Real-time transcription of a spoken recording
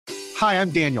Hi,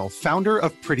 I'm Daniel, founder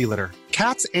of Pretty Litter.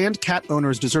 Cats and cat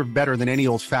owners deserve better than any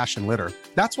old-fashioned litter.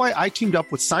 That's why I teamed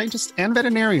up with scientists and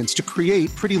veterinarians to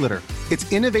create Pretty Litter.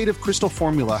 Its innovative crystal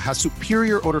formula has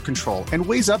superior odor control and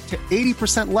weighs up to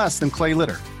 80% less than clay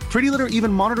litter. Pretty Litter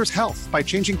even monitors health by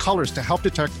changing colors to help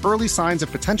detect early signs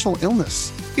of potential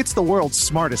illness. It's the world's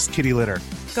smartest kitty litter.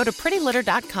 Go to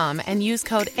prettylitter.com and use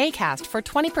code ACAST for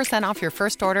 20% off your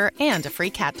first order and a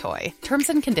free cat toy. Terms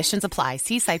and conditions apply.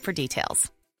 See site for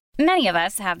details. Many of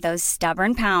us have those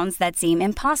stubborn pounds that seem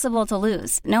impossible to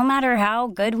lose, no matter how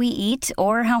good we eat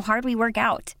or how hard we work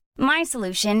out. My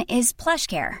solution is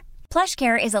PlushCare.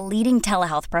 PlushCare is a leading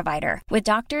telehealth provider with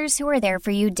doctors who are there for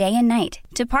you day and night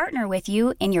to partner with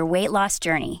you in your weight loss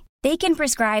journey. They can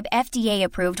prescribe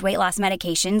FDA-approved weight loss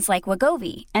medications like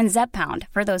Wegovy and Zepbound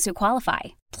for those who qualify.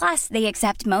 Plus, they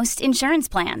accept most insurance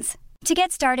plans. To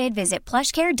get started, visit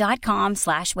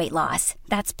plushcare.com/weightloss.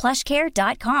 That's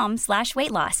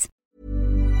plushcare.com/weightloss.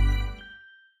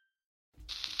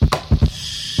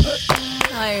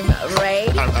 I'm Ray.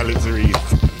 I'm Alex Reed.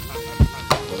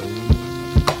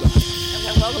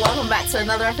 Welcome back to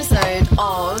another episode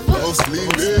of Mostly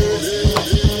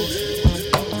Lit.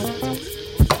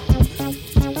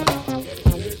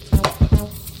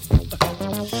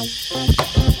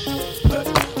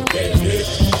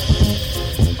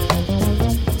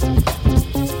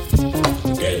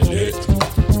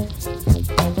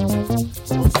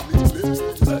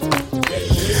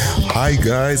 Hi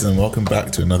guys, and welcome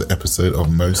back to another episode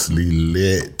of Mostly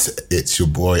Lit. It's your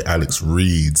boy Alex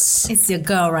Reeds. It's your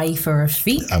girl Raifa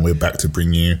Rafiq. And we're back to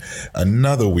bring you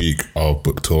another week of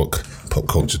book talk, pop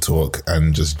culture talk,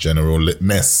 and just general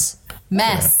litness.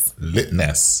 Mess. Yeah.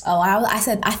 Litness. Oh, I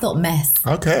thought mess.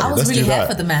 Okay, I was let's really do here that.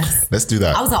 for the mess. Let's do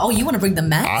that. I was like, oh, you want to bring the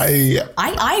mess?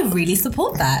 I really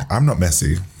support that. I'm not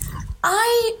messy.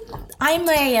 I'm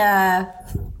a,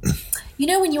 you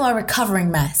know when you are a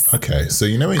recovering mess? Okay, so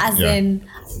you know when... As in,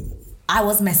 I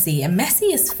was messy, and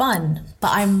messy is fun, but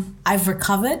I've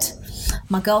recovered.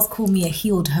 My girls call me a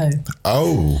healed hoe.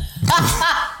 Oh.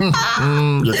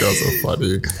 Your girls are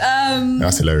funny.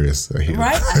 That's hilarious. A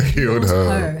right? A healed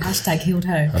hoe. Hashtag healed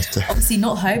hoe. Obviously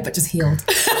not hoe, but just healed.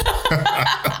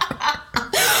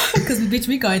 Because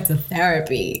we go into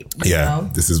therapy. You know?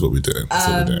 This is what we're doing.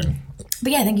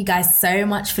 But yeah, thank you guys so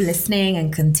much for listening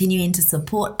and continuing to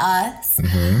support us.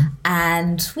 Mm-hmm.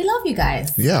 And we love you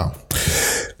guys. Yeah.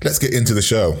 Let's get into the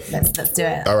show. Let's do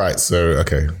it. All right. So,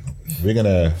 okay. We're going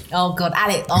to... Oh, God.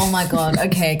 Alex. Oh, my God.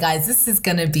 Okay, guys. This is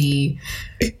going to be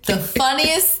the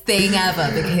funniest thing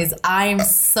ever because I'm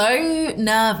so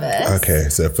nervous. Okay.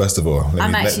 So, first of all,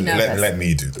 I'm actually nervous. Let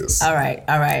me do this. All right.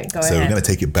 Go ahead. So, we're going to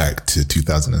take it back to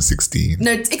 2016.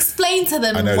 No, explain to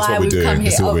them why we've come here.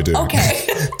 This is what we're doing. Okay.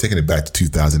 Taking it back to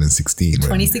 2016.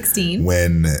 2016.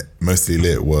 When Mostly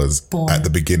Lit was born. At the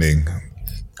beginning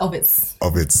of its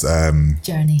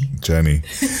journey.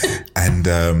 And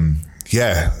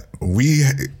we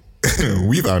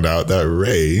found out that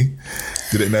Ray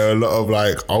didn't know a lot of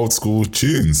like old school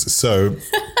tunes. So,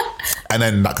 and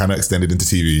then that kind of extended into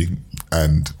TV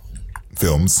and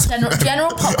films.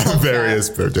 General pop culture. Various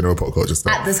general pop culture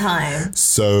stuff. At the time.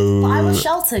 So... But I was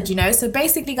sheltered, you know? So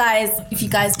basically, guys, if you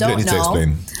guys don't know... You don't need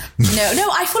to explain.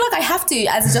 No, I feel like I have to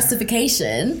as a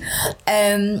justification.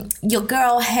 Your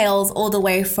girl hails all the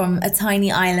way from a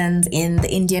tiny island in the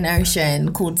Indian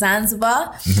Ocean called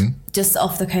Zanzibar, just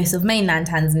off the coast of mainland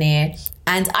Tanzania.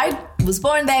 And I was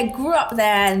born there, grew up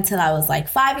there until I was like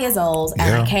 5 years old.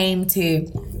 And I came to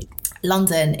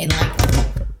London in like...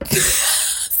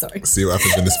 Sorry. See what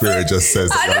happens when the spirit just says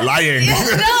that you're lying. No,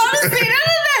 honestly, no.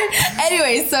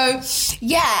 Anyway, so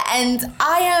yeah, and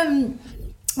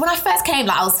when I first came,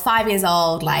 like I was 5 years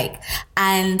old, like,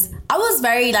 and I was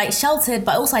very like sheltered,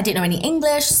 but also I didn't know any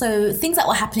English, so things that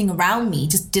were happening around me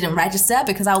just didn't register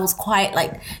because I was quite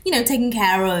like, you know, taken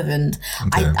care of, and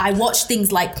I watched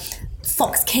things like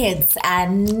Fox Kids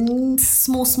and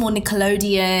small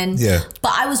Nickelodeon. Yeah.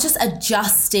 But I was just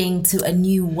adjusting to a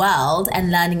new world and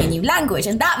learning a new language.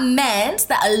 And that meant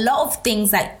that a lot of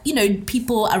things that, you know,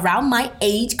 people around my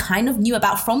age kind of knew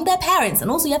about from their parents.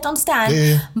 And also you have to understand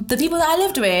the people that I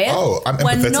lived with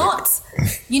were not,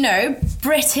 you know,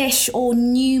 British or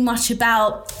knew much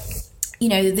about, you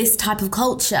know, this type of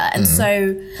culture. And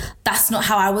so that's not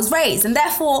how I was raised. And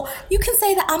therefore you can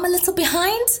say that I'm a little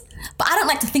behind. But I don't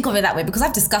like to think of it that way because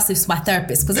I've discussed this with my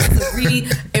therapist because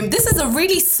this is a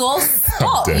really sore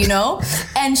spot, you know?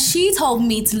 And she told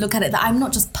me to look at it that I'm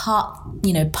not just part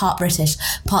British,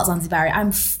 part Zanzibari.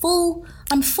 I'm full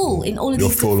in all of these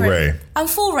different... You're full Ray. I'm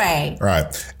full Ray.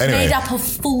 Right. Anyway. Made up of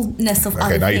fullness of other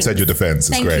Okay, now things. you said your defense. It's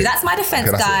Thank great. you. That's my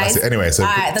defense, guys. That's it. Anyway, so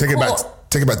take it back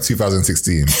take it back to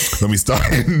 2016 when we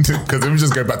started, because let me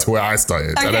just go back to where I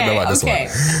started. I don't know about this one.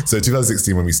 So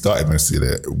 2016 when we started Most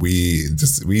Lit, we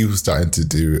were starting to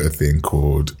do a thing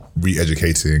called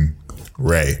Re-Educating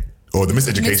Ray, or the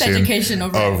Miseducation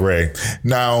of Ray.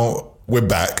 Now, we're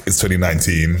back. It's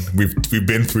 2019. We've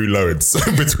been through loads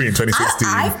between 2016.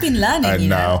 I've been learning, and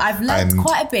now. I've learned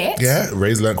quite a bit. Yeah,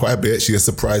 Ray's learned quite a bit. She has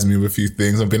surprised me with a few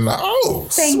things. I've been like,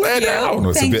 swear down.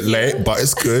 It's a bit late, but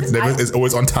it's good. It's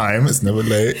always on time. It's never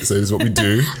late. So this is what we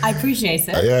do. I appreciate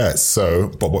it. Yeah. So,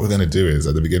 but what we're going to do is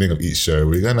at the beginning of each show,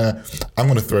 I'm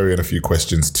going to throw in a few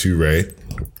questions to Ray.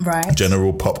 Right.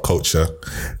 General pop culture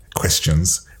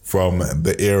questions from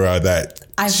the era that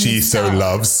she so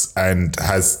loves and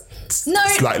has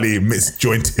slightly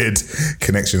misjointed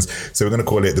connections. So we're going to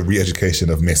call it the Re-Education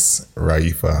of Miss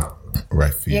Raifa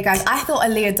Rafiq. Yeah, guys, I thought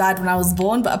Aaliyah died when I was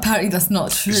born, but apparently that's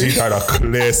not true. She died a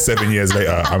clear 7 years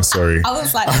later. I'm sorry. I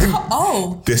was like,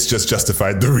 oh. This just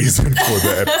justified the reason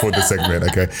for the segment.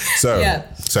 Okay, so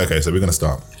we're going to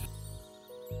start.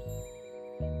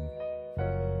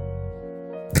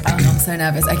 Oh, I'm so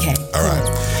nervous. Okay. All right.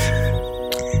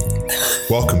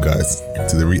 Welcome, guys,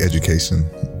 to the Re-Education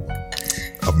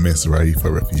of Miss Raifa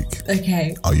Rafiq.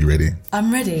 Okay. Are you ready?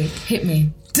 I'm ready. Hit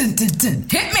me. Dun, dun, dun.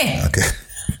 Hit me. Okay.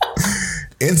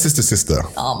 In Sister Sister.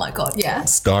 Oh my God, yeah.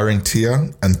 Starring Tia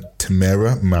and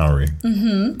Tamera Mowry.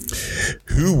 Mm-hmm.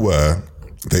 Who were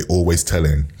they always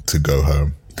telling to go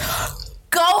home?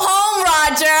 Go home,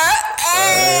 Roger.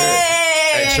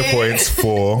 Hey. Extra points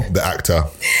for the actor.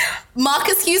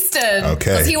 Marcus Houston.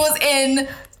 Okay. Because he was in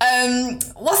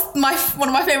what's one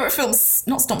of my favorite films?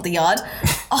 Not Stomp the Yard.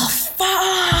 Oh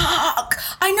fuck!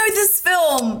 I know this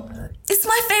film. It's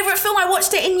my favorite film. I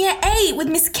watched it in year 8 with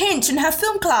Miss Kinch and her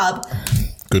film club.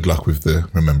 Good luck with the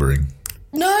remembering.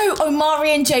 No,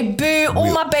 Omari and J Boo.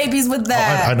 All my babies were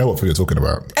there. I know what film you're talking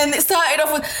about. And it started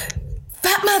off with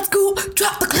Fat Man Scoop,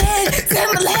 drop the clan,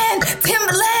 Timberland,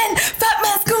 Fat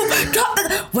Man Scoop, drop the...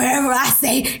 Wherever I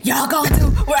say, y'all gon'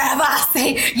 do. Wherever I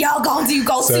say, y'all gon' do.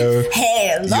 Go see.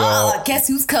 Hey, Lord, guess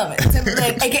who's coming?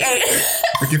 Timberland, a.k.a.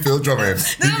 Ricky Phil drumming. You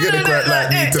get the correct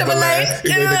like me, Timberland.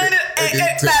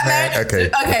 Okay.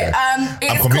 I'm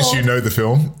convinced you know the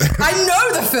film. I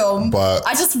know the film, but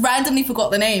I just randomly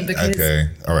forgot the name because... Okay,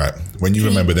 all right. When you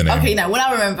remember the name. Okay, no, when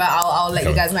I remember, I'll let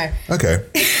you guys know. Okay.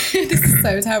 This is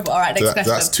so terrible. All right, next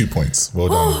question. That's 2 points. Well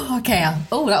done. Okay.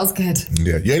 Oh, that was good.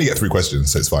 Yeah, you only get 3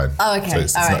 questions, so it's fine. Oh, okay.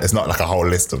 So it's not like a whole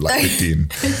list of like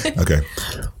 15. Okay.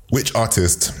 Which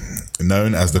artist,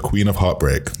 known as the Queen of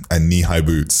Heartbreak and Knee-High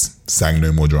Boots, sang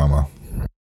No More Drama?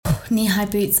 Knee-High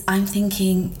Boots, I'm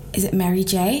thinking, is it Mary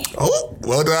J? Oh,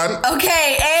 well done.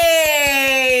 Okay,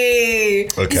 hey!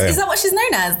 Okay. Is that what she's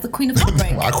known as? The Queen of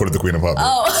Heartbreak? I call it the Queen of Heartbreak.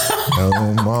 Oh.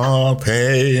 No more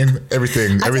pain.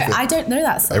 Everything. I don't know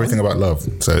that song. Everything about love.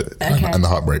 So and the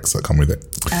heartbreaks that come with it.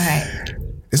 All right.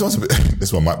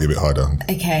 This one might be a bit harder.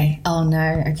 Okay. Oh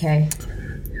no. Okay.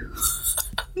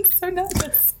 I'm so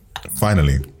nervous.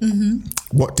 Finally,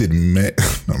 what did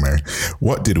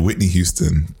Whitney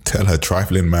Houston tell her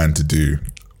trifling man to do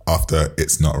after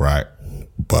It's Not Right,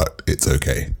 but It's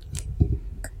Okay?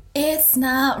 It's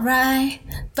not right,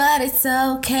 but it's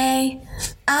okay.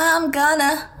 I'm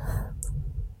gonna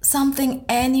something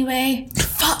anyway.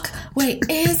 Fuck. Wait,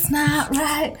 it's not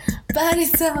right, but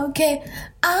it's okay.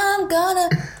 I'm gonna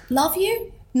love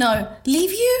you? No,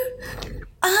 leave you?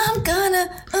 I'm gonna,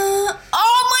 oh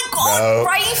my God, no.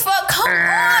 Raifa, come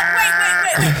on.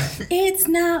 Wait. It's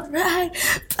not right,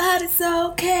 but it's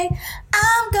okay.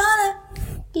 I'm gonna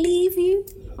leave you.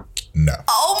 No.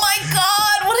 Oh my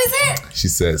God, what is it? She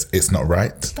says, it's not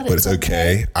right, but it's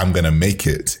okay. I'm gonna make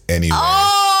it anyway.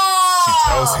 Oh. She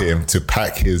tells him to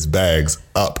pack his bags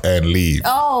up and leave.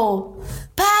 Oh,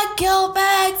 pack your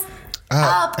bags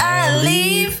up and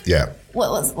leave. Yeah.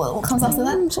 What comes after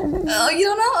that? Oh, you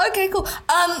don't know? Okay, cool.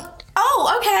 Oh,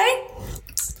 okay.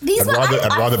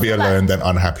 I'd rather be alone than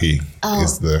unhappy.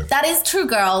 That is true,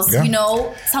 girls. Yeah. You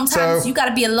know, sometimes you got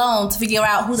to be alone to figure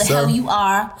out who the hell you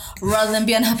are, rather than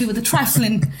be unhappy with a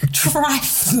trifling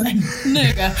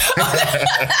nigga.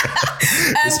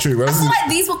 It's true. I feel like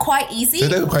these were quite easy.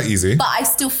 They were quite easy, but I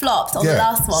still flopped on the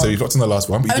last one. So you flopped on the last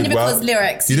one, but only because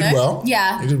lyrics. You did well.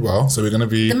 Yeah, you did well. So we're gonna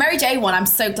be the Mary J one. I'm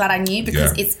so glad I knew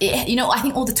because it's you know, I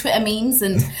think all the Twitter memes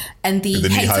and the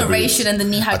hateration and the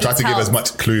knee-high. I tried to give as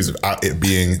much clues without it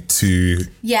being too.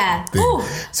 Yeah.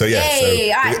 So yeah.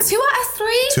 Yay. All right. 2 out of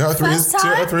 3. 2 out of 3. 2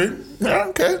 out of 3. Yeah.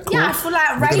 Okay. Cool. Yeah. I feel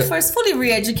like Raifa is fully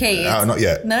re-educated. Not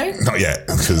yet. No. Not yet,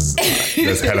 because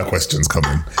there's hella questions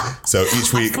coming. So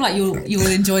each week. I feel like you will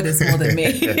enjoy this more than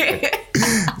me.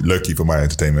 Low-key for my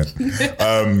entertainment.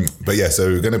 But yeah, so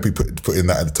we're going to be putting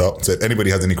that at the top. So if anybody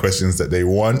has any questions that they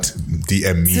want,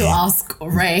 DM me. To ask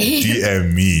Ray.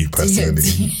 DM me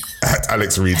personally. At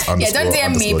Alex Reads _. Yeah, don't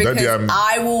DM me because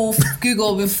I will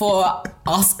Google before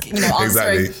answering.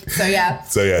 Exactly. So yeah.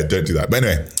 So yeah, don't do that. But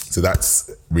anyway, so that's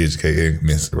Re-educating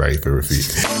Miss Raifa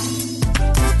Rafiq.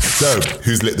 So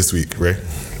who's lit this week, Ray?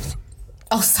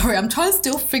 Oh, sorry, I'm trying to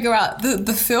still figure out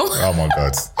the film. Oh my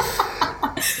God.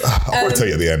 I'll tell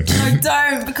you at the end. No,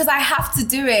 don't, because I have to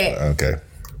do it. Okay.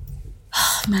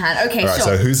 Oh, man, okay, all right,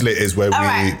 sure. So who's lit is where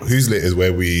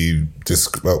we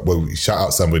just we shout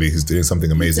out somebody who's doing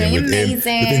something amazing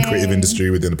within creative industry,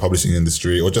 within the publishing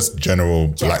industry, or just general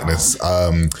blackness.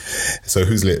 So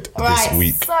who's lit this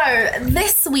week? So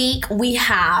this week we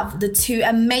have the two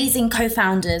amazing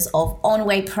co-founders of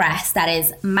Onway Press, that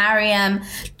is Mariam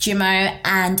Jimo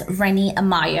and Reni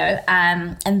Amayo,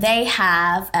 and they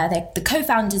have they're the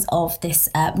co-founders of this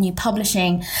new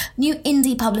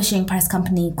indie publishing press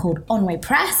company called Onway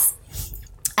Press.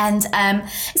 And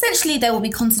essentially, they will be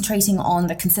concentrating on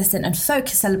the consistent and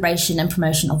focused celebration and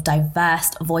promotion of diverse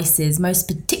voices, most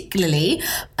particularly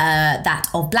that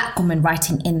of Black women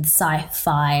writing in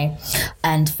sci-fi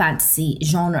and fantasy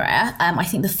genre. I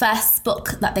think the first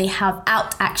book that they have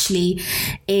out actually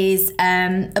is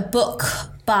a book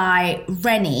by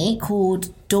Reni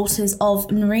called Daughters of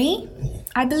Nri,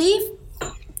 I believe.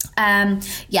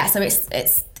 So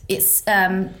it's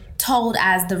told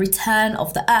as the Return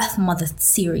of the Earth Mother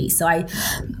series. So I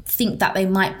think that they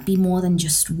might be more than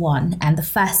just one. And the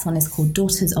first one is called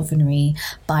Daughters of Nri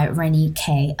by Reni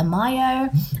K. Amayo.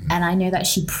 And I know that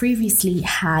she previously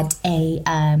had a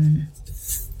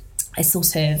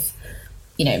sort of,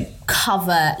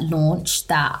 cover launch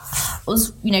that I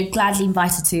was, gladly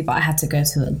invited to, but I had to go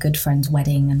to a good friend's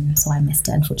wedding, and so I missed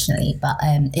it, unfortunately. But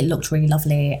it looked really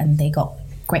lovely, and they got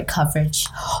great coverage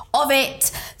of it.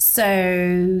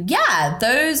 So yeah,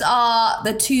 those are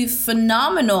the two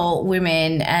phenomenal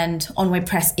women, and Onway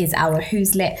Press is our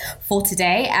Who's Lit for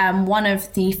today. One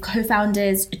of the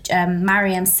co-founders,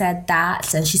 Mariam, said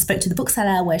that, and she spoke to the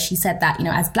bookseller where she said that,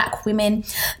 as Black women,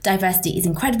 diversity is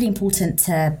incredibly important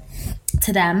to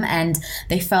them, and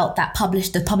they felt that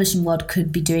the publishing world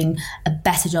could be doing a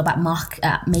better job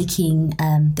at making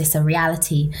this a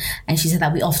reality. And she said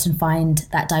that we often find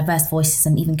that diverse voices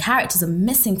and even characters are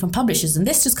missing from publishers, and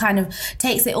this just kind of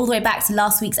takes it all the way back to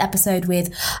last week's episode with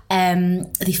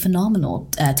the phenomenal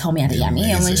Tomi Adeyemi,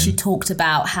 and when she talked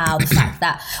about how the fact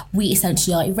that we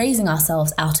essentially are erasing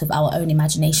ourselves out of our own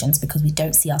imaginations because we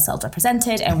don't see ourselves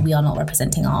represented, and we are not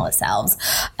representing ourselves,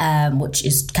 which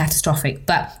is catastrophic.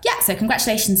 But yeah, so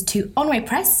congratulations to Onway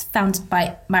Press, founded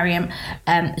by Mariam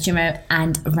Jimo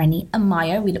and Reni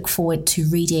Amayo. We look forward to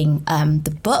reading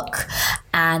the book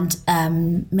and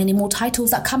many more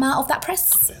titles that come out of that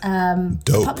press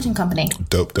publishing company.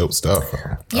 Dope stuff.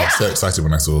 Yeah. I was so excited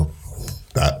when I saw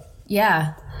that.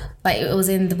 Yeah. Like, it was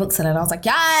in the bookseller, and I was like,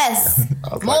 yes!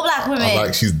 More Black women! I was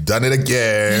like, she's done it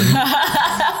again.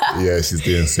 Yeah, she's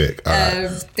doing sick. All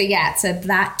right. But yeah, so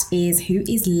that is who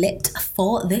is lit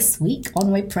for this week.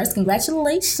 Onway Press,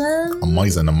 congratulations!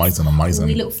 Amazing.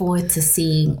 We look forward to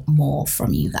seeing more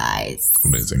from you guys.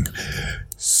 Amazing.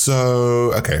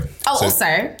 So, okay. Oh, so,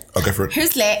 also, go for it.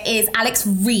 Who's lit is Alex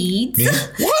Reeds. Me?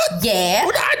 What? Yeah.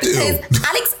 What did I do? Because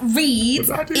Alex Reeds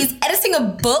is editing a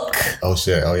book. Oh,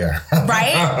 shit. Oh, yeah.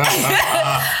 Right?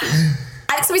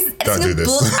 Alex Reeds is editing a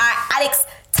book. Alex,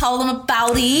 tell them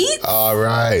about it. All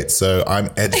right. So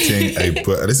I'm editing a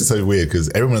book. This is so weird because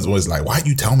everyone's always like, why didn't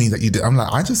you tell me that you did? I'm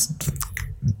like, I just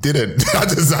didn't. I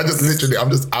just literally, I'm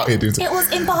just out here doing something. It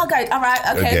was embargoed. All right.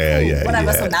 Okay, cool. Yeah,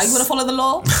 whatever. yeah. So now you want to follow the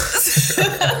law?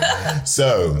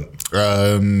 So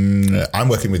I'm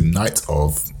working with Night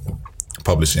of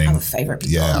Publishing. Our favourite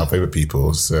people. Yeah, our favourite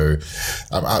people. So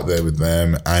I'm out there with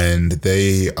them, and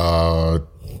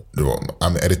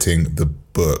I'm editing the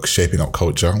book Shaping Up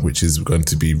Culture, which is going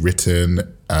to be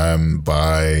written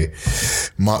by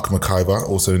Mark McIver,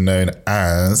 also known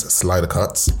as Slider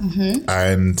Cuts. Mm-hmm.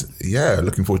 And yeah,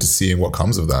 looking forward to seeing what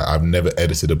comes of that. I've never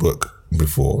edited a book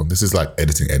before. This is like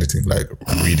editing, like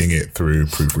reading it through,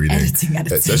 proofreading,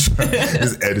 etc.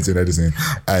 Just editing.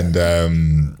 And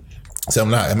so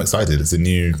I'm excited. It's a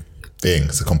new thing.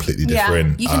 It's a completely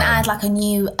different. You can add like a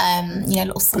new,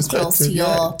 little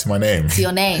subclause to my name. To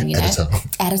your name,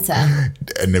 Editor.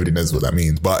 And nobody knows what that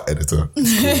means, but editor.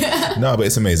 Cool. No, but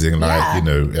it's amazing. Like,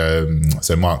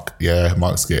 so Mark's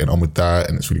getting on with that,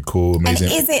 and it's really cool, amazing.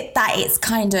 And is it that it's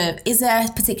is there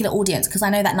a particular audience? Because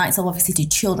I know that Nights of obviously do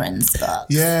children's books.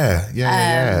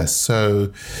 Yeah.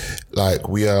 So, like,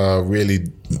 we are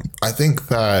really, I think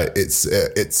that it's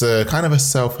a kind of a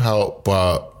self-help,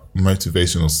 but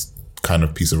motivational kind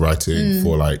of piece of writing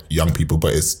for like young people,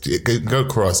 but it can go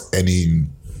across any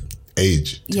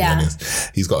age, to be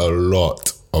honest. He's got a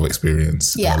lot of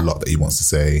experience, and a lot that he wants to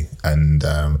say, and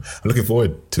I'm looking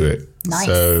forward to it. Nice.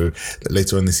 So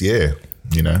later on this year,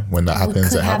 you know, when that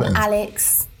happens, it happens.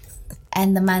 Alex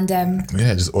and the Mandem.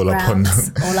 Yeah, just all up on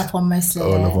Mostly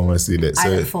all up on Mostly Lit. So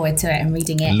I look forward to it and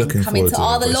reading it. Looking coming forward to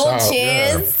all the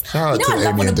launches. Shout out to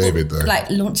Amy and David, though. Like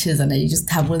launches, and then you just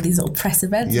have one of these little press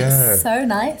events. Yeah. It's so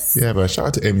nice. Yeah, but shout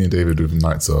out to Amy and David with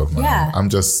Nights Of, man. Yeah. I'm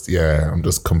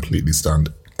just completely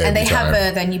stunned. And they have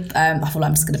their new, I feel like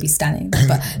I'm just going to be standing there,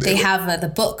 but they have the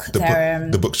book.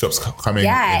 The bookshop's coming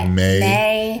in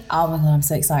May. Oh my God, I'm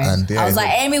so excited. And I was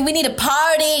like, Amy, we need a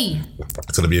party.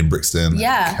 It's going to be in Brixton.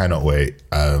 Yeah. Cannot wait.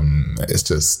 It's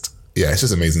just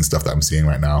amazing stuff that I'm seeing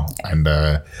right now. And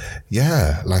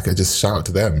like I just shout out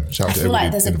to them. Shout out to everybody. I feel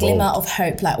like there's a glimmer of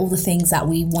hope, like all the things that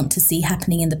we want to see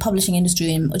happening in the publishing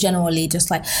industry and generally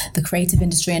just like the creative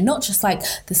industry, and not just like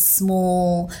the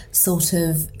small sort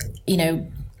of, you know,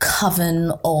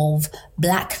 coven of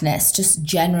blackness, just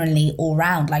generally all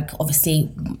round. Like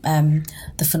obviously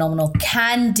the phenomenal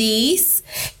Candice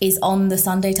is on the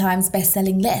Sunday Times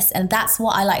best-selling list, and that's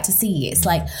what I like to see. It's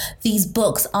like these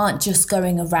books aren't just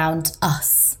going around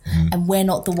us and we're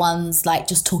not the ones like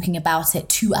just talking about it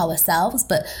to ourselves,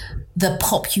 but the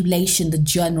population, the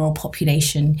general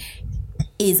population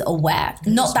is aware.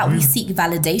 Not that we seek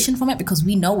validation from it, because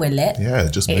we know we're lit. Yeah,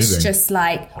 just moving. It's just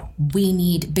like we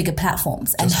need bigger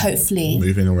platforms, and hopefully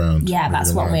moving around. Yeah,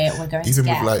 that's what we're going to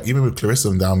get. Even with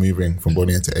Clarissa now moving from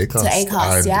Bonnie to Acast.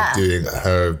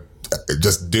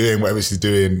 Doing whatever she's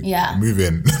doing. Yeah,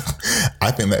 moving.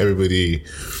 I think that everybody,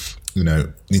 you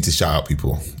know, need to shout out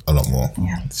people a lot more.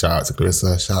 Yeah. Shout out to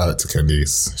Clarissa. Shout out to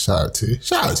Candice. Shout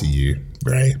out to you,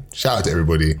 Ray. Shout out to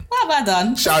everybody. What have I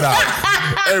done? Shout out.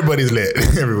 Everybody's lit.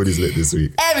 Everybody's lit this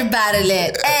week. Everybody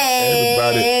lit.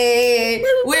 Hey,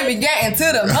 we be getting to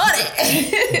the money.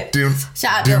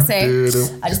 Shout out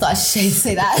Beyonce. I just thought I should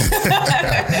say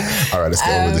that. All right, let's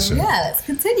get on with the show. Yeah, let's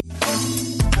continue.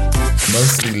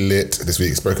 Mostly Lit this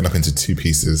week is broken up into two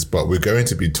pieces, but we're going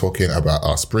to be talking about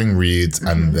our spring reads,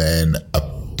 and then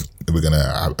we're going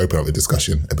to open up the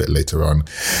discussion a bit later on.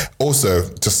 Also,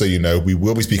 just so you know, we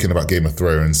will be speaking about Game of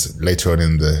Thrones later on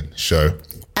in the show.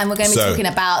 And we're going to be talking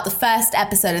about the first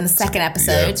episode and the second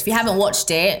episode. Yeah. If you haven't watched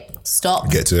it, stop.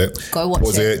 Get to it. Go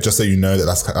watch it. Just so you know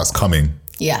that's coming.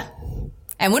 Yeah.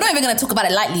 And we're not even going to talk about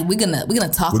it lightly. We're gonna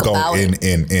talk about it. We're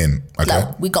going in. Okay.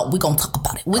 Like, we're gonna talk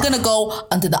about it. We're gonna go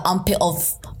under the armpit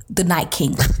of the Night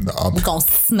King. We're gonna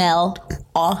smell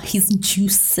all his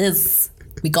juices.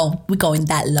 We're going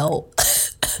that low.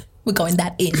 We're going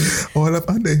that in. All up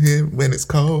under him when it's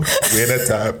cold. Winter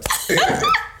time.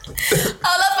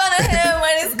 All up under him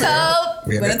when it's cold.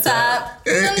 Winter time.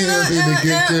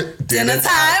 Dinner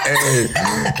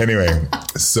time. Anyway,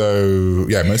 so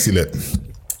yeah, Mostly Lit.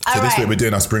 So this week we're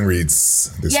doing our spring reads.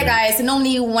 Guys. So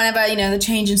normally whenever, you know, the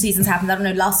change in seasons happens, I don't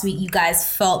know, last week you guys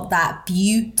felt that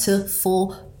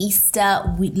beautiful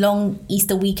long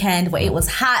Easter weekend where it was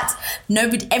hot.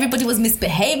 Everybody was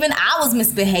misbehaving. I was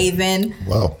misbehaving.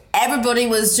 Wow. Everybody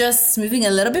was just moving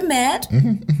a little bit mad.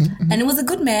 And it was a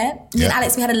good mad. Me and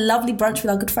Alex, we had a lovely brunch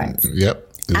with our good friends. Yep.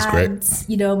 It was great.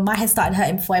 You know, my head started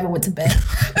hurting before I ever went to bed.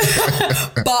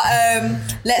 But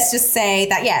let's just say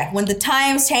that, when the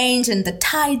times change and the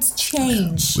tides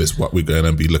change. It's what we're going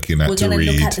to be looking at to read. We're going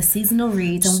to look at the seasonal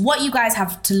reads and what you guys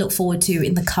have to look forward to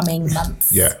in the coming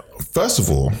months. Yeah. First of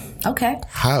all,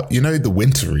 how the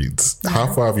winter reads? Yeah.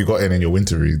 How far have you gotten in your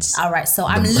winter reads? All right, so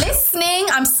I'm listening.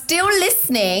 I'm still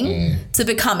listening to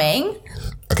Becoming.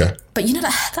 Okay. But you know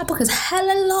that book is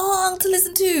hella long to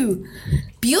listen to.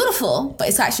 Beautiful, but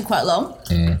it's actually quite long.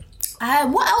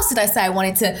 What else did I say I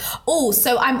wanted to...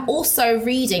 so I'm also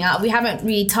reading... we haven't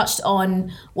really touched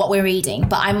on what we're reading,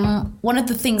 but one of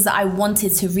the things that I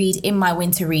wanted to read in my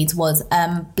winter reads was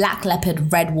Black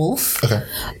Leopard, Red Wolf. Okay.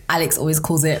 Alex always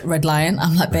calls it Red Lion.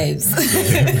 I'm like, babes.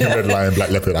 Red Lion,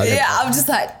 Black Leopard. I'm just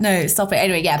like, no, stop it.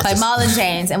 Anyway, by Marlon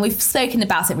James, and we've spoken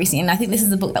about it recently, and I think this is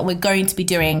the book that we're going to be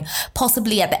doing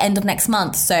possibly at the end of next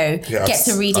month, so get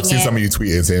to reading it. I've seen some of you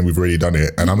tweeting saying we've already done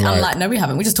it, and I'm like, no, we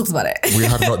haven't. We just talked about it. We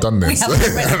have not done this. I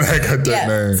don't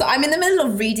know. So I'm in the middle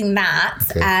of reading that,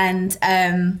 and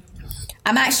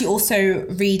I'm actually also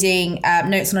reading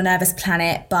Notes on a Nervous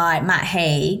Planet by Matt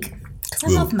Haig, because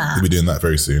because I love math. We'll be doing that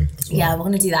very soon as well. Yeah, we're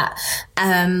going to do that.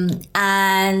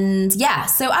 And yeah,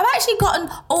 so I've actually gotten,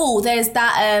 there's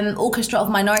that Orchestra of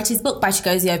Minorities book by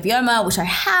Chigozie Obioma, which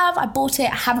I bought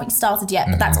it. I haven't started yet,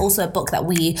 but that's also a book that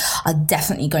we are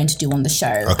definitely going to do on the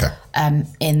show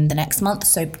in the next month.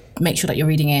 So make sure that you're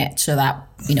reading it so that,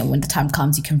 when the time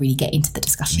comes, you can really get into the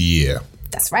discussion. Yeah.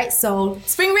 That's right. So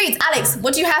spring reads. Alex,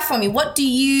 what do you have for me? What do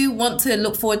you want to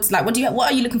look forward to? Like, what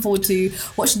are you looking forward to?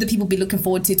 What should the people be looking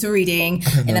forward to reading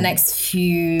in the next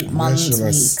few months, Where shall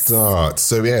I start?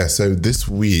 So this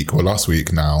week or last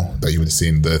week now that you would have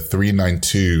seen, the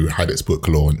 392 had its book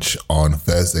launch on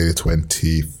Thursday the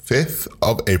 25th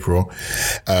of April.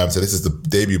 So this is the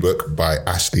debut book by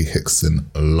Ashley Hickson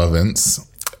Lovence.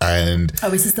 And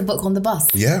is this the book on the bus?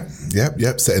 Yep.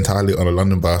 Set entirely on a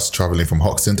London bus, travelling from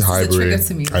Hoxton to Highbury.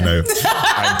 To me, I know.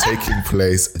 And taking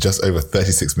place just over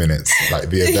 36 minutes. Like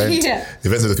the event, the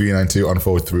events of the 392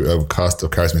 unfold through a cast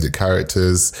of charismatic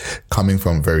characters coming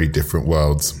from very different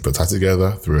worlds, but tied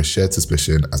together through a shared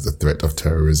suspicion as the threat of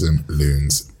terrorism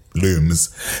looms.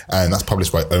 And that's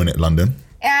published by Own It London.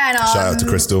 And, shout out to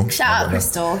Crystal. Shout out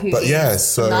Crystal.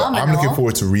 So phenomenal. I'm looking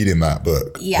forward to reading that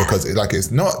book because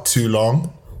it's not too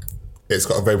long. It's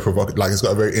got a very it's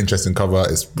got a very interesting cover.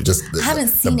 It's just I haven't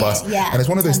seen the bus. It yet. And it's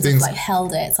one of those things. Like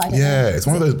held it. So I don't know. It's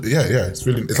one of those. Yeah. It's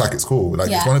really. It's cool.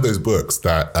 It's one of those books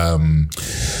that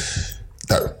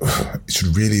that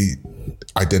should really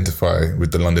identify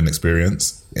with the London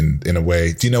experience in a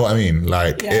way. Do you know what I mean?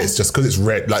 It's just because it's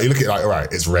red. Like you look at it, all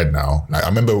right, it's red now. Like I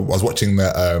remember I was watching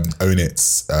the Own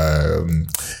It's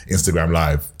Instagram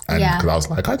live, and because I was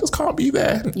like, I just can't be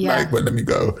there. But let me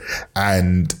go.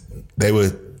 And they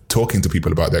were talking to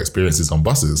people about their experiences on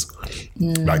buses,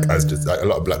 as just a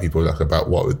lot of black people about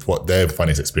what their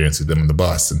funniest experience with them on the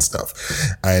bus and stuff.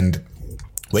 And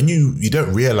when you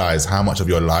don't realize how much of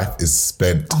your life is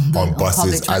spent on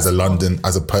buses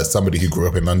as somebody who grew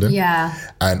up in London,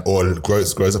 and or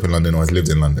grows up in London or has lived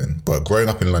in London, but growing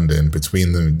up in London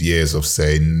between the years of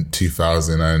say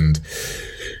 2000 and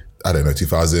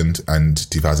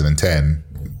 2010,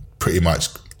 pretty much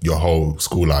your whole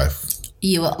school life.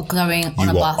 You were going on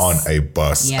a bus. On a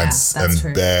bus. And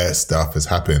true. Their stuff has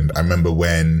happened. I remember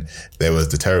when there was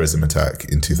the terrorism attack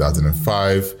in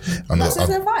 2005.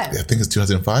 2005? I think it's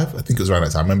 2005. I think it was around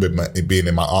that time. I remember being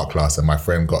in my art class and my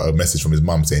friend got a message from his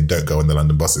mum saying, don't go on the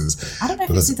London buses. I don't know if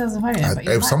it's 2005 yet, but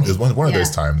it was one of those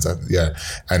times.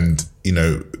 And,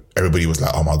 everybody was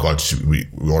like, oh my God, we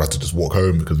all had to just walk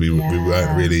home because we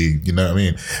weren't really, you know what I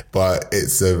mean? But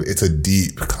it's a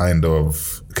deep kind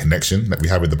of connection that we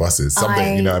have with the buses.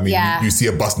 Something, you know what I mean? You see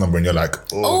a bus number and you're like,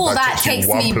 that takes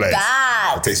me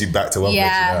back. It takes you back to one place, you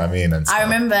know what I mean? And I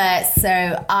remember,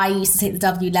 so I used to take the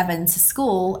W11 to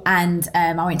school, and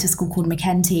I went to a school called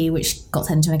McEntee, which got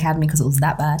turned into an academy because it was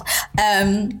that bad.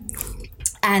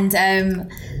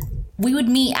 We would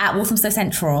meet at Walthamstow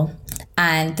Central.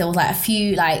 And there was a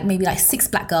few, maybe 6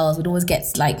 black girls. We'd all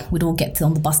get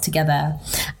on the bus together,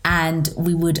 and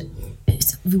we would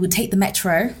take the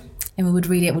metro, and we would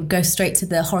read it. We'd go straight to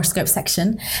the horoscope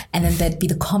section, and then there'd be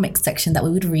the comics section that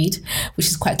we would read, which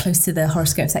is quite close to the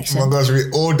horoscope section. Oh my gosh, we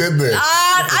all did this.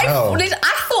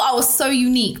 I thought I was so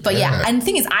unique, but and the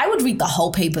thing is, I would read the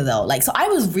whole paper though. So I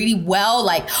was really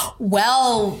I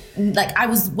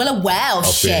was well aware of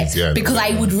shit because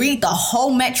I would read the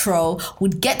whole metro,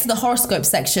 would get to the horoscope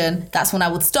section. That's when I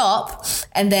would stop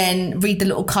and then read the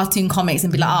little cartoon comics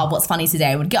and be like, what's funny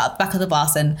today? We'd get up the back of the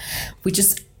bus and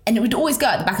it would always go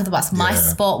at the back of the bus. My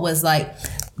spot was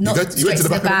not straight to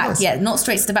the back. Yeah, not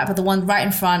straight to the back, but the one right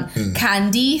in front.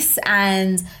 Candice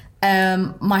and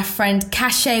my friend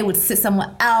Cache would sit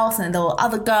somewhere else, and there were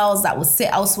other girls that would sit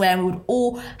elsewhere, and we would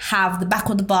all have the back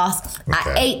of the bus at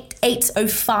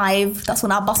 8:05. That's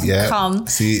when our bus would come.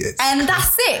 And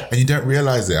that's it. And you don't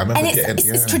realize it. I remember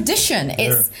it's tradition.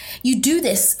 You do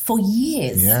this for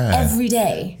years, every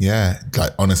day. Yeah,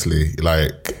 honestly, I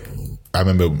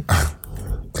remember.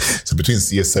 So between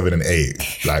year 7 and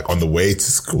 8, on the way to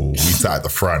school, we sat at the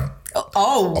front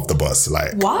of the bus.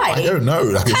 Why? I don't know.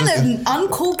 What kind of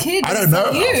uncool kid? I don't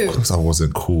know. You? Of course, I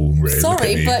wasn't cool. Really.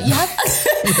 Sorry, but you have to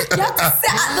sit at the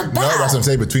back. No, that's what I'm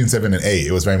saying. Between 7 and 8,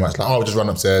 it was very much I'll just run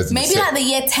upstairs. Maybe the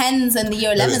year 10s and the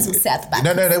year 11s would sit at the back.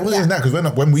 No, it wasn't even that,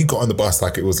 because when we got on the bus,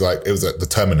 it was at the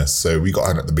terminus. So we got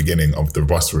on at the beginning of the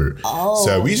bus route. Oh.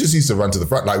 So we just used to run to the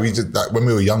front. When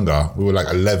we were younger, we were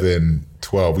 11,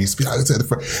 12. We used to be like,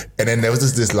 and then there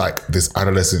was this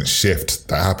adolescent shift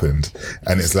that happened.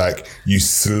 And it's like, you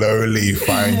slowly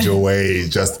find your way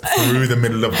just through the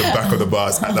middle of the back of the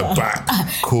bus, at the back.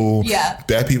 Cool. Yeah.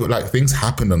 There are people, like, things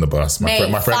happened on the bus.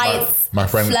 My friend,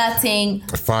 flirting.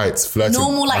 Flirting.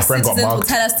 Normal, like, citizens will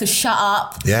tell us to shut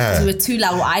up. Yeah. Because we were too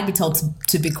loud. Well, I'd be told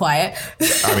to be quiet.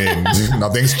 I mean,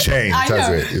 nothing's changed, has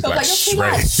it? It's like, you're too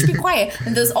loud. Shh, be quiet.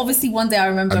 And there was obviously one day I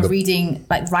remember reading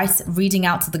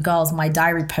out to the girls my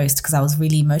diary post because I was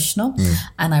really emotional.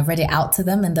 And I read it out to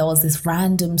them. And there was this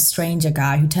random stranger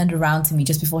guy who turned around to me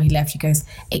just before he left. He goes,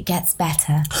 "It gets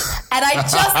better." And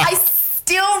I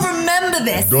still remember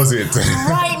this. Does it?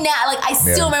 Right now. Like, I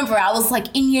still remember it. I was like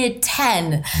in year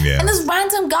 10. Yeah. And this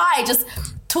random guy just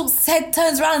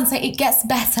turns around and says, "It gets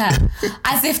better,"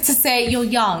 as if to say, "You're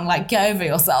young, like, get over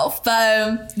yourself."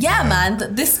 But man,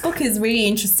 this book is really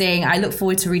interesting. I look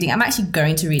forward to reading it. I'm actually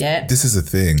going to read it. This is the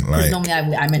thing. Like,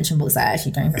 normally I mention books that I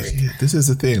actually don't read. This is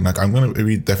the thing. Like, I'm going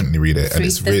to definitely read it. And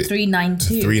it's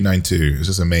 392. 392. It's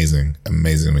just amazing.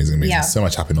 Yeah. So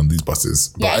much happened on these buses.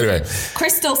 But anyway.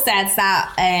 Crystal says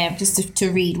that, just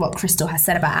to read what Crystal has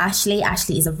said about Ashley.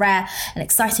 Ashley is a rare and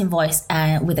exciting voice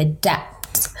with a depth,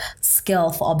 skill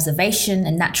for observation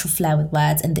and natural flair with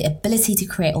words, and the ability to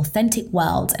create authentic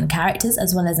worlds and characters,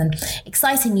 as well as an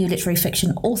exciting new literary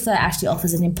fiction author. Ashley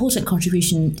offers an important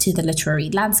contribution to the literary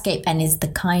landscape and is the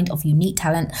kind of unique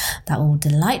talent that will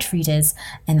delight readers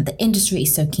and that the industry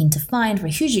is so keen to find. We're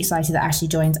hugely excited that Ashley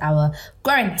joins our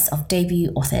growing list of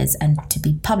debut authors and to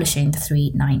be publishing the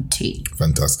 392.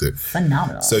 Fantastic.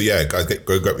 Phenomenal. So yeah, guys,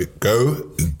 go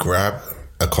grab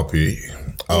a copy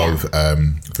of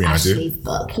 392. Ashley's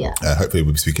book, hopefully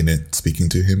we'll be speaking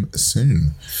to him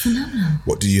soon. Phenomenal.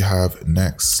 What do you have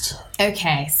next?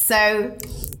 Okay, so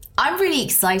I'm really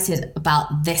excited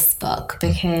about this book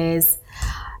because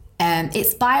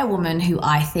it's by a woman who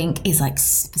I think is like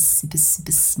super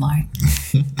smart.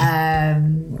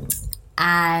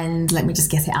 And let me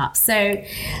just get it up. So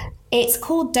it's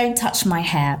called Don't Touch My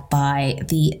Hair by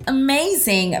the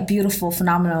amazing, beautiful,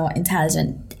 phenomenal,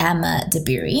 intelligent Emma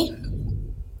Dabiri.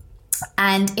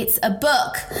 And it's a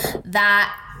book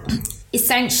that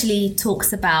essentially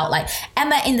talks about, like,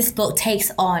 Emma in this book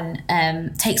takes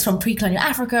from pre-colonial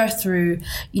Africa through,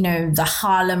 the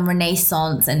Harlem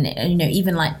Renaissance and,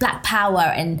 even like Black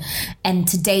Power and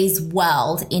today's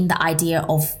world in the idea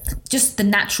of just the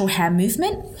natural hair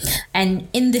movement. And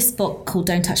in this book called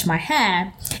Don't Touch My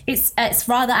Hair, it's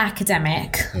rather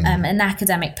academic, an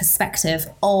academic perspective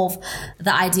of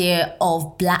the idea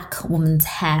of Black woman's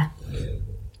hair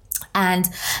and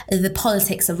the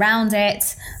politics around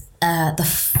it, the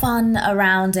fun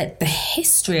around it, the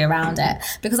history around it,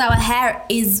 because our hair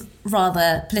is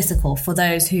rather political for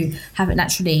those who have it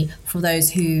naturally, for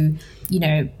those who,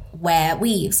 wear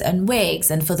weaves and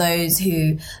wigs, and for those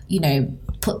who,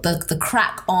 put the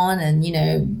crack on and,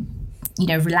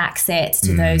 relax it,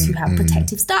 to those who have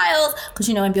protective styles, because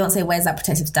when Beyonce wears that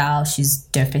protective style, she's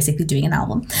basically doing an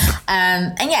album.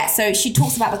 So she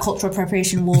talks about the cultural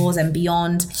appropriation wars and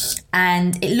beyond,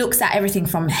 and it looks at everything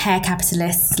from hair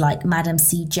capitalists like Madam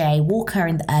C.J. Walker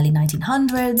in the early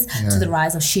 1900s to the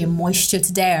rise of sheer moisture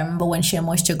today. I remember when sheer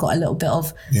moisture got a little bit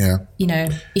of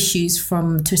issues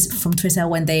from Twitter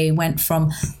when they went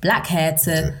from black hair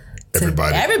to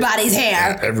everybody's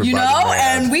hair,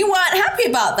 and we weren't happy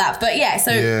about that. But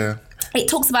it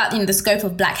talks about, the scope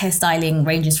of black hairstyling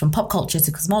ranges from pop culture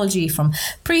to cosmology, from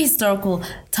prehistorical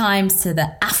times to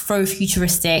the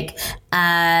Afro-futuristic.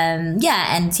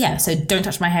 So Don't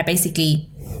Touch My Hair basically,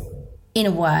 in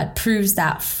a word, proves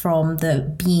that far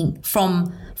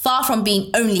from being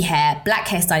only hair, black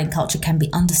hairstyling culture can be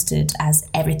understood as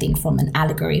everything from an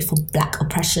allegory for black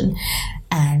oppression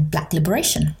and black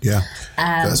liberation. Yeah,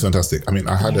 that's fantastic. I mean,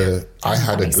 I had a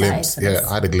glimpse.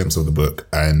 I had a glimpse of the book,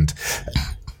 and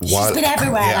she's been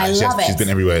everywhere. I love it. She's been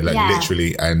everywhere,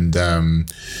 literally, and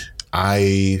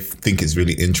I think it's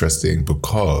really interesting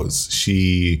because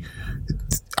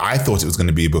I thought it was going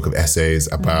to be a book of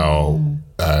essays about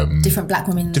different black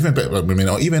women,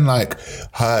 or even like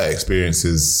her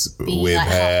experiences with like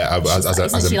hair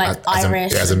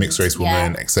as a mixed race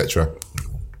woman, etc.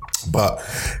 But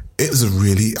it was a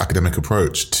really academic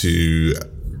approach to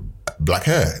black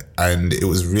hair, and it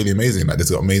was really amazing. Like,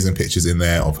 there's got amazing pictures in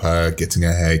there of her getting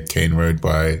her hair cane rode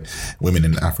by women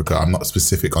in Africa. I'm not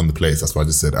specific on the place, that's why I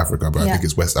just said Africa, but I think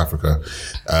it's West Africa.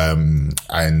 And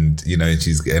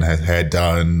she's getting her hair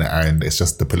done, and it's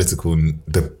just the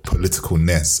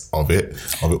politicalness of it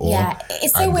all. Yeah,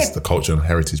 it's so weird. The culture and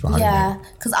heritage behind it. Yeah,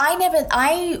 because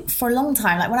I for a long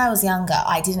time, like when I was younger,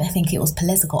 I didn't think it was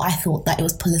political. I thought that it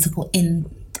was political in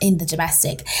the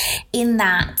domestic, in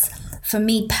that for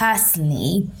me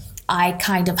personally, I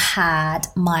kind of had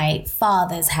my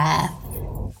father's hair,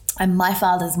 and my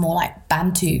father's more like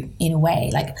Bantu in a way,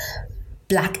 like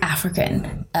Black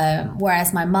African,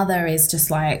 whereas my mother is just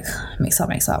like mix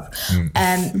up.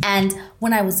 And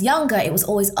when I was younger, it was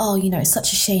always, oh, you know, it's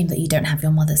such a shame that you don't have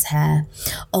your mother's hair.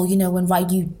 Oh, you know, when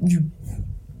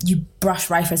you brush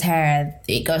Rifer's hair,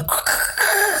 it goes,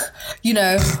 you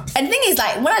know. And the thing is,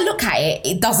 like, when I look at it,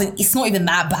 it's not even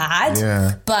that bad.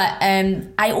 Yeah. But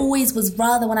I always was,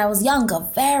 rather when I was younger,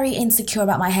 very insecure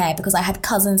about my hair, because I had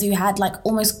cousins who had like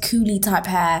almost coolie type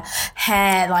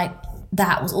hair like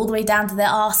that was all the way down to their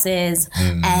arses.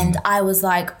 And I was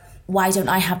like, why don't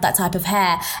I have that type of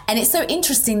hair? And it's so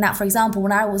interesting that, for example,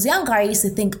 when I was younger, I used to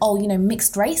think, oh, you know,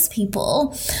 mixed race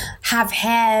people have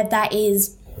hair that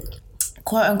is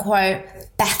quote unquote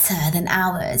better than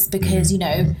ours, because, you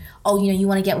know, oh, you know, you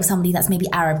want to get with somebody that's maybe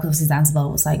Arab, because obviously Zanzibar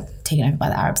was like taken over by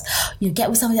the Arabs. You know, get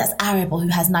with somebody that's Arab or who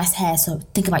has nice hair, so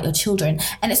think about your children.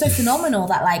 And it's so phenomenal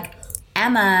that, like,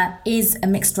 Emma is a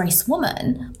mixed race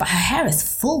woman, but her hair is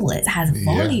full, it has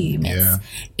volume.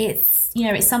 It's you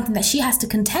know, it's something that she has to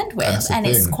contend with, and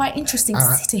it's quite interesting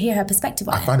to hear her perspective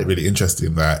on it. I find it really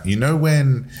interesting that, you know,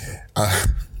 when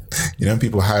you know,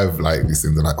 people have like these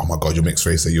things, they're like, oh my God, you're mixed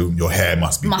race, so your hair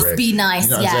must be great. Be nice.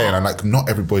 You know what I'm saying? And like, not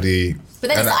everybody. But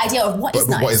then it's the idea of what is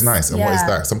nice. What is nice and what is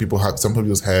that? Some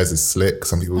people's hairs is slick,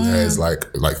 some people's hair is like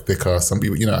thicker, some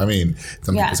people, you know what I mean?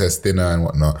 Some people's hair is thinner and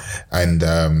whatnot. And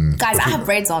guys, I have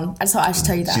braids on. I just thought I should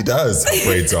tell you that. She does have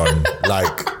braids on.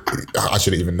 Like, I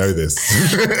shouldn't even know this.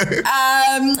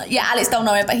 Yeah, Alex don't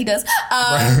know it, but he does.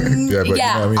 But you know what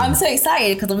I mean? I'm so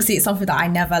excited because obviously it's something that I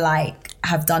never like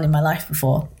have done in my life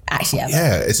before. Actually, ever.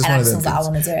 Yeah, it's just one of them things that I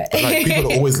want to do it. But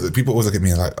like, people always look at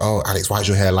me like, oh, Alex, why is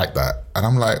your hair like that? And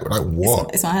I'm like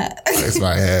what? It's my hair. It's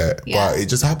my hair. But it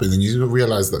just happens, and you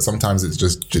realize that sometimes it's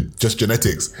just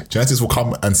genetics. Genetics will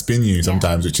come and spin you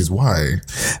sometimes, which is why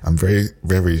I'm very,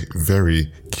 very,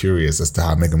 very curious as to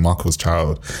how Meghan Markle's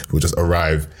child will just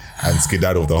arrive and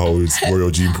skedaddle the whole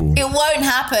royal gene pool. It won't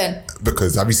happen.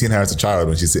 Because have you seen her as a child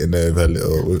when she's sitting there with her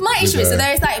little... My issue is, so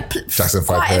there is like Jackson 5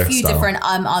 quite a few style. different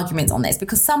arguments on this,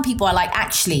 because some people are like,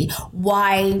 actually,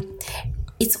 why...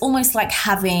 It's almost like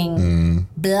having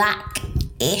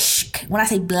black-ish. When I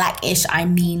say black-ish, I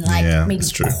mean like maybe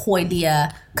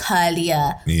coilier,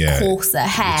 curlier, coarser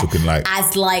hair. You're talking like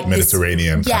as like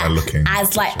Mediterranean kind of looking.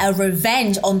 As like a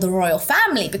revenge on the royal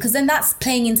family, because then that's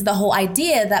playing into the whole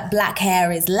idea that black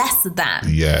hair is lesser than.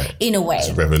 Yeah. In a way.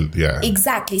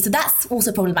 Exactly. So that's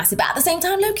also problematic. But at the same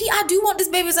time, low-key, I do want this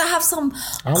baby to have some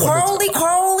curly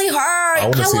hair. I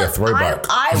want to see a throwback.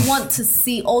 I want to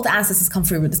see all the ancestors come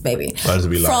through with this baby.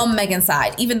 From Meghan's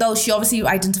side. Even though she obviously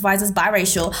identifies as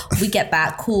biracial, we get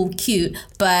that. Cool, cute.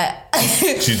 But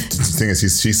the thing is,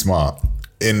 she's smart.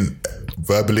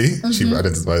 Verbally, she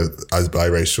identifies as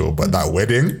biracial, but that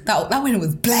wedding... That wedding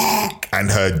was black.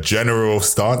 And her general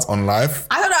stance on life...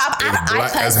 I don't know. I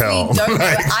personally don't know.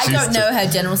 I don't know her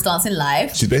general stance in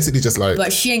life. She's basically just like...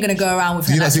 But she ain't going to go around with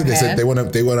her natural hair. They said they want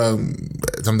to...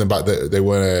 Something about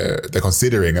they're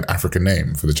considering an African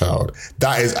name for the child.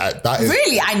 That is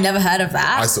really? I never heard of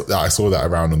that. I saw that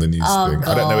around on the news thing. God.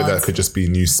 I don't know whether that could just be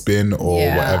new spin or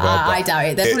whatever. I doubt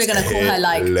it. They're probably going to call her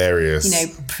like... Hilarious. You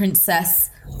know, Princess...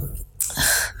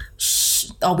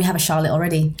 Oh, we have a Charlotte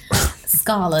already.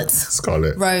 Scarlet.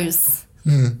 Rose.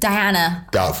 Diana.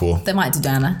 Doubtful. They might do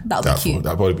Diana. That would be cute.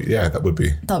 That would be. That would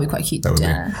be quite cute.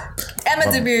 Diana.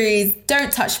 Emma Debury's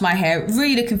Don't Touch My Hair.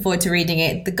 Really looking forward to reading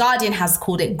it. The Guardian has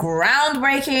called it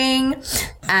groundbreaking.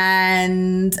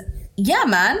 And yeah,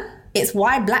 man, it's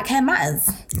why black hair matters.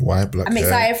 I'm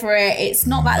excited for it. It's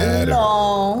not that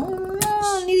long.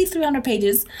 Nearly 300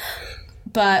 pages.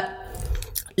 But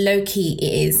low-key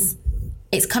it is.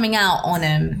 It's coming out on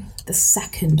the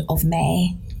 2nd of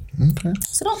May. Okay.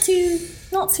 So not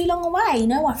too long away, you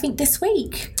know, I think this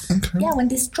week. Okay. Yeah, when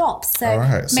this drops.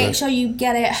 So make sure you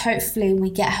get it. Hopefully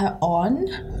we get her on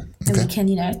and we can,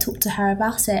 you know, talk to her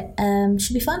about it.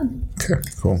 Should be fun. Okay,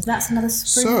 cool. So that's another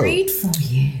spring read for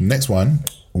you. Next one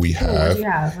we have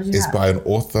is by an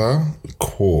author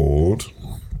called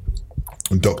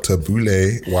Dr.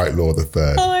 Boulay Whitelaw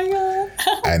III. Oh my God.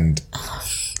 And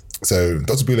so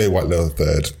Dr. Boulay Whitelaw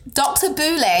III. Dr.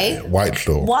 Boulay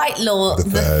Whitelaw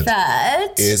III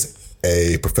is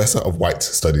a professor of white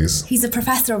studies. He's a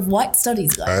professor of white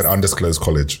studies, guys. At an undisclosed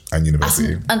college and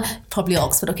university. And probably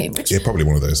Oxford or Cambridge. Yeah, probably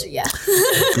one of those. Yeah.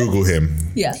 Google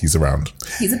him. Yeah. He's around.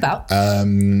 He's about.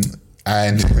 And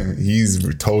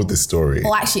he's told this story.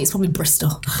 Oh, actually, it's probably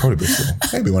Bristol. Probably Bristol.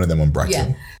 Maybe one of them on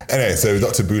Brighton. Yeah. Anyway, so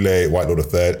Dr. Boulay Whitelaw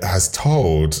III has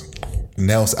told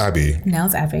Nels Abbey.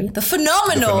 The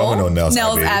phenomenal Nels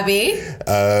Abbey.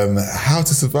 How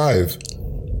to survive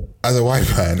as a white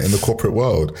man in the corporate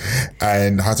world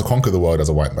and how to conquer the world as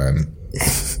a white man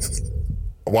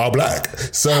while black.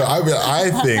 So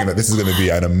I think that this is going to be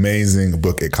an amazing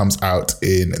book. It comes out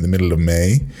in the middle of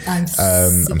May. I'm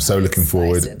so looking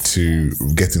forward to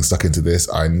getting stuck into this.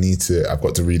 I've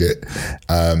got to read it.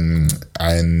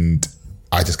 And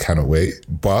I just cannot wait.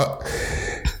 But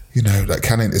you know, like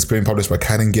it's being published by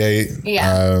Canongate.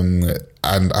 Yeah.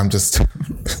 And I'm just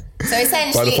so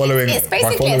essentially it's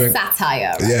basically a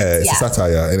satire, right? Yeah, it's a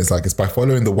satire, and it's by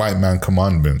following the white man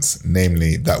commandments,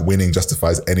 namely that winning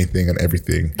justifies anything and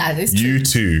everything. That is true. You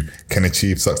too can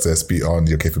achieve success beyond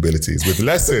your capabilities with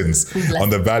lessons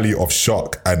on the value of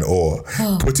shock and awe,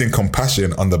 putting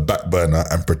compassion on the back burner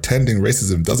and pretending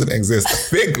racism doesn't exist.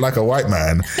 Think like a white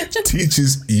man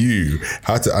teaches you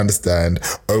how to understand,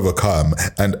 overcome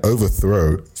and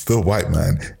overthrow the white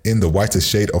man in the whitest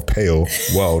shade of pale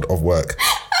world of work.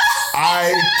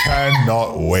 I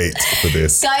cannot wait for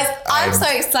this. Guys, I'm so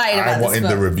excited about this. I'm wanting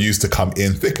the reviews to come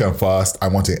in thick and fast.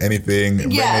 I'm wanting anything.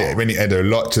 Yeah. Rennie Edo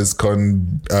Lodge has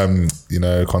co-signed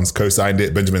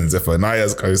it. Benjamin Zephaniah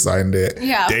has co-signed it.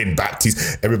 Yeah. Dane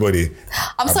Baptiste, everybody.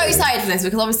 I'm so excited for this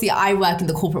because obviously I work in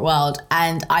the corporate world,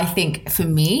 and I think for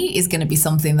me it's going to be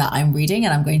something that I'm reading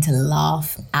and I'm going to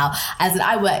laugh out. As in,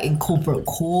 I work in corporate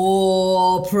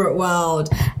world,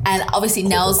 and obviously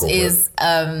Nels is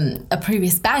a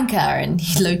previous banker, and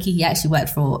he actually worked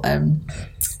for a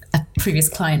previous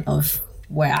client of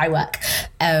where I work,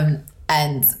 and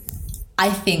I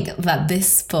think that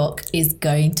this book is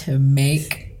going to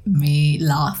make me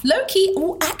laugh. Low-key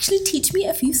will actually teach me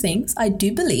a few things. I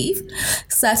do believe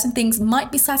certain things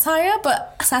might be satire,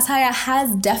 but satire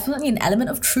has definitely an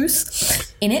element of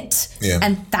truth in it,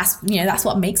 and that's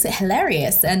what makes it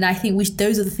hilarious. And I think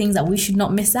those are the things that we should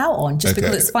not miss out on. Just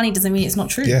because it's funny doesn't mean it's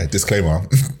not true. Yeah, disclaimer.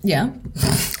 Yeah.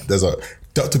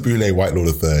 Dr. Boulay Whitelaw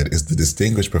III is the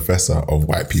Distinguished Professor of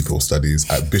White People Studies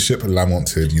at Bishop Lamont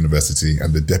Hood University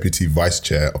and the Deputy Vice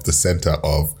Chair of the Centre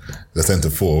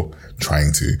for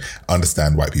Trying to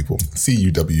Understand White People,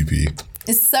 CUWP.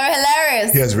 It's so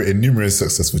hilarious. He has written numerous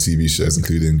successful TV shows,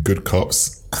 including Good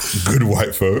Cops, Good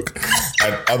White Folk,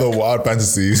 and other wild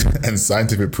fantasies and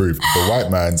scientific proof. The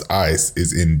white man's ice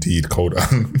is indeed colder.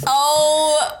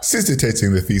 Since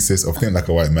dictating the thesis of Think Like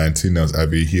a White Man to Nels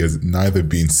Abbey, he has neither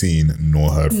been seen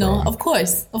nor heard from. No, of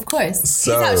course. So,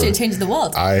 he's actually changed the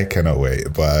world. I cannot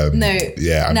wait. But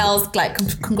Nels,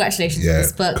 congratulations for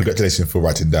this book. Congratulations for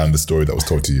writing down the story that was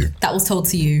told to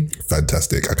you.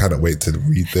 Fantastic. I cannot wait to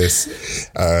read this.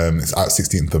 It's out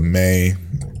 16th of May.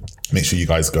 Make sure you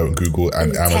guys go and Google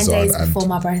and Amazon. 10 days before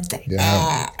my birthday.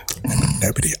 Yeah.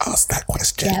 Nobody asked that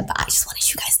question. Yeah, but I just wanted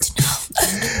you guys to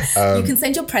know. You can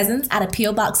send your presents at a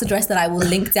P.O. Box address that I will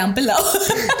link down below.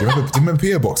 Do you remember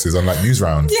P.O. Boxes on like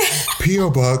Newsround? Yeah. P.O.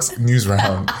 Box,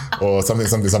 Newsround, or something,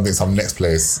 some next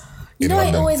place. You know,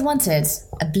 London. I always wanted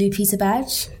a Blue Peter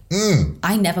badge.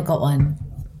 I never got one.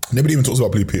 Nobody even talks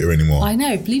about Blue Peter anymore. I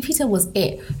know. Blue Peter was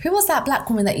it. Who was that black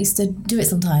woman that used to do it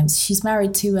sometimes? She's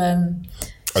married to...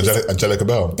 Angelica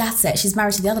Bell. That's it. She's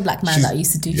married to the other black man that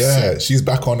used to do shit. Yeah, she's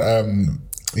back on,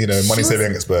 Money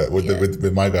Saving Expert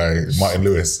with my guy, Martin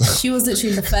Lewis. She was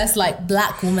literally the first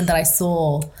black woman that I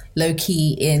saw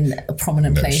low-key in a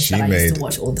prominent place that I used to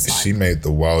watch all the time. She made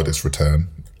the wildest return.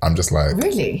 I'm just like...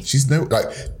 Really? She did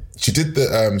she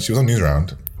was on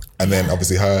Newsround. And then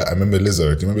obviously I remember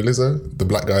Lizzo. Do you remember Lizzo? The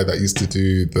black guy that used to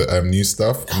do the news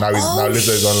stuff. Now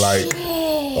Lizzo's on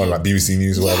BBC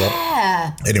News or whatever.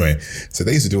 Yeah. Anyway, so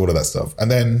they used to do all of that stuff. And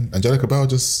then Angelica Bell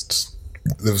it was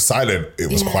silent.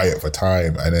 It was quiet for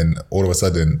time. And then all of a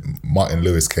sudden, Martin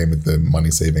Lewis came with the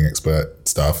Money Saving Expert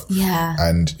stuff. Yeah.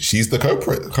 And she's the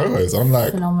co-host. I'm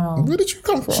like, phenomenal. Where did you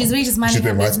come from? She's really just minding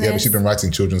her business. Yeah, but she's been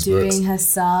writing children's books. Doing her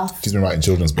stuff. She's been writing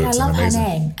children's books. I love her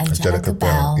name. Angelica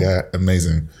Bell. Yeah,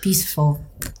 amazing. Beautiful.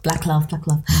 Black love.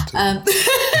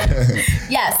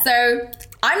 Yeah, so...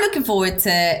 I'm looking forward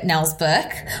to Nels'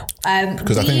 book.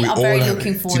 Because I think we are very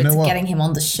looking forward to getting him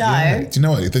on the show. Yeah. Do you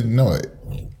know what?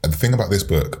 The thing about this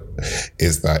book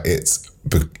is that it's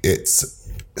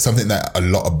something that a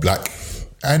lot of black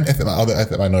and other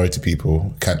ethnic minority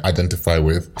people can identify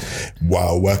with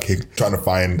while trying to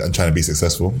find and trying to be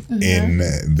successful in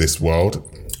this world.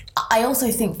 I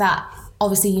also think that,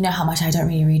 obviously, you know how much I don't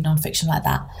really read nonfiction like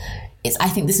that. I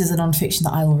think this is a nonfiction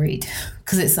that I will read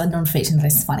because it's a nonfiction that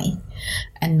is funny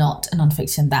and not a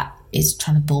nonfiction that is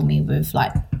trying to bore me with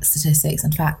like statistics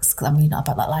and facts because I'm really not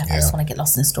about that life. I just want to get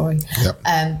lost in the story.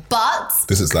 But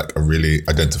this is like a really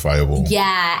identifiable.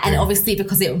 Yeah, and obviously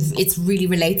because it's really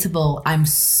relatable, I'm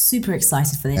super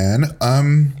excited for this. And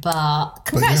but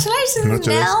congratulations,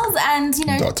 Nels, and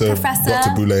Dr.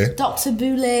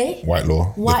 Boulay,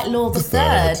 Whitelaw the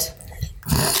third.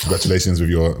 Congratulations with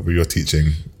your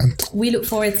teaching. And we look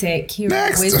forward to hearing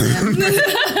wisdom.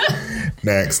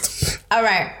 Next. All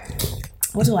right.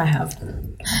 What do I have?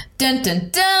 Dun dun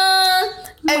dun.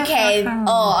 Okay.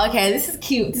 Oh, okay. This is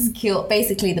cute.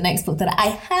 Basically, the next book that I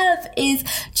have is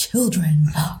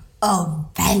Children of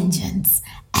Vengeance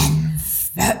and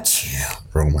Virtue.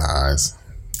 Roll my eyes.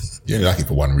 You only like it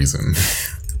for one reason.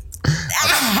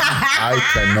 I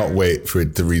cannot wait for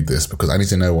it to read this because I need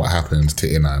to know what happened to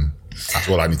Inan. That's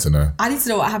all I need to know. I need to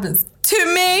know what happens to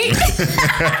me.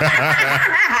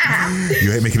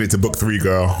 You ain't making it to book 3,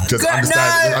 girl. Just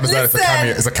understand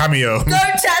it's a cameo. Don't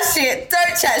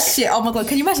chat shit. Oh my God,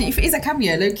 can you imagine if it is a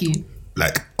cameo, Loki?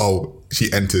 Like,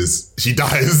 she enters, she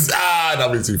dies.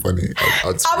 That'd be too funny.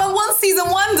 I'm a one season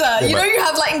wonder. You know, you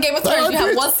have like in Game of Thrones, you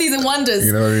have one season wonders.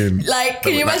 You know what I mean? Like,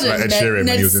 can you imagine like Ed Sheeran,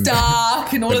 Ned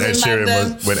Stark and all of them?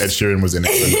 When Ed Sheeran was in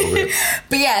it.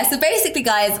 But yeah, so basically,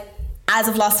 guys, as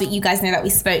of last week, you guys know that we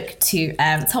spoke to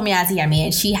Tomi Adeyemi,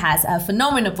 and she has a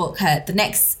phenomenal book,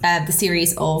 the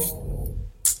series of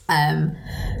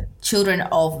Children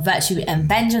of Virtue and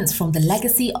Vengeance from the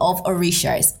Legacy of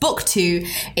Orisha. It's book 2.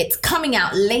 It's coming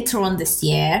out later on this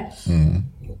year.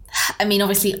 I mean,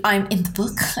 obviously, I'm in the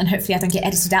book, and hopefully I don't get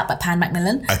edited out by Pan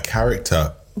Macmillan.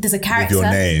 There's a character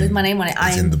with my name on it.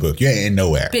 It's in the book. You ain't in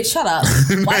nowhere. Bitch, shut up.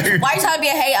 Why are you trying to be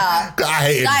a hater? I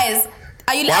hate it. Guys,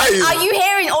 are you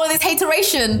hearing all of this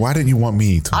hateration? Why didn't you want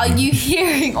me to? Are you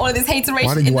hearing all of this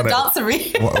hateration in the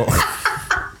dancery?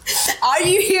 Are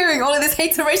you hearing all of this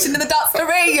hateration in the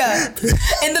dancery?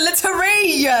 In the literature?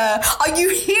 Are you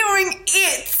hearing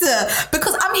it?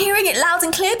 Because I'm hearing it loud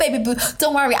and clear, baby boo.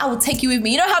 Don't worry, I will take you with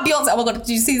me. You know how Beyonce, oh my God, did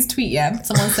you see this tweet, yeah?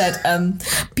 Someone said,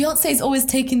 Beyonce's always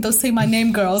taking those Say My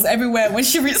Name girls everywhere when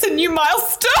she reaches a new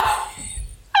milestone.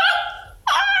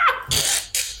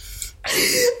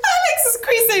 Alex is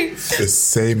creasing. The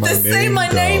Say My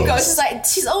Name girl.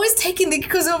 She's always taking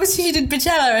because obviously she did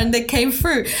Bachelor and they came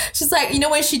through. She's like, you know,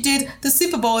 when she did the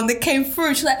Super Bowl and they came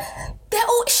through, she's like,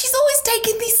 she's always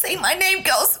taking these Say My Name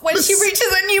girls when she reaches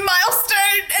a new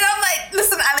milestone. And I'm like,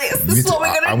 listen, Alex, this is what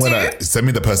we're going to do. Send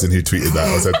me the person who tweeted that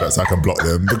or said that so I can block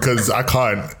them because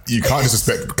you can't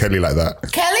disrespect Kelly like that.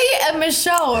 Kelly and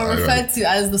Michelle were referred to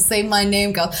as the Say My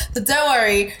Name girl. So don't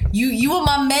worry, you are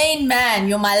my main man.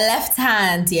 You're my left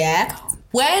hand, yeah?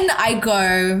 When I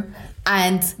go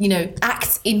and,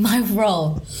 act in my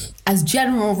role as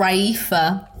General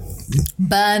Raifa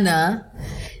Burner,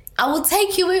 I will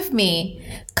take you with me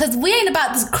because we ain't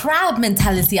about this crowd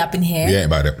mentality up in here. We ain't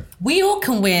about it. We all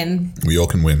can win.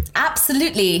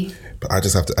 Absolutely. But I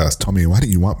just have to ask, Tommy, why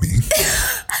didn't you want me?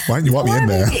 Why didn't you want me in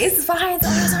there? It's fine.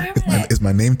 Is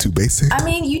my name too basic? I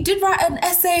mean, you did write an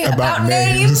essay about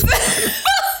names.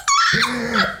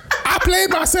 I played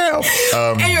myself.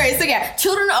 Anyway, so yeah,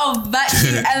 Children of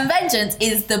Virtue and Vengeance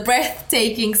is the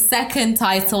breathtaking second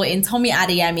title in Tomi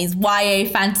Adeyemi's YA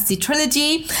fantasy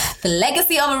trilogy, The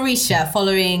Legacy of Orisha,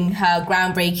 following her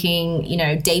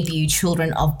groundbreaking, debut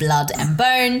Children of Blood and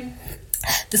Bone.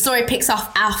 The story picks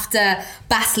off after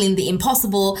battling the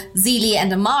impossible. Zelie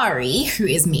and Amari, who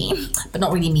is me, but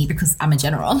not really me because I'm a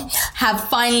general, have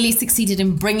finally succeeded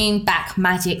in bringing back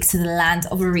magic to the land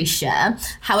of Orisha.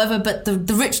 However, but the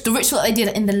ritual that they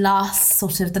did in the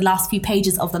last few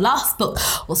pages of the last book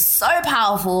was so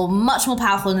powerful, much more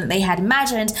powerful than they had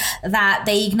imagined, that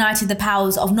they ignited the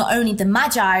powers of not only the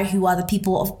Magi, who are the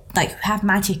people of who have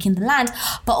magic in the land,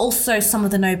 but also some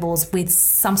of the nobles with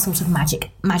some sort of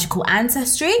magical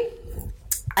ancestry.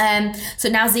 So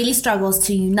now Zelie struggles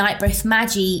to unite both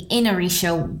Magi in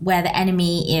Orisha, where the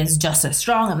enemy is just as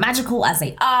strong and magical as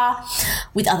they are,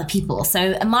 with other people.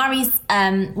 So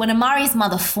when Amari's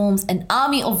mother forms an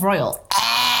army of royals,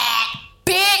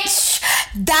 bitch,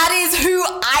 that is who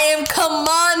I am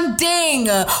commanding.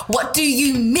 What do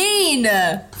you mean?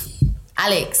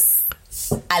 Alex.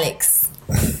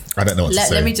 I don't know what to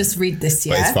say. Let me just read this,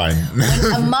 yeah? But it's fine.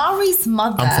 When Amari's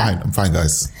mother... I'm fine,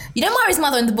 guys. You know Amari's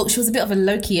mother in the book, she was a bit of a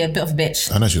Loki, a bit of a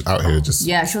bitch. I know, she was out here just...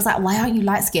 Yeah, she was like, why aren't you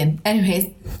light-skinned?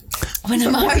 Anyways, when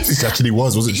Amari... She actually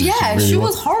wasn't she? Yeah, she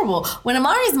was horrible. When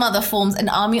Amari's mother forms an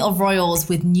army of royals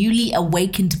with newly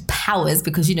awakened powers,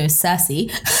 because,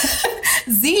 Cersei...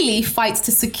 Zelie fights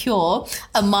to secure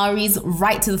Amari's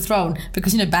right to the throne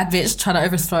because, bad bitch trying to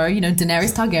overthrow,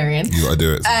 Daenerys Targaryen. You gotta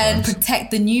do it sometimes. And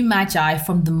protect the new Magi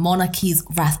from the monarchy's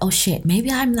wrath. Oh shit,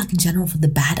 maybe I'm like in general for the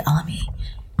bad army.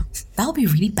 That would be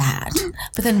really bad.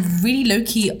 But then really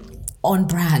low-key on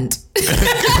brand.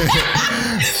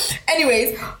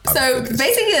 Anyways, so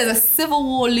basically there's a civil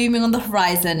war looming on the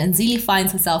horizon and Zelie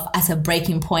finds herself at a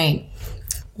breaking point.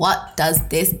 What does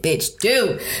this bitch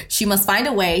do? She must find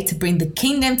a way to bring the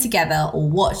kingdom together or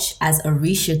watch as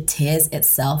Orisha tears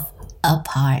itself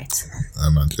apart.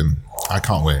 Imagine. I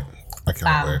can't wait. I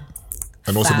cannot wait.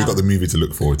 And also we've got the movie to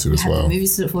look forward to as well. The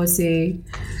movies to look forward to.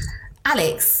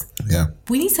 Alex,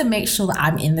 we need to make sure that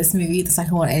I'm in this movie, the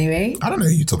second one anyway. I don't know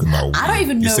who you're talking about. I don't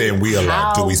even know. You're saying we are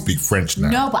like, do we speak French now?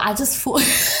 No, but I just thought...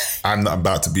 I'm not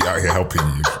about to be out here helping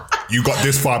you. You got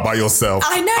this far by yourself.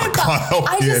 I know, but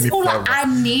I just feel like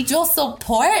I need your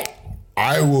support.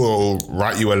 I will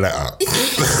write you a letter.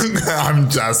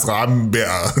 I'm bitter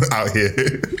out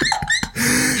here.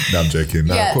 No, I'm joking.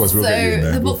 No, of course, we'll get you in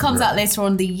there. The book comes out later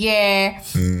on in the year.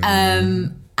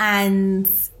 And...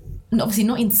 obviously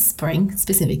not in spring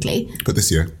specifically. But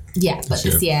this year. Yeah,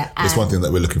 this year. It's one thing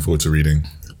that we're looking forward to reading.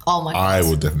 Oh my God. I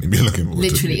will definitely be looking forward to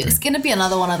reading. Literally, it's going to be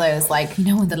another one of those, like,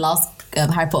 when the last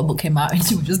Harry Potter book came out and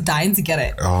you were just dying to get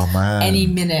it. Oh man. Any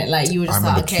minute, like you were just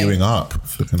like, okay. queuing up,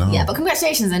 flipping out. Yeah, but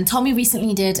congratulations. And Tommy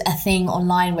recently did a thing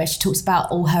online where she talks about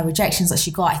all her rejections that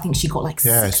she got. I think she got like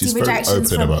 60 rejections.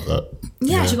 Very open about that.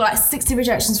 Yeah, she got like 60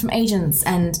 rejections from agents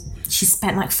and she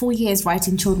spent like 4 years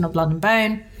writing Children of Blood and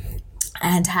Bone.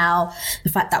 And how the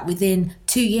fact that within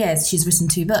 2 years she's written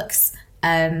 2 books,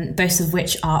 both of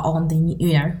which are on the,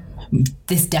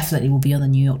 this definitely will be on the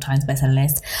New York Times bestseller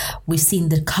list. We've seen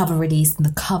the cover release and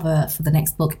the cover for the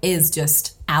next book is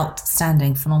just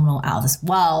outstanding, phenomenal, out of this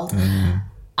world.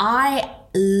 I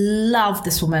love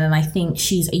this woman and I think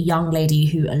she's a young lady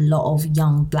who a lot of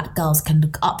young Black girls can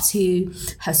look up to.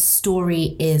 Her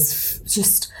story is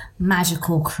just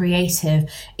magical, creative.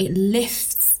 It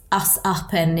lifts us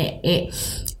up and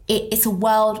it's a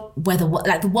world where the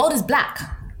world is Black.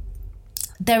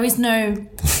 There is no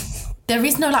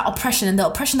like oppression, and the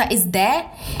oppression that is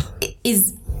there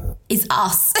is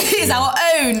us, is our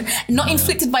own, not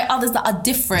inflicted by others that are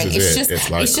different.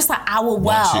 It's just like our world.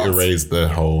 Once you erase the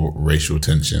whole racial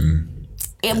tension,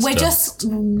 we're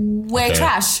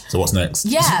trash. So what's next?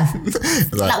 Yeah,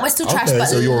 like we're still trash. But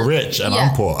so you're rich and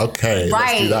I'm poor. Okay,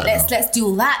 right. Let's do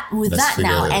all that with that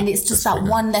now, and it's just that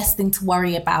one less thing to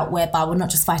worry about. Whereby we're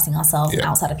not just fighting ourselves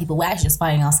outside of people. We're actually just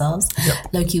fighting ourselves.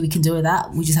 Low key, we can deal with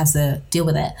that. We just have to deal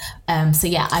with it. So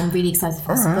yeah, I'm really excited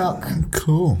for this book.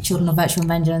 Cool. Children of Virtue and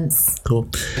Vengeance. Cool.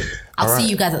 I'll see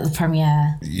you guys at the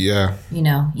premiere. Yeah.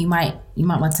 You might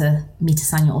want me to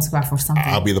sign your autograph or something.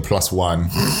 I'll be the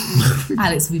 +1.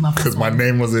 Alex will be my +1. Because my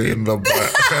name wasn't in the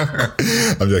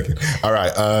book. I'm joking. All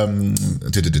right.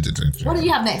 What do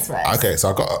you have next, Rex? Okay, so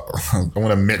I'm going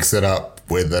to mix it up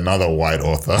with another white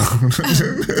author.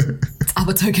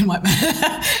 Our token white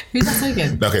man. Who's that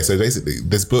token? Okay, so basically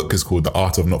this book is called The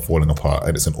Art of Not Falling Apart,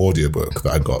 and it's an audiobook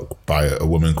that I got by a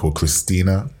woman called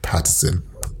Christina Patterson.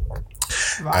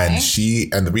 Right.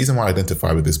 And the reason why I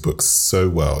identify with this book so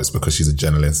well is because she's a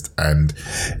journalist and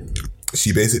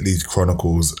she basically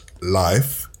chronicles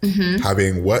life,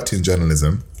 having worked in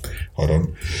journalism.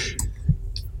 Having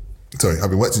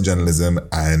worked in journalism,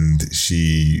 and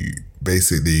she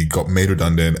basically got made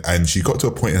redundant, and she got to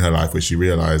a point in her life where she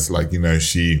realized, like,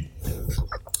 she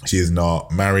is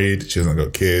not married, she hasn't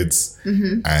got kids,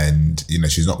 and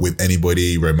she's not with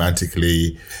anybody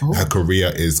romantically. Her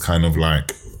career is kind of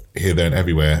like here, there, and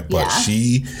everywhere. But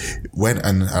she went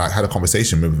and had a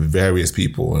conversation with various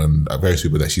people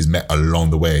that she's met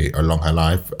along the way, along her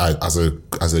life, as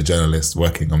a journalist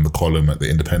working on the column at The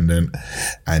Independent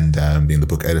and being the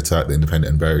book editor at The Independent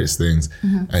and various things.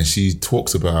 And she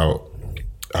talks about,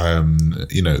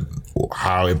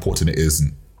 how important it is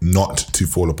not to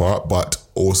fall apart, but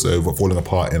also for falling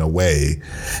apart in a way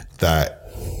that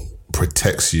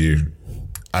protects you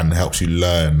and helps you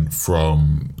learn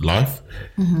from life.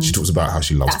 She talks about how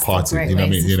she loves parties. You know what I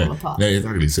mean?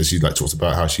 Exactly. So she talks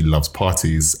about how she loves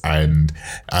parties, and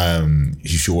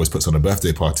she always puts on a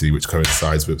birthday party, which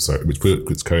coincides with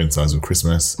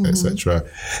Christmas, etc.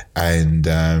 And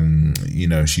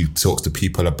she talks to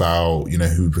people about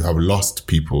who have lost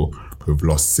people, who have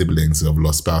lost siblings, who have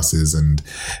lost spouses, and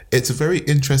it's a very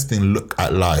interesting look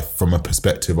at life from a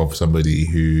perspective of somebody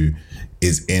who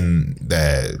is in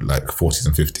their 40s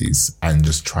and 50s and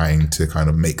just trying to kind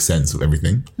of make sense of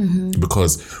everything,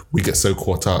 because we get so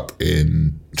caught up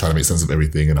in trying to make sense of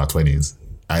everything in our 20s,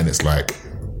 and it's like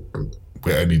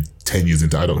we're only 10 years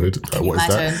into adulthood. What is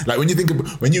that? Like when you think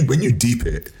of, when you deep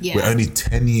it, we're only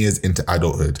 10 years into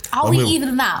adulthood. Are we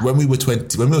even that? When we were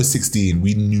 16,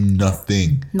 we knew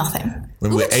nothing.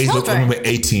 When we were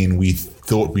 18, we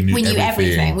thought we knew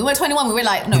everything. We were 21. We were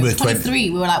like, no, 23.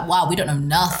 We were like, wow, we don't know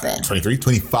nothing. 23,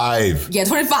 25. Yeah,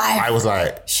 25. I was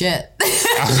like, shit.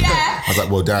 I was like,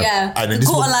 well, damn. Yeah. And then the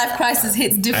quarter life crisis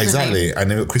hits differently. Exactly.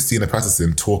 And then Christina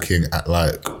Patterson talking at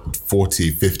like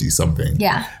 40, 50 something.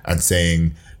 Yeah. And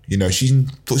saying, you know, she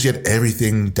thought she had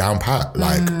everything down pat.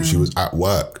 Like she was at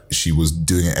work, she was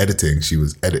doing editing, she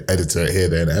was editor here,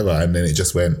 there, and ever, and then it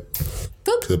just went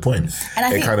to the point. And I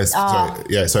think,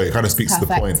 so it kind of speaks to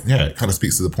the point. Yeah, it kind of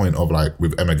speaks to the point of like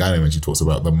with Emma Gannon when she talks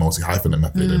about the multi-hyphenate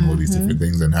method and all these different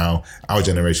things, and how our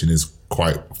generation is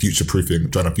quite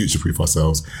future-proofing, trying to future-proof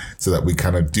ourselves so that we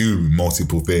kind of do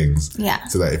multiple things. Yeah.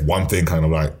 So that if one thing kind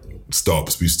of like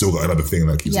stops, we've still got another thing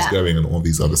that keeps us going and all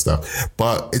these other stuff.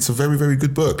 But it's a very, very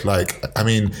good book. Like, I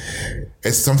mean,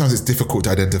 sometimes it's difficult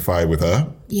to identify with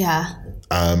her. Yeah.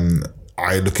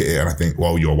 I look at it and I think,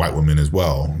 well, you're a white woman as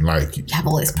well. Like, you have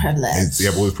all this privilege. You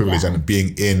have all this privilege, and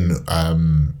being in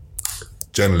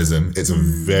journalism, it's a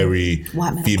very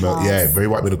very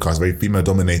white middle class, very female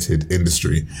dominated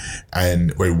industry,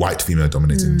 and very white female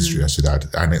dominated industry, I should add.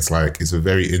 And it's like, it's a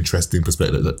very interesting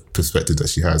perspective that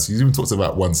she has. She even talks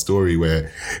about one story where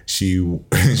she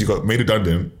got made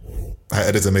redundant. Her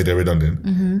editor made her redundant,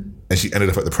 and she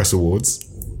ended up at the press awards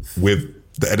with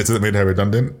the editor that made her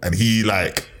redundant, and he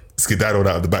like skedaddled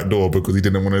out of the back door because he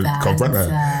didn't want to confront her.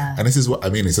 And this is what I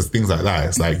mean. It's just things like that.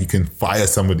 It's like you can fire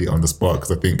somebody on the spot, because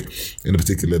I think in a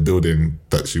particular building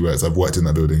that she works, I've worked in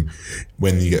that building,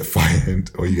 when you get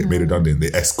fired or you get made redundant, they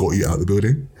escort you out of the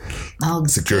building.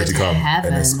 Security come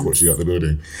and escort you out the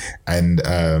building. And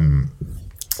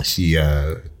she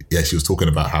was talking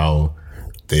about how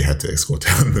they had to escort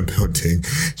her out of the building.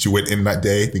 She went in that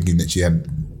day thinking that she had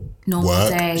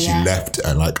work. She left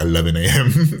at like 11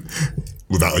 a.m.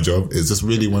 without a job. It's just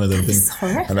really one of them things.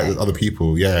 Horrific. And like there's other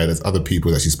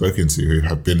people that she's spoken to who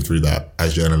have been through that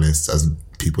as journalists, as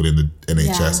people in the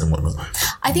NHS and whatnot.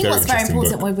 I think what's very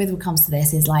important when it comes to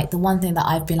this is like the one thing that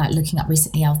I've been like looking up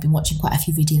recently, I've been watching quite a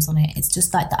few videos on it. It's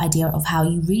just like the idea of how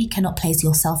you really cannot place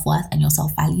your self-worth and your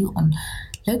self-value on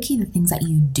low-key the things that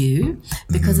you do,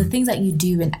 because the things that you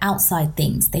do and outside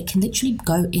things, they can literally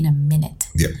go in a minute.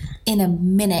 In a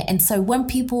minute. And so when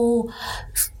people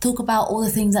talk about all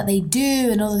the things that they do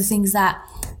and all the things that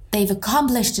they've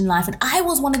accomplished in life, and I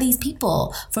was one of these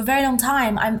people for a very long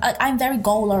time. I'm very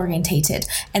goal orientated,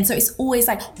 and so it's always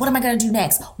like, what am I going to do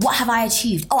next? What have I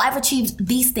achieved? Oh, I've achieved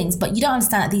these things, but you don't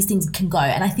understand that these things can go.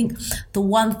 And I think the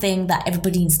one thing that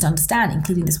everybody needs to understand,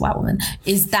 including this white woman,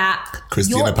 is that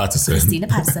Christina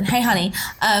Patterson, hey honey,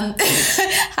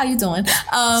 how you doing?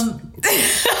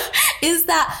 Is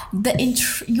that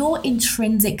your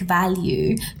intrinsic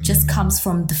value just comes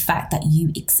from the fact that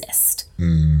you exist.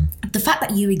 The fact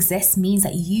that you exist means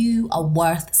that you are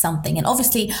worth something. And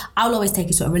obviously, I'll always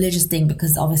take it to a religious thing,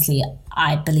 because obviously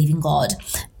I believe in God.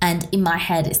 And in my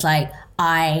head, it's like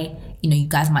you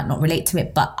guys might not relate to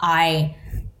it, but I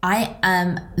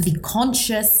am the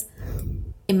conscious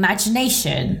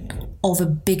imagination of a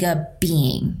bigger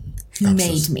being who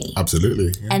made me.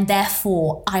 Absolutely. Yeah. And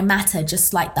therefore, I matter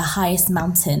just like the highest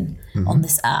mountain on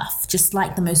this earth, just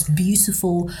like the most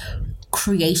beautiful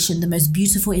creation, the most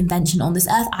beautiful invention on this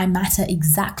earth. I matter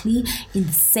exactly in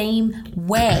the same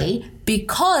way,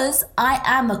 because I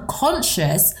am a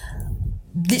conscious,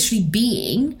 literally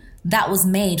being that was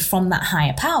made from that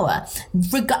higher power.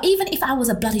 Even if I was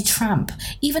a bloody tramp,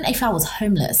 even if I was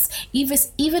homeless,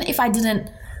 even if I didn't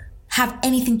have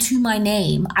anything to my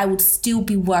name, I would still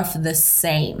be worth the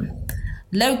same.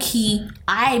 Low key,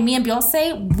 me and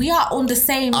Beyonce, we are on the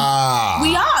same. We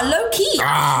are low key.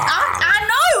 I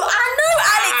know,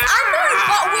 Alex,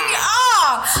 but we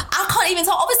are. I can't even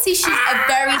tell. Obviously, she's a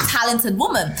very talented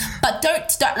woman, but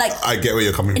don't like. I get where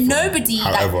you're coming from. Nobody,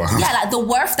 however, like the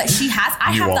worth that she has,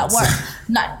 I have that worth.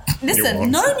 No, listen,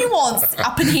 no nuance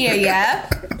up in here. Yeah,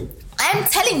 I'm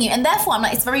telling you, and therefore, I'm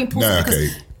like, it's very important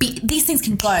because. These things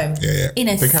can go in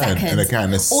a second. And they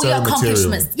can. It's all so your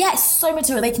accomplishments. Material. Yeah, it's so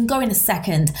material. They can go in a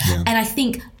second. Yeah. And I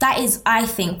think that is,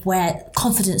 where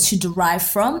confidence should derive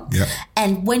from. Yeah.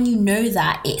 And when you know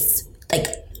that, it's like,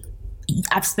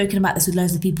 I've spoken about this with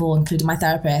loads of people, including my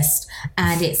therapist.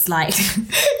 And it's like,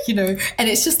 and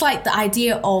it's just like the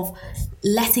idea of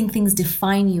letting things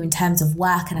define you in terms of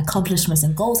work and accomplishments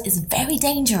and goals is very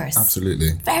dangerous.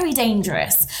 Absolutely. Very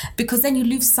dangerous. Because then you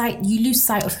lose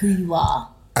sight of who you are.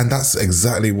 And that's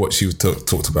exactly what she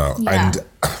talked about. Yeah. And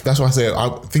that's why I say,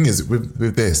 the thing is,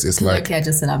 with this, it's like... Okay, I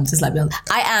just said, I'm just like,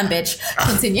 I am, bitch.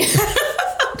 Continue.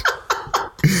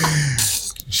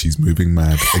 She's moving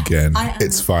mad again.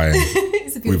 It's fine.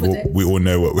 It's a beautiful day. We all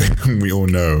know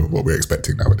what we're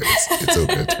expecting nowadays. It's all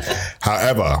good.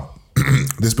 However,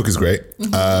 this book is great.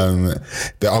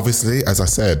 There obviously, as I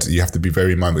said, you have to be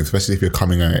very mindful, especially if you're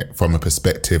coming at it from a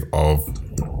perspective of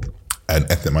an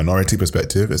ethnic minority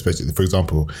perspective, especially, for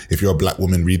example, if you're a black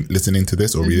woman listening to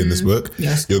this or reading this book,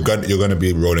 you're going to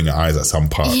be rolling your eyes at some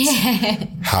parts. Yeah.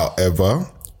 However,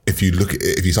 if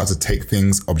you start to take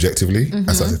things objectively and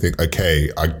start to think, okay,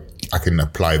 I can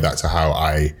apply that to how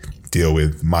I deal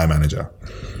with my manager,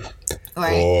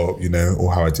 right,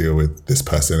 or how I deal with this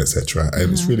person, etc.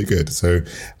 And it's really good. So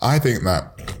I think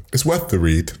that it's worth the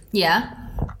read. Yeah.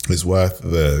 It's worth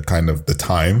the kind of the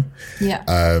time. Yeah.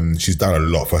 She's done a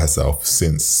lot for herself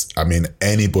since,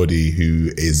 anybody who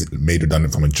is made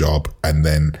redundant from a job and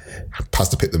then has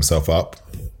to pick themselves up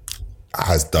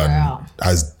has done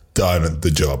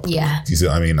the job. Yeah. Do you see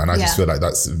what I mean? And I just feel like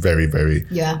that's very, very,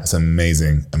 that's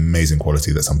amazing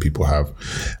quality that some people have.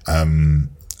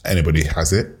 Anybody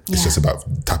has it. It's just about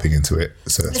tapping into it.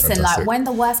 So that's fantastic. Like when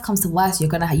the worst comes to worst, you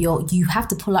have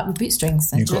to pull up your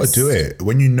bootstrings. You got to do it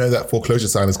when you know that foreclosure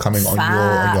sign is coming on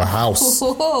your house,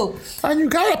 and you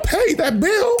gotta pay that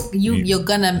bill. You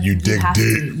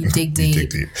dig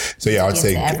deep. So I'd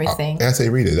say everything. I say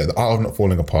read it. The Art of Not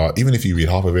Falling Apart. Even if you read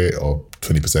half of it or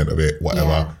 20% of it,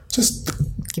 whatever, just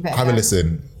have a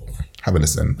listen. Have a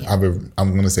listen. Yeah.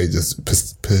 I'm going to say just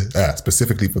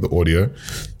specifically for the audio,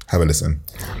 have a listen.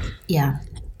 Yeah.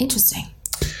 Interesting.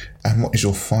 And what is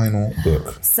your final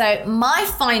book? So my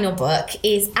final book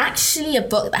is actually a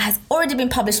book that has already been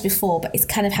published before, but it's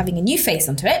kind of having a new face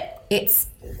onto it. It's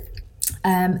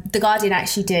The Guardian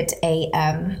actually did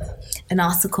an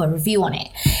article, a review on it.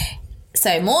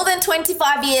 So more than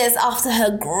 25 years after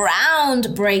her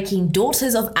groundbreaking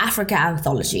Daughters of Africa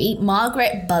anthology,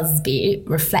 Margaret Busby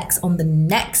reflects on the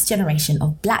next generation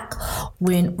of Black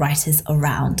women writers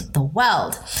around the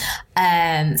world.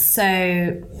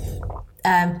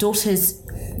 Daughters,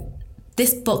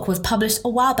 this book was published a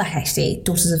while back actually,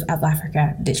 Daughters of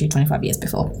Africa, literally 25 years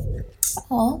before.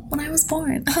 Oh, when I was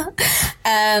born.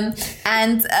 And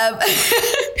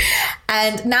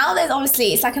now there's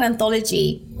obviously, it's like an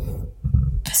anthology,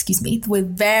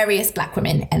 with various Black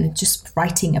women and just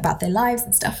writing about their lives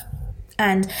and stuff.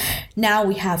 And now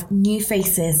we have new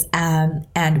faces, and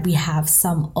we have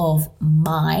some of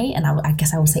I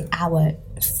guess I will say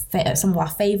some of our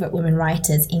favorite women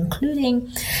writers,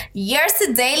 including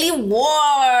Yrsa Daley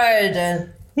Ward,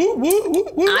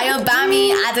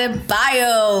 Ayobami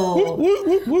Adebayo.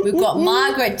 We've got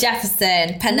Margaret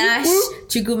Jefferson, Panache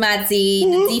Chukwumadzi,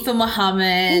 Nadifa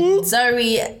Muhammad,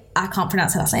 Zoe. I can't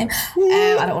pronounce her last name.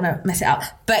 I don't want to mess it up.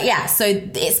 But yeah, so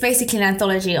it's basically an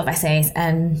anthology of essays,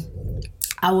 and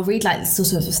I will read like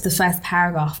sort of the first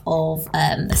paragraph of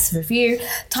this review.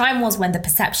 Time was when the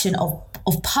perception of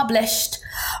published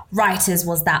writers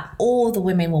was that all the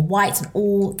women were white and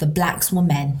all the Blacks were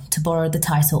men, to borrow the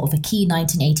title of a key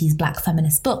 1980s Black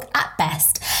feminist book. At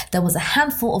best, there was a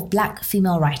handful of Black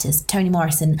female writers, Toni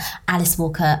Morrison, Alice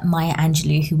Walker, Maya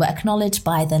Angelou, who were acknowledged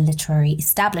by the literary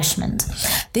establishment.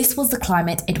 This was the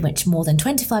climate in which more than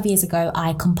 25 years ago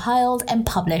I compiled and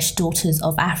published Daughters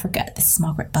of Africa. This is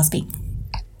Margaret Busby.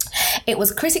 It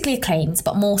was critically acclaimed,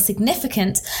 but more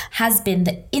significant has been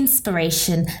the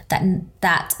inspiration that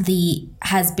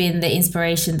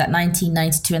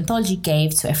 1992 anthology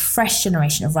gave to a fresh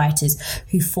generation of writers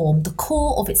who formed the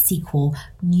core of its sequel,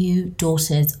 New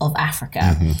Daughters of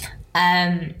Africa.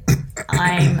 I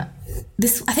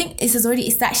think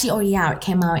it's actually already out. It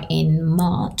came out in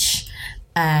March.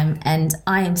 And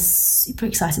I am super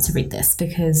excited to read this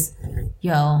because,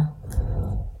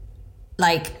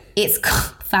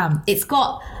 it's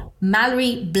got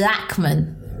Mallory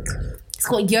Blackman. It's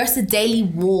got Yrsa Daley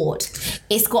Ward.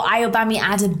 It's got Ayobami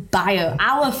Adebayo,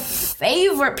 our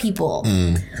favorite people.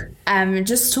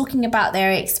 Just talking about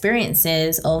their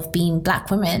experiences of being Black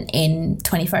women in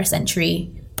 21st century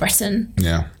Britain.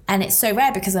 Yeah. And it's so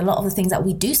rare because a lot of the things that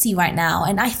we do see right now,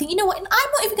 and I think, you know what, I'm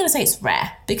not even going to say it's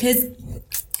rare, because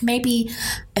maybe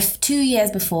 2 years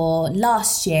before,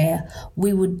 last year,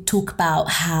 we would talk about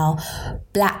how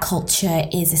Black culture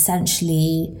is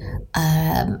essentially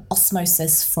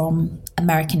osmosis from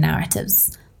American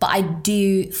narratives. But I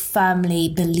do firmly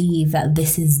believe that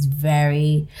this is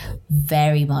very,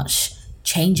 very much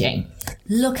changing.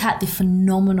 Look at the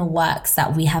phenomenal works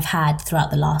that we have had throughout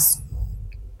the last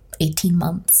 18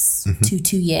 months to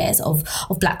 2 years of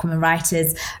Black women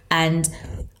writers. And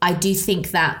I do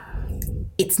think that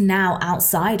it's now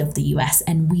outside of the US,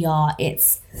 and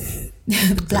it's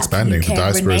the Black expanding, UK the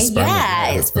diaspora is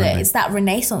expanding. Yeah, it's that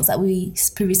renaissance that we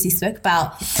previously spoke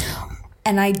about.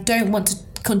 And I don't want to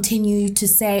continue to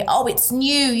say, oh, it's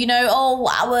new,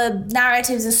 our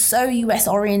narratives are so US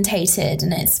orientated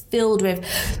and it's filled with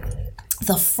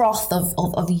the froth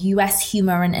of US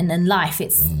humor and life.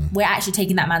 We're actually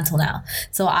taking that mantle now.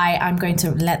 So I'm going to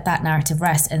let that narrative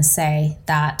rest and say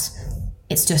that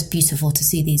it's just beautiful to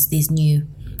see these new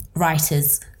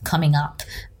writers coming up,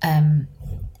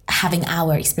 having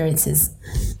our experiences.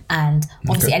 And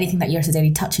obviously anything that Eureka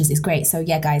Daily touches is great. So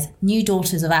yeah, guys, New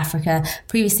Daughters of Africa,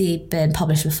 previously been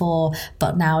published before,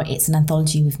 but now it's an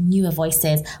anthology with newer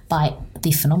voices by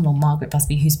the phenomenal Margaret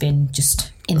Busby, who's been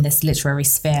just in this literary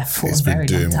sphere for a very long time. She's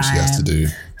been doing what she has to do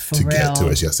get to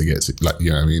it. She has to get to,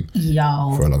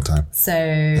 for a long time. So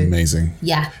amazing.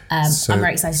 Yeah, I'm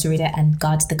very excited to read it. And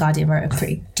The Guardian wrote a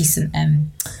pretty decent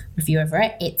review over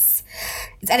it. It's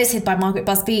edited by Margaret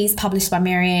Busby, it's published by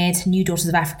Myriad. New Daughters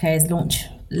of Africa is launched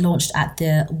at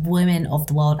the Women of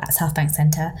the World at South Bank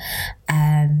Centre,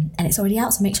 and it's already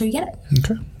out, so make sure you get it.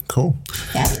 Okay, cool.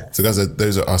 Yeah. So guys,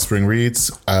 those are our spring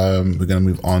reads. We're going to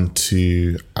move on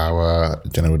to our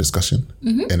general discussion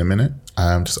in a minute,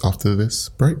 just after this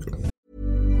break.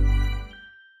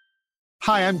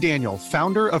 Hi, I'm Daniel,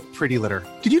 founder of Pretty Litter.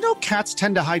 Did you know cats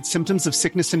tend to hide symptoms of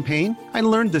sickness and pain? I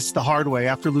learned this the hard way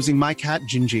after losing my cat,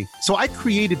 Gingy. So I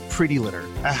created Pretty Litter,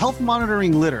 a health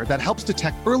monitoring litter that helps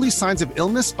detect early signs of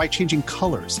illness by changing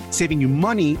colors, saving you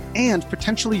money and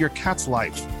potentially your cat's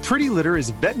life. Pretty Litter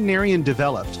is veterinarian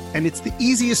developed, and it's the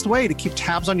easiest way to keep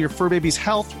tabs on your fur baby's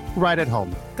health right at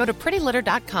home. Go to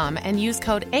prettylitter.com and use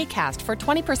code ACAST for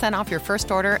 20% off your first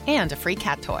order and a free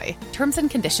cat toy. Terms and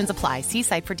conditions apply. See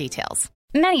site for details.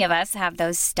 Many of us have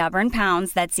those stubborn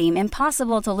pounds that seem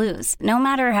impossible to lose, no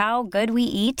matter how good we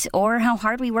eat or how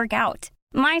hard we work out.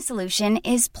 My solution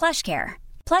is PlushCare.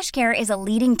 PlushCare is a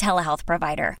leading telehealth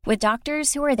provider with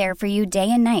doctors who are there for you day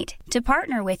and night to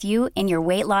partner with you in your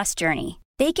weight loss journey.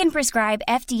 They can prescribe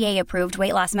FDA-approved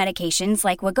weight loss medications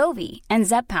like Wegovy and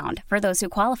Zepbound for those who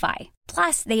qualify.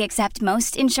 Plus, they accept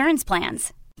most insurance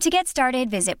plans. To get started,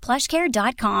 visit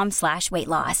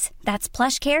plushcare.com/weightloss. That's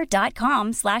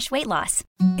plushcare.com/weightloss.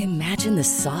 Imagine the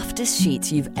softest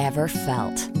sheets you've ever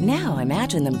felt. Now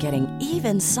imagine them getting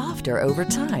even softer over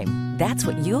time. That's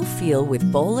what you'll feel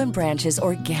with Boll & Branch's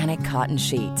organic cotton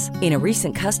sheets. In a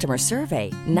recent customer survey,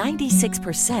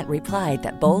 96% replied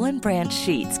that Boll & Branch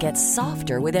sheets get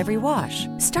softer with every wash.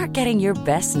 Start getting your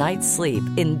best night's sleep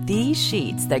in these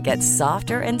sheets that get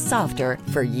softer and softer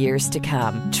for years to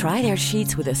come. Try their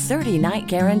sheets with a 30-night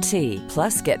guarantee.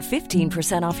 Plus, get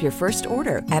 15% off your first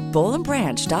order at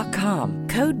bollandbranch.com.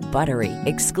 Code BUTTERY.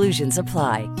 Exclusions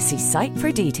apply. See site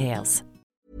for details.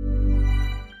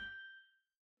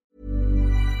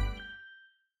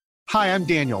 Hi, I'm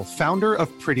Daniel, founder of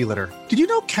Pretty Litter. Did you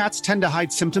know cats tend to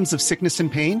hide symptoms of sickness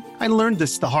and pain? I learned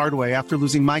this the hard way after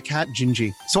losing my cat,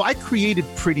 Gingy. So I created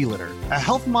Pretty Litter, a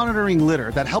health monitoring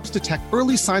litter that helps detect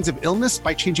early signs of illness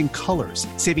by changing colors,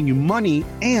 saving you money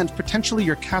and potentially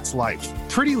your cat's life.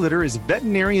 Pretty Litter is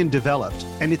veterinarian developed,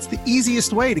 and it's the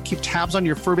easiest way to keep tabs on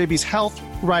your fur baby's health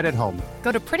right at home.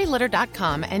 Go to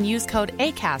prettylitter.com and use code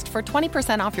ACAST for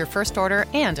 20% off your first order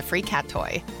and a free cat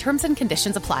toy. Terms and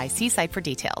conditions apply. See site for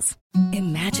details.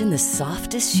 Imagine the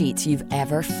softest sheets you've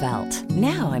ever felt.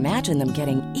 Now imagine them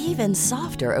getting even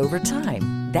softer over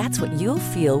time. That's what you'll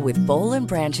feel with Boll &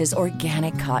 Branch's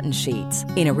organic cotton sheets.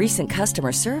 In a recent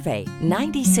customer survey,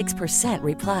 96%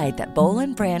 replied that Boll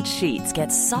 & Branch sheets get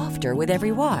softer with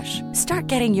every wash. Start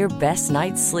getting your best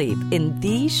night's sleep in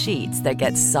these sheets that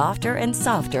get softer and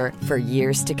softer for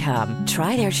years to come.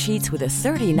 Try their sheets with a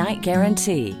 30-night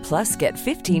guarantee. Plus, get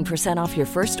 15% off your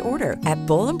first order at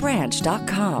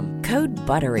bollandbranch.com. Code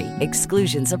BUTTERY.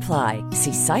 Exclusions apply.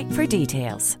 See site for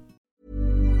details.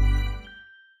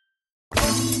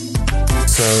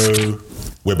 So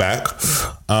we're back.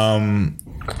 I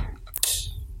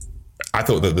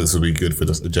thought that this would be good for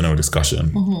just a general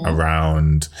discussion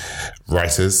around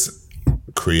writers,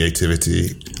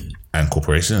 creativity, and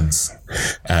corporations.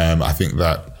 I think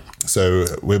that, so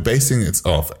we're basing it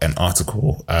off an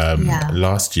article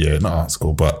last year,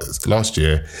 last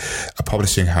year, a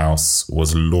publishing house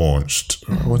was launched.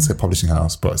 I wouldn't say publishing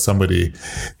house, but somebody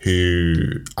who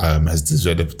has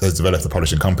developed a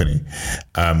publishing company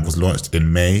was launched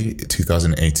in May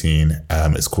 2018.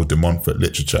 It's called De Montfort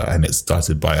Literature, and it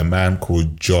started by a man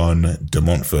called John De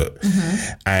Montfort.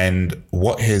 And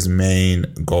what his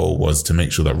main goal was to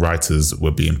make sure that writers were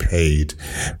being paid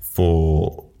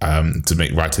for to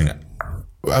make writing,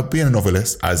 being a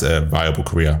novelist as a viable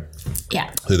career.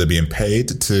 Yeah. So they're being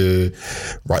paid to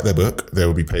write their book. They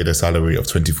will be paid a salary of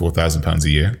 £24,000 a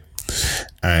year.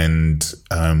 And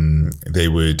they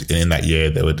would, in that year,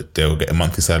 they'll get a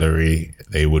monthly salary.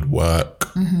 They would work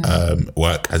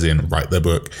work, as in write their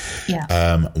book.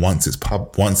 Yeah. Once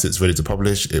it's ready to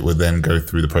publish, it would then go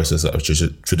through the process that a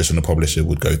traditional publisher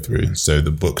would go through. So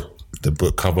the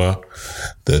book cover,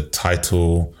 the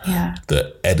title,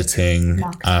 the editing,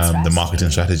 the marketing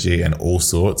strategy, and all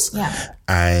sorts. Yeah.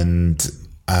 And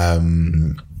I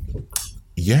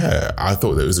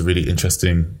thought that it was a really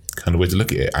interesting kind of way to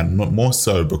look at it, and more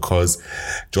so because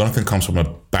Jonathan comes from a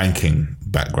banking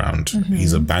background.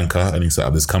 He's a banker, and he set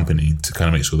up this company to kind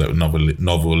of make sure that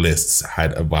novelists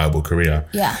had a viable career.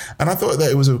 Yeah. And I thought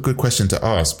that it was a good question to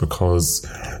ask, because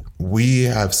we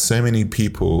have so many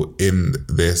people in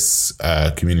this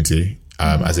community,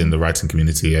 as in the writing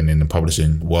community and in the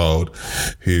publishing world,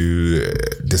 who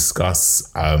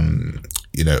discuss,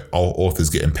 authors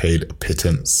getting paid a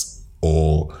pittance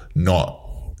or not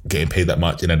getting paid that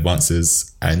much in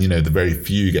advances, and the very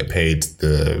few get paid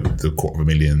the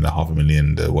 $250,000, the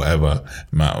 $500,000, the whatever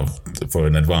amount for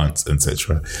an advance,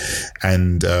 etc.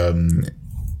 And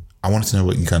I wanted to know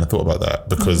what you kind of thought about that,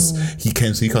 because he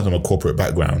comes from a corporate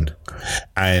background,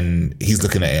 and he's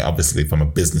looking at it obviously from a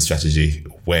business strategy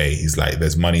way. He's like,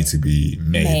 there's money to be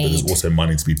made, but there's also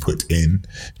money to be put in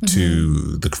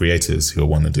to the creators who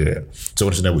want to do it. So I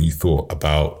wanted to know what you thought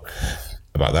about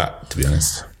that, to be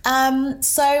honest.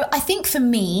 So I think for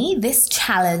me, this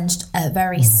challenged a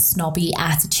very snobby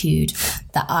attitude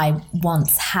that I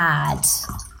once had,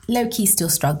 low-key still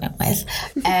struggling with.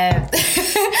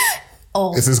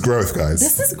 This is growth, guys.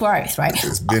 This is growth, right?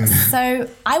 It's been... So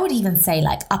I would even say,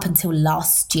 like, up until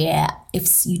last year,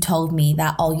 if you told me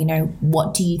that,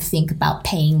 what do you think about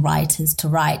paying writers to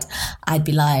write? I'd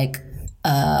be like,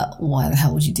 why the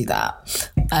hell would you do that?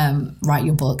 Write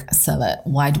your book, sell it.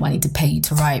 Why do I need to pay you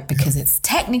to write? Because it's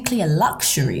technically a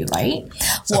luxury, right?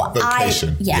 It's a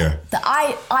vocation.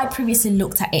 I previously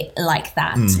looked at it like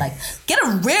that. Like, get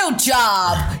a real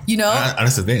job, And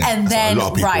that's the thing. And then, a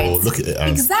lot of people look at it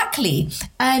as. Exactly.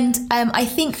 And I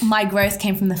think my growth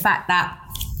came from the fact that,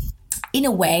 in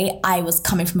a way, I was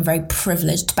coming from a very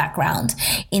privileged background,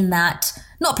 in that,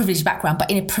 not a privileged background,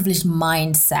 but in a privileged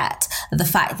mindset. The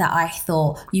fact that I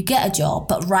thought, you get a job,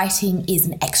 but writing is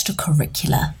an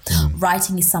extracurricular.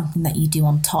 Writing is something that you do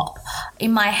on top.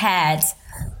 In my head,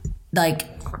 like,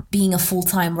 being a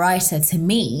full-time writer to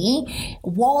me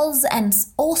was, and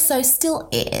also still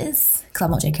is, because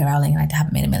I'm not J.K. Rowling and I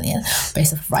haven't made $1 million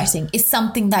based off writing, is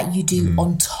something that you do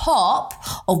on top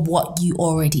of what you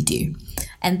already do.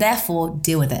 And therefore,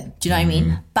 deal with it. Do you know what I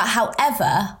mean? But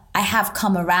however, I have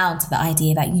come around to the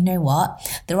idea that, you know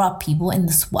what? There are people in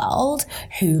this world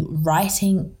who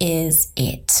writing is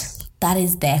it. That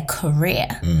is their career.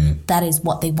 That is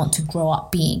what they want to grow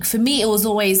up being. For me, it was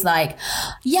always like,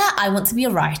 I want to be a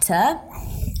writer,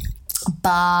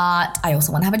 but I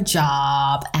also want to have a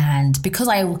job. And because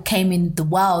I came into the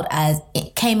world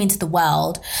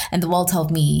and the world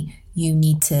told me, you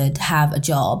need to have a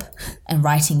job, and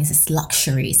writing is this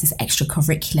luxury, it's this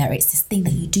extracurricular, it's this thing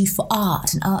that you do for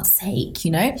art and art's sake,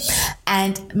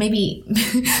 and maybe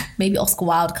Oscar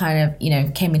Wilde kind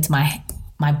of came into my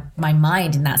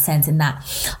mind in that sense, in that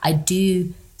I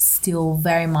do still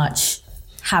very much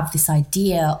have this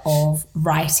idea of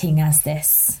writing as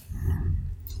this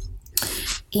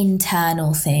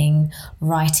internal thing,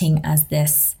 writing as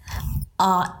this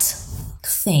art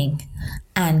thing.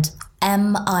 And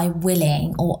am I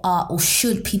willing, or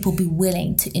should people be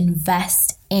willing to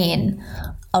invest in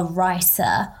a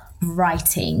writer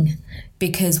writing?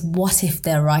 Because what if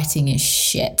their writing is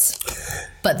shit?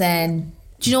 But then,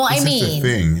 do you know what I mean?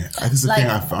 This is the thing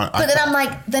I find. But then I'm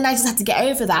like, then I just have to get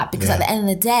over that, because at the end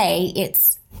of the day,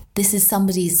 this is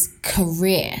somebody's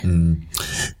career.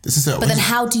 But then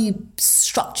how do you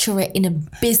structure it in a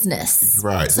business so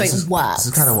it works? This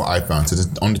is kind of what I found. So there's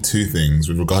only two things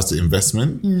with regards to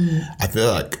investment. I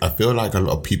feel like a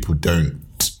lot of people don't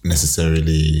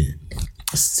necessarily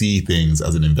see things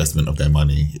as an investment of their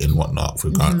money in whatnot. For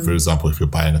example, if you're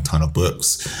buying a ton of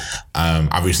books,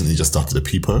 I recently just started a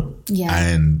Peepo,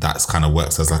 and that's kind of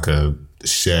works as like a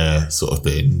share sort of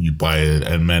thing. You buy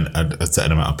a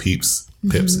certain amount of pips,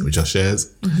 which are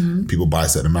shares. People buy a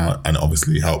certain amount, and it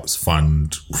obviously helps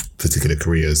fund particular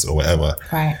careers or whatever.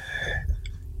 Right.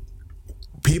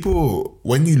 People,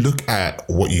 when you look at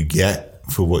what you get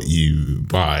for what you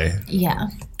buy,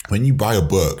 when you buy a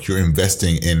book, you're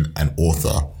investing in an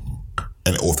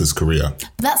author's career.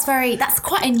 That's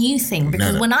quite a new thing,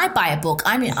 because when I buy a book,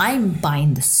 I'm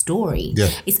buying the story. Yeah.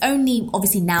 It's only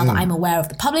obviously now that I'm aware of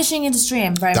the publishing industry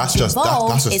and very much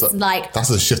involved. That's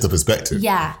a shift of perspective.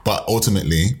 Yeah. But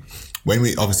ultimately, when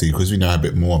we, obviously, because we know a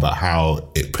bit more about how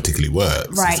it particularly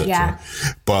works. Right, yeah.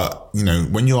 But, you know,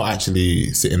 when you're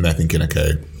actually sitting there thinking,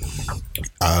 okay,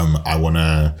 I want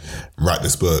to write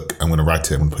this book, I'm going to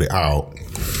write it, I'm going to put it out.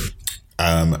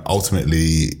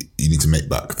 Ultimately, you need to make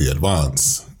back the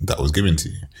advance that was given to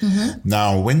you. Mm-hmm.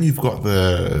 Now, when you've got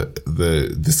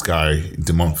this guy,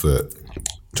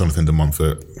 Jonathan de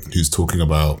Montfort, who's talking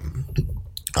about,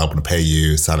 I'm going to pay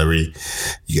you a salary,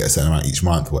 you get a certain amount each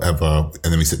month, whatever,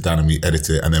 and then we sit down and we edit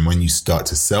it, and then when you start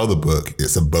to sell the book,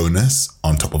 it's a bonus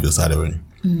on top of your salary.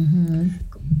 Mm-hmm.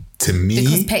 To me,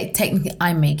 because technically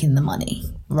I'm making the money,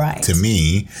 right? To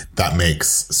me, that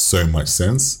makes so much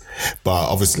sense. But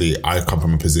obviously, I come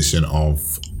from a position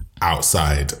of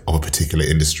outside of a particular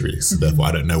industry, so therefore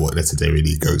I don't know what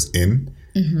necessarily goes in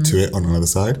to it on another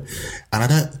side. And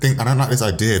I don't like this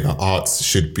idea that arts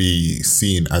should be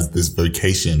seen as this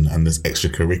vocation and this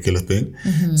extracurricular thing.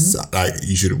 So, like,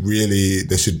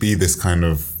 there should be this kind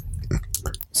of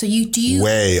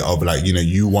way of, like, you know,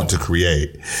 you want to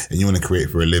create and you want to create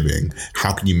for a living.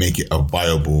 How can you make it a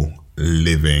viable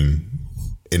living?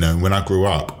 You know, when I grew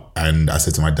up and I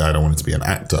said to my dad I wanted to be an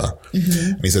actor,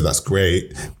 and he said, that's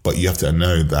great, but you have to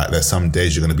know that there's some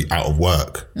days you're going to be out of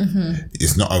work.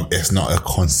 It's not a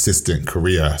consistent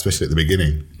career, especially at the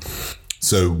beginning.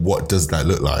 So what does that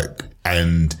look like?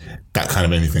 And that kind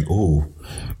of made me think, oh.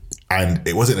 And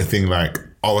it wasn't a thing like,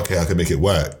 oh, okay, I can make it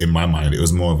work in my mind. It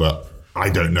was more of a, I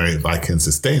don't know if I can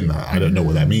sustain that. I don't know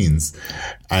what that means.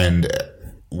 And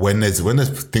when there's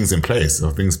things in place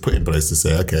or things put in place to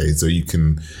say, okay, so you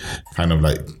can kind of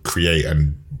like create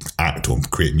and act or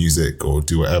create music or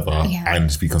do whatever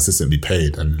and be consistently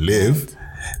paid and live,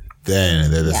 then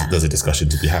there's a discussion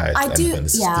to be had.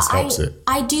 This helps it.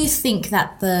 I do think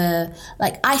that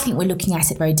I think we're looking at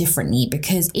it very differently,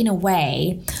 because in a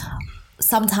way,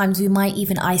 sometimes we might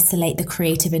even isolate the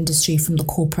creative industry from the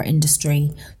corporate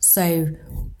industry. So,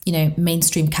 you know,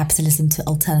 mainstream capitalism to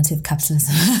alternative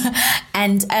capitalism.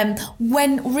 And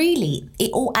when really it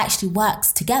all actually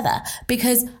works together,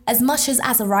 because as much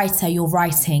as a writer, you're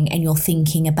writing and you're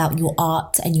thinking about your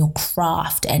art and your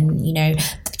craft and, you know,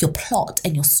 your plot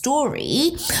and your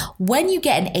story, when you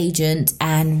get an agent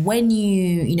and when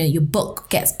you know, your book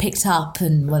gets picked up,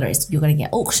 and whether it's you're going to get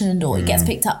auctioned or it gets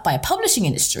picked up by a publishing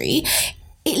industry,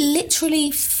 it literally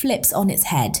flips on its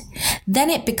head. Then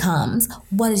it becomes,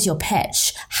 what is your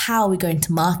pitch? How are we going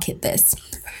to market this?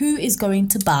 Who is going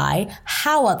to buy?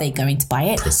 How are they going to buy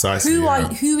it? Precisely.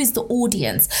 Who is the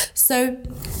audience? So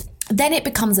then it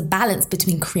becomes a balance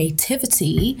between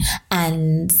creativity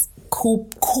and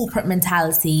corporate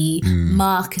mentality,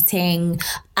 marketing,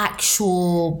 I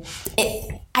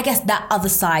guess that other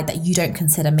side that you don't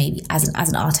consider maybe as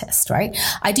an artist, right?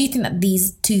 I do think that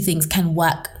these two things can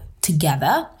work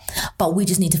together, but we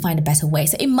just need to find a better way.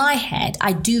 So in my head,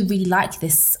 I do really like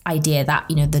this idea that,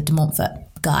 you know, the de Montfort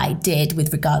guy did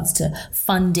with regards to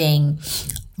funding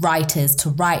writers to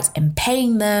write and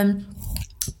paying them.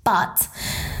 But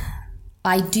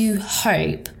I do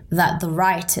hope that the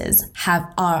writers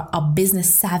are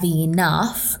business savvy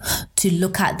enough to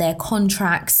look at their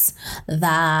contracts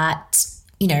that,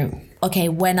 you know, okay,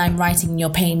 when I'm writing, you're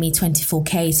paying me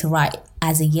 24K to write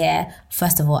as a year.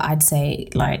 First of all, I'd say,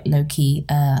 like, low-key,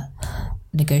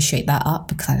 negotiate that up,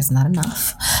 because that is not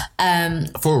enough.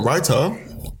 For a writer,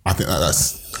 I think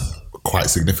that's quite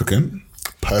significant,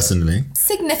 personally.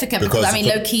 Significant, because I mean,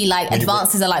 low-key, like,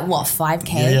 advances are like, what,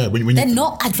 5K? Yeah.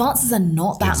 Advances are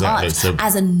not that much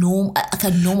as a normal.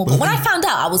 But when I found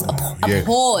out, I was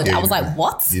appalled. I was like,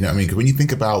 what? You know what I mean? Because when you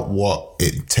think about what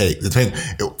it takes,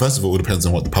 first of all, it depends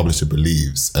on what the publisher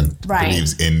believes and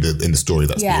believes in the story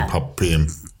that's being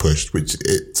pushed, which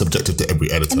it's subjective to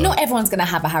every editor. And not everyone's going to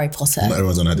have a Harry Potter. Not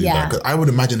everyone's going to do that. Because I would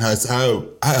imagine her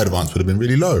advance would have been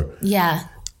really low. Yeah.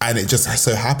 And it just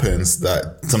so happens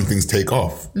that some things take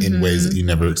off in ways that you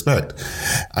never expect.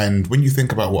 And when you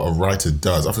think about what a writer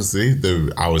does, obviously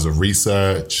the hours of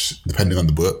research, depending on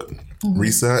the book,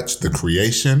 research, the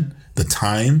creation, the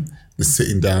time, the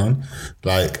sitting down,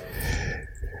 like,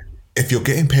 if you're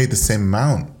getting paid the same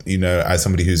amount, you know, as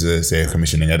somebody who's a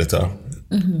commissioning editor,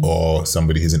 or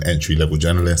somebody who's an entry-level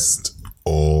journalist,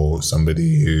 or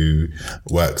somebody who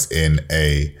works in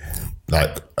a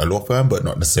law firm, but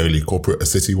not necessarily corporate, a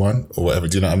city one or whatever.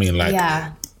 Do you know what I mean? Like,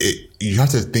 you have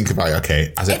to think about,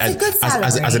 okay, as an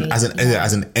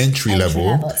entry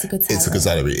level, it's a good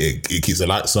salary. It keeps the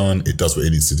lights on. It does what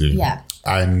it needs to do. Yeah.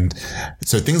 And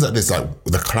so things like this, like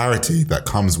the clarity that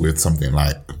comes with something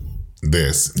like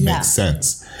this makes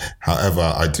sense.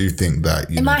 However, I do think that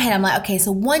in my head I'm like, okay,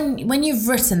 so when you've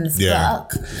written this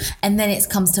book and then it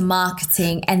comes to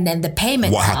marketing and then the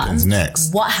payment what happens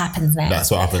next? What happens next?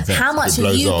 That's what happens next. How much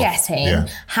are you getting? Yeah.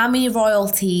 How many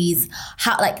royalties?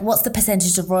 What's the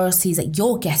percentage of royalties that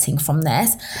you're getting from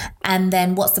this? And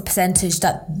then what's the percentage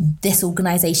that this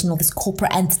organization or this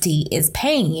corporate entity is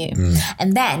paying you?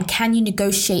 And then can you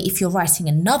negotiate if you're writing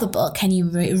another book? Can you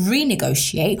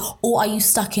renegotiate, or are you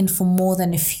stuck in for more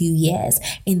than a few years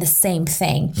in the same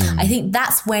thing? I think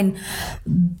that's when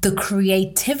the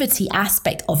creativity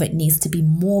aspect of it needs to be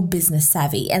more business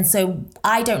savvy. And so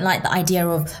I don't like the idea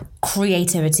of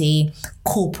creativity,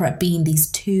 corporate being these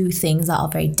two things that are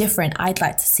very different. I'd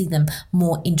like to see them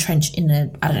more entrenched in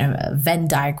a Venn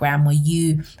diagram where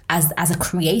you, as a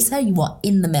creator, you are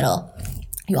in the middle.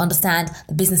 You understand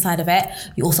the business side of it.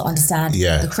 You also understand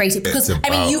the creative. Because,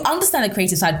 you understand the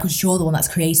creative side because you're the one that's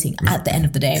creating at the end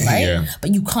of the day, right? Yeah.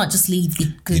 But you can't just leave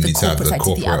the corporate side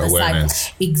to the other awareness.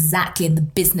 Side. Exactly. And the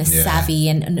business savvy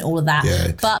and all of that.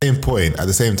 Yeah. But same point, at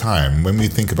the same time, when we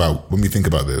think about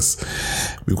this,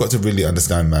 we've got to really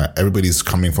understand that everybody's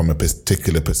coming from a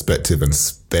particular perspective and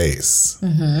space.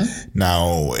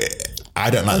 Now, I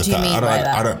don't like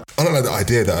I don't like the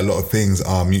idea that a lot of things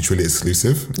are mutually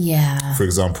exclusive. Yeah. For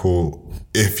example,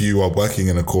 if you are working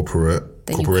in a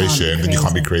corporation, then you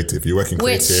can't be creative. If you're working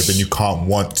creative, then you can't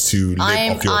want to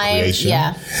live off your creation.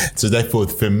 Yeah. So therefore,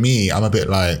 for me, I'm a bit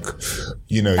like,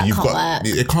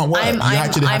 it can't work. You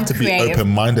actually have to be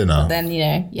open-minded enough. Then,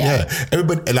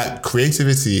 everybody, like,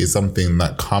 creativity is something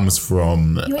that comes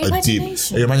from your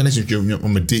imagination,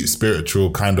 from a deep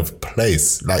spiritual kind of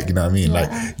place. Like, you know what I mean? Yeah.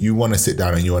 Like, you want to sit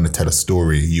down and you want to tell a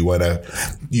story. You want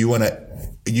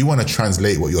to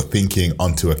translate what you're thinking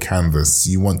onto a canvas.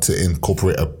 You want to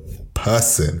incorporate a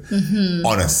person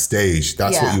on a stage.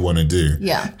 That's what you want to do.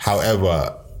 Yeah.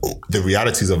 However, the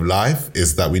realities of life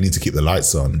is that we need to keep the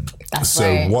lights on.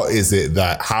 So what is it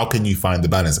how can you find the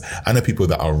balance? I know people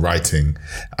that are writing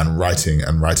and writing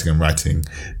and writing and writing.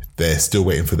 They're still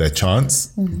waiting for their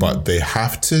chance, but they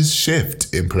have to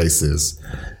shift in places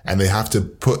and they have to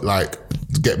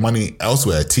get money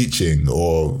elsewhere, teaching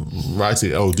or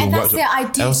writing or doing work elsewhere. I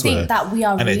do think that we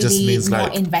are really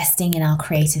not investing in our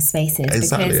creative spaces.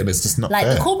 Exactly, because, and it's just not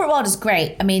fair. The corporate world is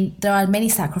great. I mean, there are many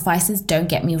sacrifices, don't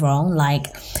get me wrong. Like,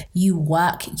 you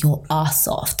work your ass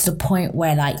off to the point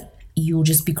where, like, you'll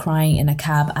just be crying in a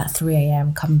cab at 3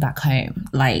 a.m. coming back home,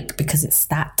 because it's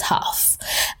that tough.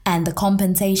 And the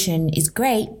compensation is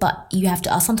great, but you have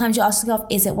to sometimes you ask yourself,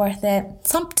 is it worth it?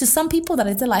 To some people, that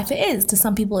is the life it is. To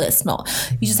some people, it's not.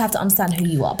 You just have to understand who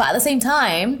you are. But at the same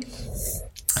time,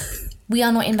 we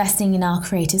are not investing in our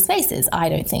creative spaces, I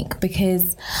don't think,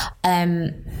 because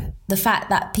the fact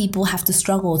that people have to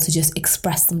struggle to just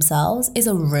express themselves is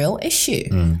a real issue.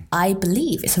 I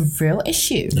believe it's a real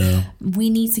issue. Yeah. We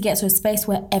need to get to a space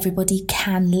where everybody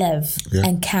can live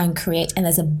and can create, and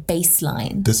there's a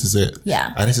baseline. This is it.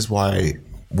 Yeah. And this is why,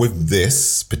 with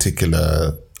this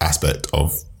particular aspect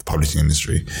of the publishing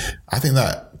industry, I think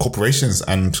that corporations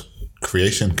and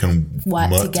creation can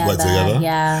work together.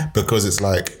 Yeah. Because it's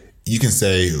like, you can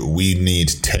say we need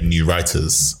 10 new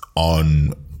writers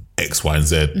on X, Y, and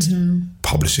Z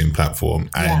publishing platform,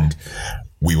 and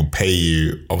we will pay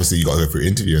you. Obviously, you got to go through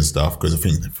interview and stuff, because I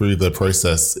think through the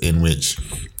process in which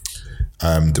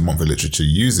De Montfort Literature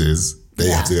uses, they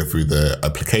have to go through the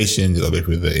application, they got to go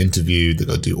through the interview, they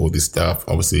got to do all this stuff.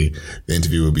 Obviously, the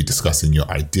interview will be discussing your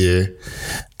idea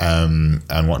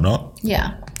and whatnot.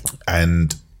 Yeah.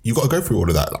 And you got to go through all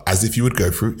of that as if you would go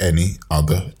through any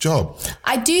other job.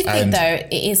 I do think, though,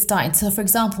 it is starting to, for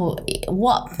example,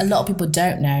 what a lot of people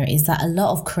don't know is that a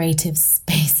lot of creative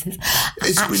spaces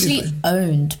are actually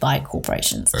owned by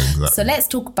corporations. Exactly. So let's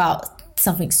talk about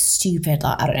something stupid,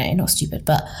 like, I don't know, not stupid,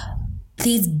 but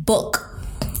these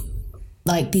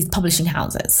publishing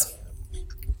houses.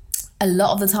 A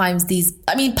lot of the times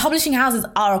publishing houses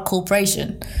are a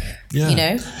corporation. Yeah. You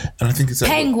know? And I think it's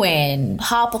Penguin,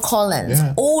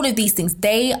 HarperCollins, all of these things,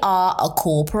 they are a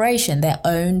corporation. They're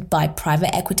owned by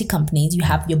private equity companies. You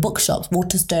have your bookshops,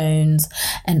 Waterstones,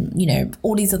 and,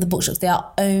 all these other bookshops. They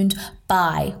are owned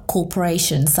by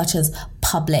corporations such as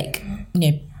public,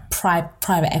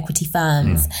 private equity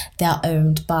firms. They are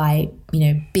owned by,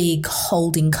 big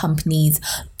holding companies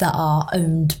that are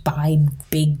owned by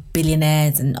big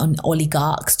billionaires and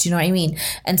oligarchs. Do you know what I mean?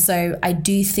 And so I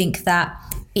do think that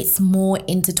it's more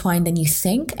intertwined than you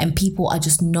think, and people are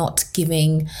just not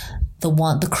giving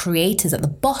the creators at the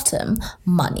bottom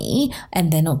money,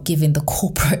 and they're not giving the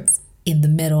corporates in the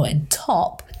middle and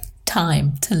top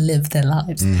time to live their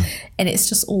lives. And it's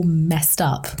just all messed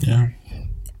up. Yeah.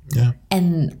 Yeah.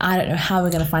 And I don't know how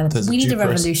we're going to find it. We need a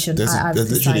revolution. There's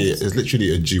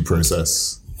literally a due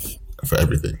process for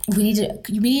everything. We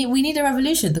need a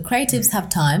revolution. The creatives have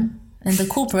time and the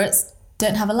corporates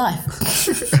don't have a life.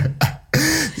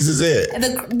 This is it. This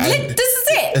is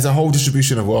it. There's a whole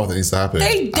distribution of wealth that needs to happen.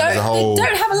 They don't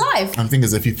have a life. And the thing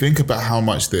is, if you think about how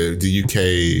much the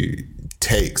UK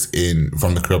takes in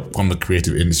from the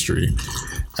creative industry,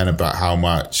 and about how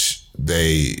much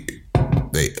they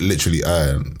literally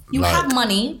earn. You have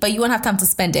money, but you won't have time to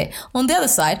spend it. On the other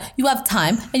side, you have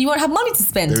time and you won't have money to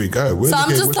spend. There we go. We're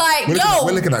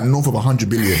looking at north of 100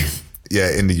 billion.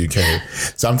 Yeah, in the UK.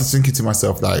 So I'm just thinking to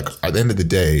myself, like, at the end of the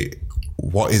day,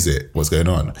 what is it? What's going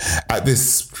on at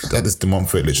this De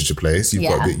Montfort Literature Place? You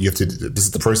have to. This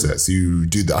is the process. You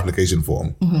do the application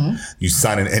form. Mm-hmm. You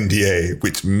sign an NDA,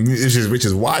 which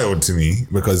is wild to me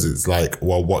because it's like,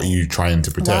 well, what are you trying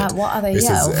to protect? What are they? This is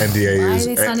NDA. Why are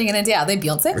they signing an NDA? Are they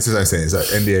Beyonce? This is what I'm saying. It's an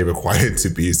NDA required to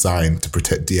be signed to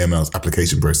protect DML's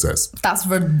application process. That's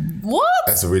what?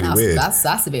 That's really weird.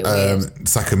 That's a bit weird.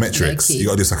 Psychometrics. You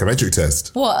got to do a psychometric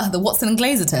test. What? The Watson and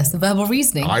Glaser test, the verbal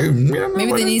reasoning.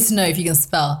 Maybe they need to know if you can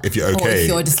spell. If you're okay. Or if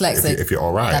you're dyslexic. If you're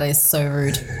all right. That is so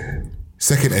rude.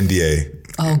 Second NDA.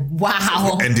 Oh,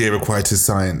 wow. NDA required to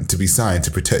be signed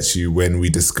to protect you when we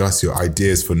discuss your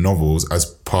ideas for novels as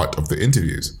part of the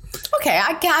interviews. Okay,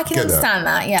 I can understand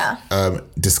that, yeah.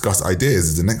 Discuss ideas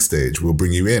is the next stage. We'll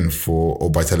bring you in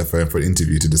by telephone for an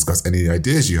interview to discuss any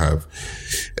ideas you have.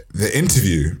 The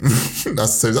interview,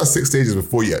 that's 6 stages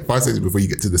before 5 stages before you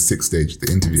get to the 6th stage, the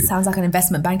interview. Sounds like an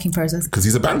investment banking process. Because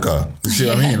he's a banker. You see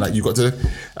what I mean? Like, you got to,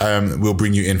 we'll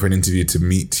bring you in for an interview to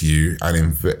meet you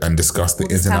and discuss the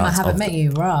ins and outs. I haven't met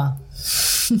you, rah.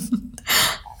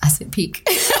 That's at peak.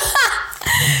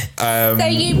 So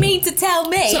you mean to tell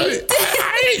me? So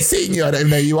I ain't seen you. I don't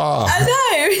know who you are.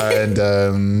 I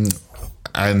know.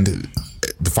 And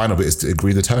the final bit is to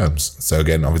agree the terms. So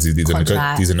again, obviously these are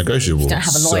negotiable. You don't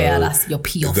have a lawyer. That's your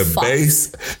pure fuck.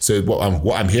 Base. So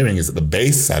what I'm hearing is that the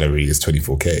base salary is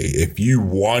 24k. If you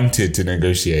wanted to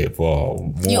negotiate for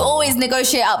more, you always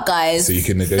negotiate up, guys. So you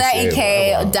can negotiate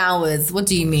 30k downwards. What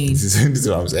do you mean? This is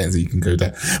what I'm saying. So you can go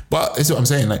down. But this is what I'm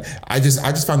saying. Like I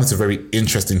just found this a very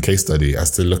interesting case study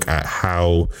as to look at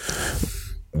how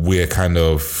we're kind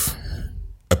of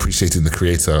appreciating the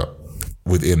creator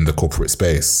within the corporate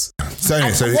space. So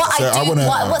anyway,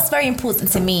 what's very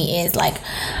important to me is, like,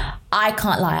 I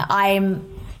can't lie, I'm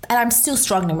still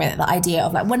struggling with the idea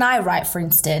of, like, when I write, for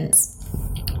instance,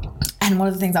 and one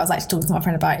of the things I was actually talking to my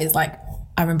friend about is, like,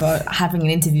 I remember having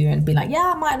an interview and being like,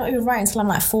 yeah, I might not even write until I'm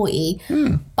like 40,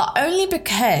 but only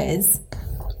because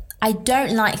I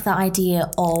don't like the idea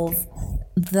of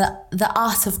the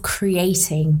art of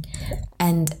creating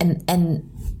and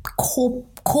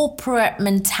corporate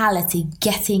mentality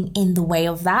getting in the way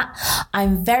of that.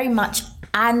 I'm very much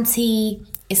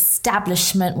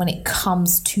anti-establishment when it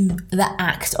comes to the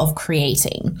act of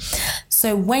creating.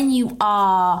 So when you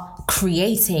are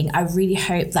creating, I really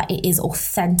hope that it is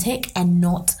authentic and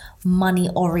not money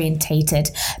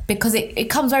orientated, because it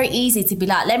comes very easy to be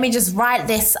like, let me just write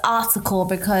this article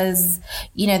because,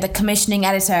 you know, the commissioning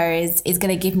editor is going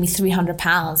to give me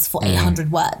 £300 for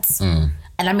 800 words.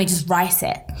 And let me just write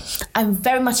it. I'm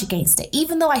very much against it,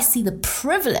 even though I see the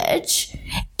privilege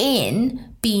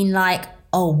in being like,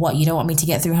 oh, what, you don't want me to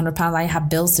get £300? I have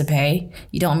bills to pay.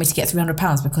 You don't want me to get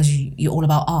 £300 because you're all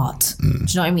about art. Do you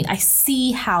know what I mean? I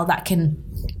see how that can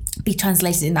be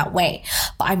translated in that way,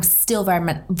 but I'm still very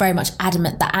much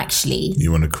adamant that actually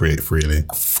you want to create freely.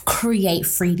 Create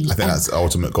freely. I think that's the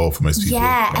ultimate goal for most people.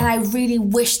 Yeah, and I really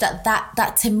wish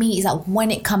that to me is that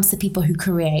when it comes to people who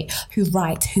create, who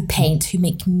write, who paint, who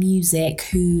make music,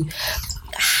 who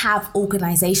have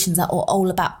organizations that are all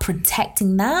about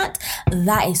protecting that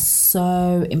is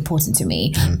so important to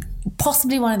me.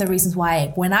 Possibly one of the reasons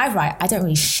why when I write, I don't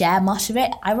really share much of it.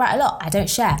 I write a lot, I don't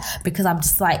share, because I'm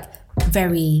just like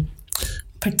very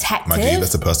protective. Maggie,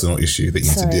 that's a personal issue that you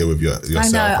need to deal with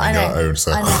yourself on your own.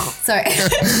 So. I know. Sorry.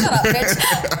 Shut up,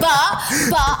 bitch.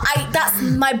 But that's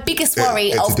my biggest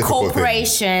worry of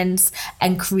corporations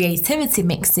and creativity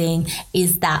mixing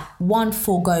is that one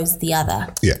forgoes the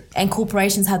other. Yeah. And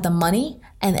corporations have the money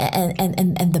and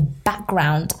the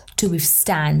background to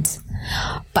withstand.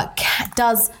 But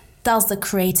does the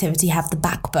creativity have the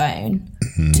backbone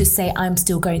to say I'm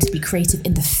still going to be creative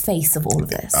in the face of all of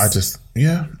this?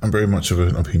 I'm very much of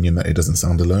an opinion that it doesn't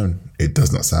sound alone. It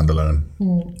does not sound alone.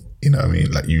 You know what I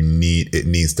mean? Like it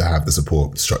needs to have the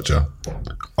support structure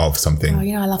of something. Oh,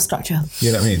 I love structure.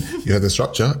 You know what I mean? You have the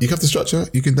structure,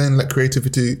 you can then let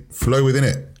creativity flow within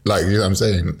it. Like, you know what I'm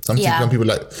saying? Some people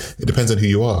it depends on who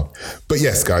you are. But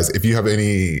yes, guys, if you have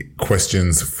any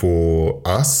questions for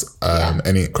us,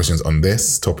 any questions on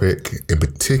this topic in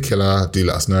particular, do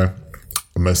let us know.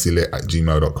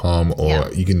 mostlylit@gmail.com, or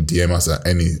you can DM us at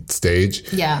any stage,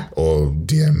 or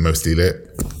DM mostlylit,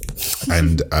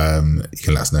 and you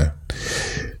can let us know.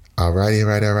 Alright.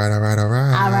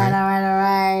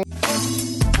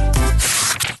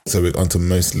 So we're on to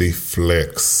Mostly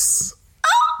Flicks.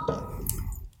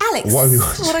 Alex,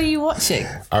 what are you watching?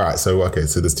 All right, so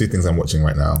there's two things I'm watching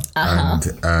right now,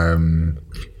 and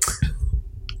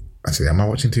actually, am I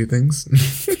watching two things?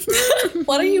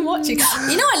 What are you watching?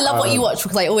 I love what you watch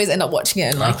because I always end up watching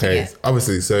it and liking it.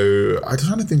 Obviously. So I'm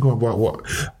trying to think about what.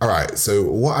 All right. So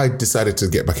what I decided to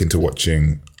get back into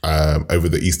watching over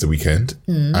the Easter weekend.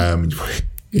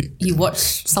 You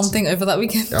watched something over that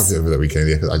weekend? Over that weekend,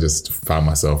 yeah. Because I just found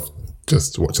myself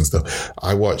just watching stuff.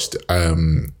 I watched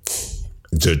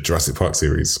the Jurassic Park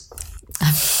series.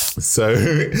 So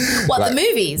the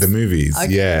movies? The movies,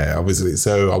 okay. Yeah, obviously.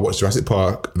 So I watched Jurassic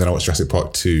Park, and then I watched Jurassic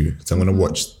Park 2. So I'm going to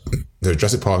watch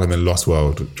Jurassic Park and then Lost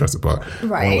World Jurassic Park.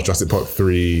 Right. I watched Jurassic Park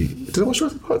 3. Did I watch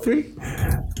Jurassic Park 3?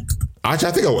 Actually,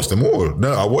 I think I watched them all.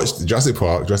 No, I watched Jurassic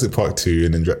Park 2,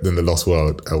 and then the Lost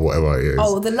World, or whatever it is.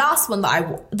 Oh, the last one I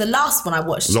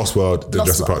watched. Lost World,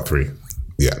 Jurassic Park 3.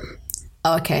 Yeah.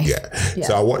 Oh, okay. Yeah.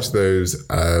 So I watched those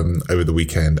over the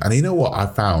weekend. And you know what I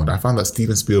found? I found that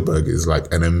Steven Spielberg is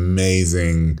like an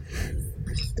amazing...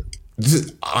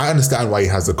 I understand why he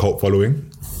has a cult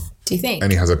following. Do you think?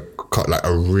 And he has a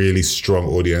really strong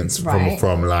audience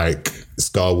from like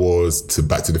Star Wars to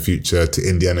Back to the Future to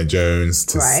Indiana Jones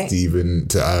to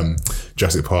to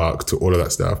Jurassic Park to all of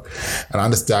that stuff. And I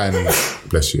understand,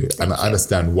 bless you, and I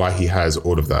understand why he has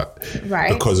all of that.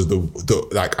 Right. Because of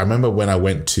the I remember when I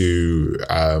went to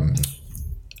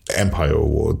Empire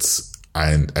Awards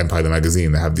and Empire the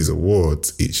magazine, they have these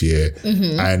awards each year,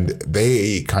 and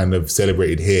they kind of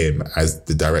celebrated him as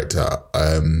the director,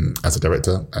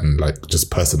 and like just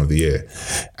person of the year.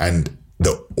 And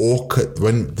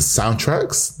when the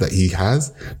soundtracks that he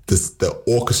has, the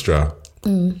orchestra,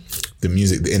 the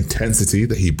music, the intensity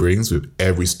that he brings with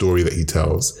every story that he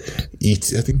tells.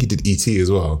 I think he did E.T. as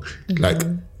well. Like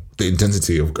the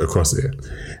intensity across it.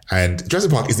 And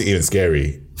Jurassic Park isn't even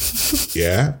scary.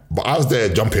 Yeah. But I was there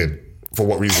jumping. For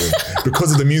what reason?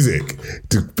 Because of the music.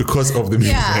 Because of the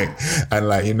music. Yeah. And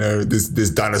like, this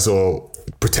dinosaur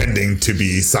pretending to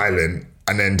be silent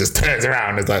and then just turns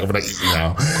around. It's like, I'm gonna eat you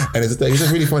now. And it's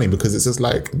just really funny because it's just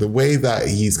like the way that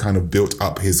he's kind of built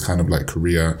up his kind of like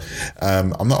career.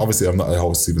 I'm not a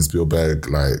whole Steven Spielberg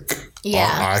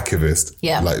archivist,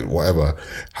 like whatever.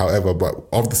 However, but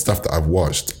of the stuff that I've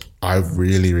watched, I've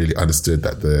really, really understood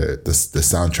that the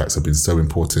soundtracks have been so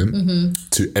important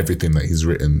to everything that he's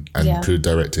written and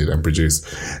directed and produced.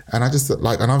 And I was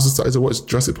just started to watch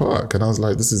Jurassic Park, and I was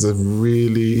like, this is a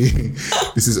really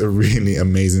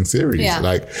amazing series. Yeah.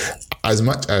 Like, as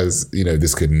much as,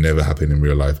 this could never happen in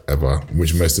real life ever,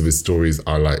 which most of his stories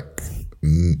are like,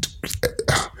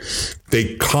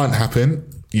 they can't happen.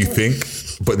 You think,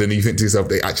 but then you think to yourself,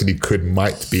 they actually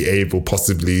might be able,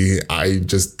 possibly. I'm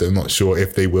not sure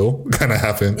if they will kind of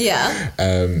happen. Yeah.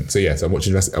 So I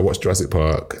watched Jurassic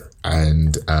Park,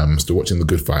 and I'm still watching The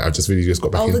Good Fight. I just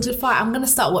got back. The Good Fight. I'm gonna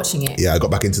start watching it. Yeah, I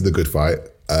got back into The Good Fight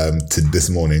to this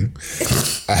morning,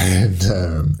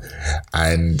 so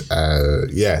I'm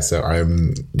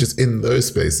just in those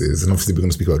spaces, and obviously we're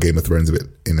gonna speak about Game of Thrones a bit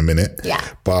in a minute. Yeah.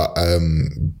 But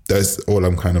that's all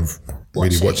I'm kind of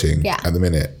really watching at the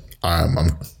minute. I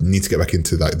need to get back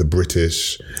into like the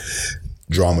British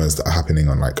dramas that are happening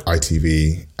on like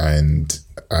ITV and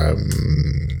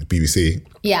BBC.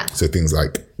 Yeah. So things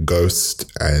like Ghost,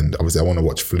 and obviously I want to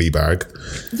watch Fleabag.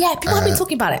 Yeah, people have been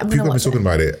talking about it. People have been talking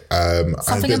about it.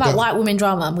 Something about white women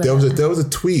drama. There was a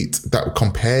tweet that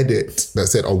compared it, that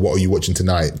said, "Oh, what are you watching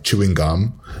tonight? Chewing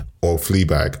Gum or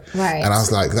Fleabag?" Right. And I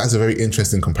was like, that's a very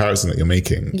interesting comparison that you're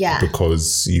making. Yeah.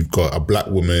 Because you've got a black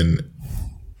woman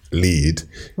lead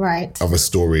of a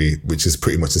story which is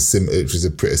pretty much a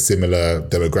pretty similar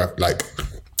demographic, like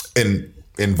in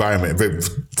environment, very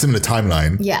similar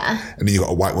timeline. Yeah. And then you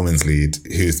got a white woman's lead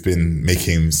who's been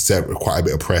making quite a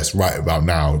bit of press right about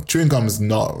now. Chewing Gum's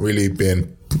not really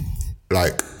been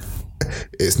like,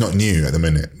 it's not new at the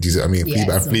minute. Do you see what I mean?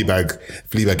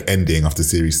 Fleabag ending after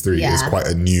series 3 is quite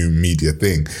a new media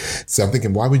thing. So I'm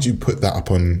thinking, why would you put that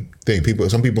up on thing?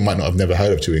 Some people might not have never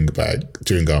heard of chewing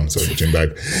gum.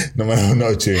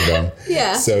 No, chewing gum.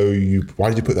 Yeah. So why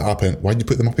did you put that up, and why did you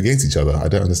put them up against each other? I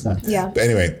don't understand. Yeah. But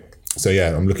anyway, so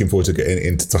yeah, I'm looking forward to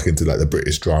getting stuck into like the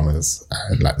British dramas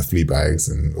and like the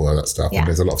Fleabags and all of that stuff. And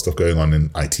there's a lot of stuff going on in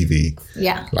ITV.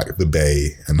 Yeah. Like The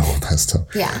Bay and all that stuff.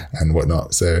 Yeah. And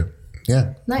whatnot. So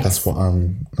yeah, nice. That's what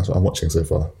I'm watching so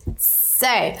far.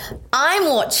 So I'm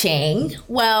watching,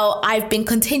 I've been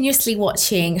continuously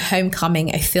watching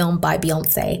Homecoming, a film by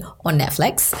Beyonce on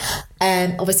Netflix.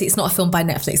 Obviously it's not a film by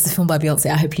Netflix, it's a film by Beyonce.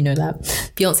 I hope you know that.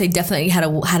 Beyonce definitely had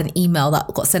an email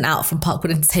that got sent out from Parkwood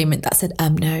Entertainment that said,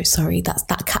 no, sorry,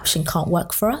 that caption can't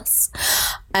work for us.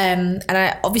 And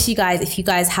obviously, guys, if you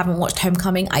guys haven't watched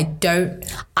Homecoming, I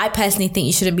personally think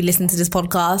you shouldn't be listening to this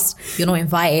podcast. You're not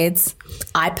invited.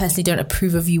 I personally don't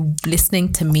approve of you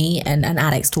listening to me and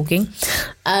Alex talking.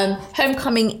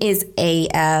 Homecoming is a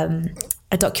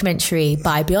documentary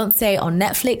by Beyonce on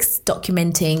Netflix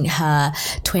documenting her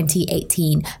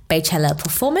 2018 Beychella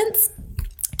performance,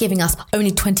 giving us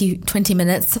only 20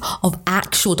 minutes of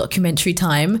actual documentary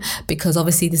time because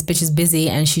obviously this bitch is busy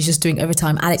and she's just doing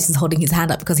overtime. Alex is holding his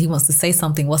hand up because he wants to say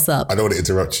something. What's up? I don't want to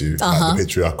interrupt you. Like, the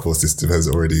patriarchal system has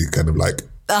already kind of like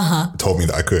told me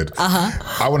that I could.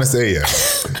 I want to say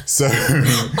So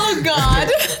oh God.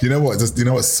 You know what? Do you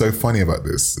know what's so funny about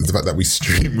this? Is the fact that we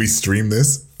stream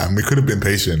this. And we could have been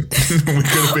patient. we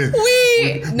could have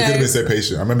been so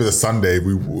patient. I remember the Sunday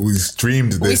we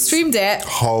streamed this. We streamed it.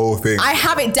 Whole thing. I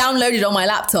have it downloaded on my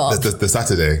laptop. The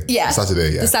Saturday. Yeah.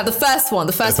 Saturday, yeah. The first one.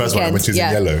 The first weekend. One, which is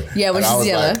in yellow. Yeah, which is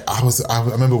yellow. I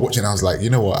remember watching, I was like, you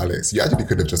know what, Alex? You actually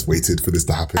could have just waited for this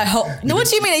to happen. No, what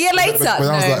do you mean? A year later? But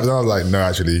I was like, no,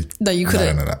 actually. No, you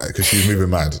couldn't. No. Because she's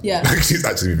moving mad. Yeah. She's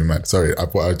actually moving mad. Sorry, I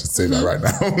thought I'd just say that right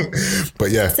now.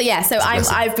 But yeah. So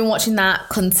I've been watching that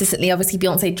consistently. Obviously,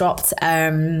 Beyonce dropped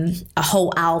a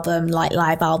whole album, like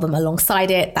live album alongside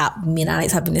it that me and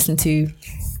Alex have been listening to.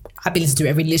 I've been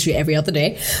listening to literally every other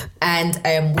day. And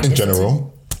in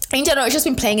general, it's just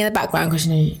been playing in the background because,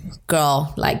 you know,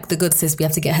 girl, like the good sis, we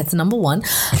have to get her to number 1.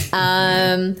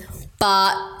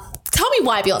 But tell me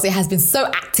why Beyonce has been so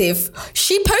active.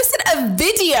 She posted a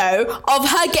video of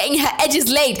her getting her edges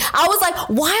laid. I was like,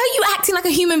 why are you acting like a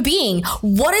human being?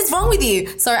 What is wrong with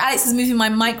you? Sorry, Alex is moving my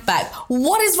mic back.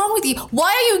 What is wrong with you? Why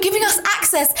are you giving us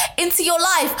access into your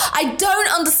life? I don't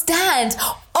understand.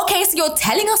 Okay, so you're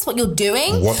telling us what you're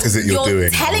doing. What is it you're doing? You're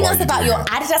telling us about your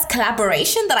Adidas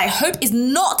collaboration that I hope is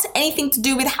not anything to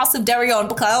do with House of Darion,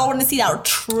 because I don't want to see that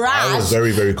trash. I was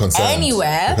very, very concerned.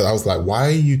 Anywhere. Because I was like, why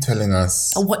are you telling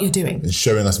us what you're doing? And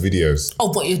showing us videos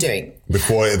of what you're doing.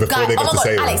 Before they get to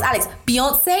say Alex,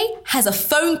 Beyonce has a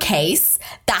phone case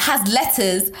that has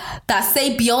letters that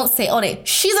say Beyonce on it.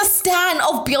 She's a stan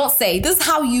of Beyonce. This is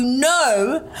how you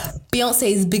know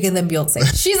Beyonce is bigger than Beyonce.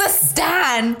 She's a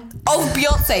stan of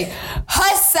Beyonce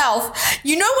herself.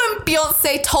 You know when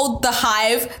Beyonce told the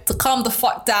Hive to calm the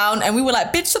fuck down and we were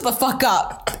like, bitch, shut the fuck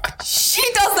up. She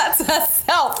does that to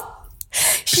herself.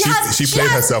 She played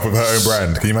herself with her own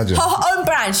brand. Can you imagine? Her own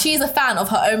brand. She is a fan of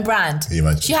her own brand. Can you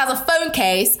imagine? She has a phone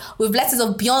case with letters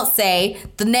of Beyonce,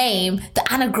 the name, the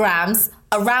anagrams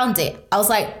around it. I was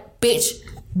like, bitch,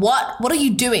 what are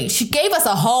you doing? She gave us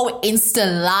a whole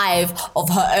Insta live of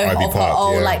her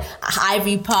own, like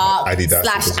Ivy Park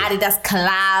Adidas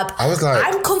collab. I was like,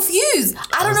 I'm confused.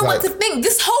 I don't know what to think.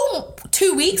 This whole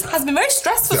 2 weeks has been very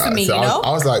stressful for me, you know?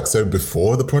 I was like, so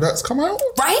before the products come out?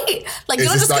 Right? Like, you're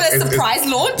not just going to surprise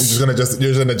launch? You're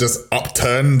going to just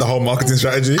upturn the whole marketing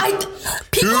strategy?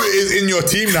 Who is in your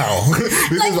team now?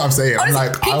 This is what I'm saying. Honestly,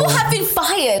 I'm like, people have been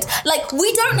fired. Like,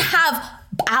 we don't have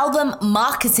album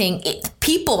marketing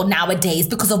people nowadays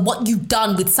because of what you've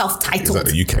done with self-titled.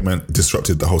 Exactly. You came and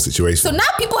disrupted the whole situation. So now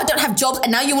people don't have jobs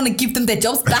and now you want to give them their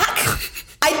jobs back?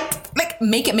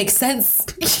 Make it make sense.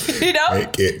 You know?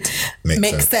 Make it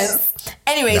make sense.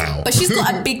 Anyways, but she's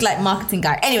got a big marketing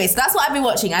guy. Anyway, so that's what I've been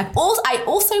watching. I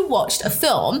also watched a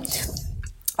film.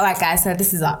 Alright guys, so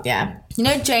this is up, yeah. You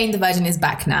know Jane the Virgin is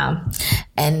back now.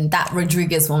 And that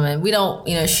Rodriguez woman,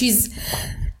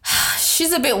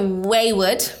 she's a bit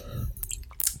wayward,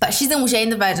 but she's in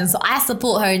Jane the Virgin, so I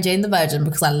support her in Jane the Virgin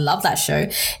because I love that show,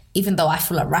 even though I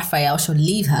feel like Raphael should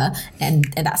leave her and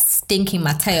that stinking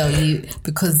Mateo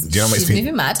because she's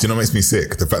moving mad. Do you know what makes me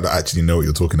sick? The fact that I actually know what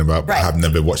you're talking about, but I have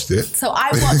never watched it. So I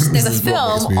watched, there's a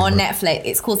film on Netflix,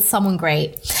 it's called Someone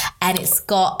Great, and it's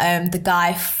got the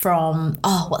guy from,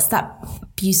 what's that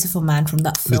beautiful man from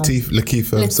that film?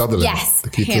 Lakeith Sutherland. Yes,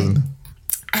 him.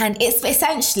 And it's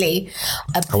essentially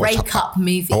a breakup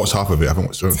movie. I watched half of it. I haven't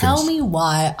watched it. Tell me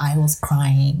why I was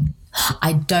crying.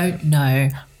 I don't know.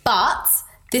 But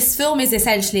this film is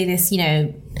essentially this,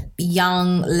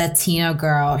 young Latino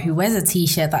girl who wears a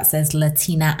t-shirt that says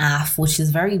Latina AF, which is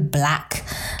very black,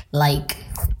 like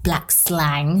black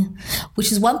slang,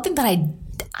 which is one thing that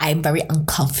I'm very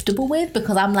uncomfortable with,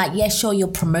 because I'm like, yeah, sure, you're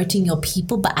promoting your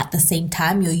people, but at the same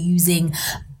time, you're using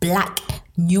black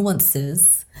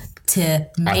nuances to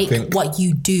make what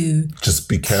you do just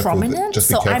be careful. Prominent. Just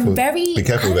be careful. Be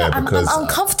careful there, because I'm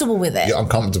uncomfortable with it. You're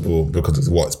uncomfortable because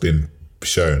of what's been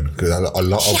shown.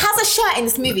 Because she has a shirt in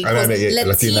this movie called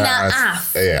Latina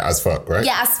AF. Yeah, as fuck, right?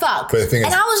 Yeah, as fuck. But the thing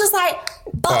is, I was just like,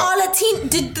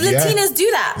 did Latinas do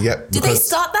that? Yeah. Did they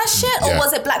start that shit, or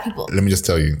was it black people? Let me just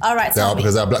tell you. All right,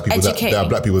 because there are black people. There are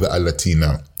black people that are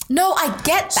Latino. No, I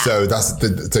get that. So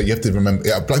so you have to remember,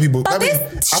 black people. But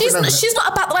she's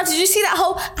not about the life. Did you see that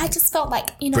whole? I just felt like,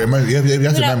 you have to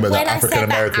remember that African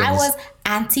Americans. I was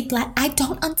anti-black. I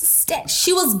don't understand.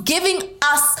 She was giving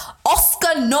us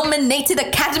Oscar-nominated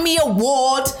Academy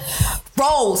Award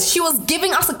roles. She was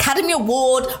giving us Academy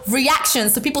Award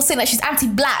reactions to people saying that she's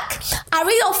anti-black. I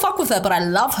really don't fuck with her, but I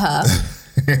love her.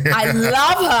 I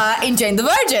love her in Jane the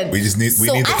Virgin. We need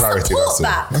the clarity.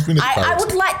 I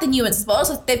would like the nuances, but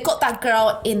also they've got that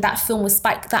girl in that film with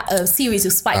Spike, that series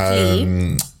with Spike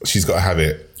Lee. She's got to have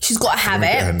it. She's got to have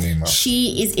it.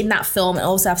 She is in that film, and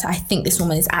also I think this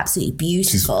woman is absolutely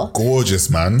beautiful. She's gorgeous,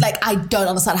 man. Like, I don't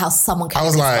understand how someone can. I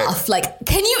was like, off. Like,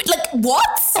 can you, like, what?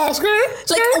 Like,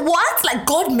 what? Like,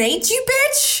 God made you,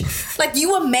 bitch. Like,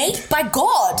 you were made by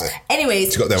God.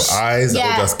 Anyways, she got them eyes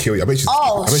that will just kill you. I bet she's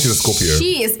a Scorpio.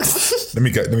 She is. let me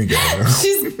get her.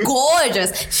 She's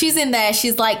gorgeous. She's in there.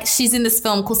 She's in this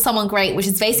film called Someone Great, which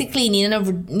is basically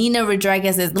Nina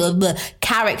Rodriguez's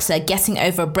character getting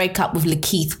over a breakup with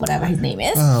Lakeith, whatever his name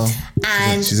is. Oh,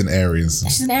 and she's an Aries.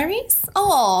 She's an Aries?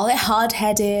 Oh, they're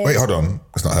hard-headed. Wait, hold on.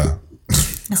 It's not her.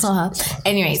 That's not her.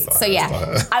 Anyways,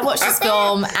 I watched this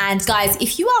film, and guys,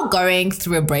 if you are going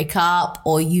through a breakup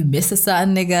or you miss a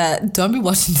certain nigga, don't be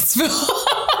watching this film.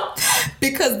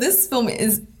 Because this film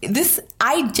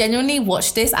I genuinely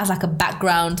watched this as like a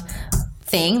background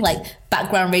thing, like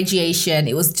background radiation.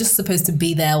 It was just supposed to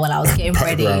be there when I was getting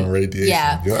ready. Background radiation.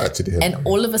 Yeah. You're actually and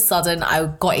all of a sudden I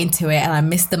got into it and I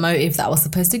missed the motive that I was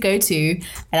supposed to go to,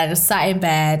 and I just sat in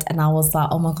bed and I was like,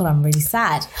 oh my God, I'm really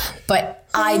sad. But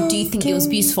I do think it was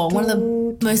beautiful. One of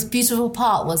the most beautiful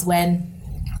part was when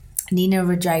Nina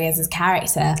Rodriguez's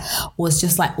character was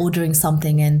just like ordering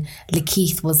something, and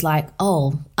Lakeith was like,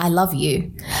 oh, I love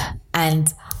you.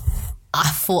 And I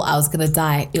thought I was going to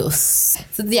die. It was...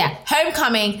 So yeah,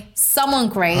 Homecoming, Someone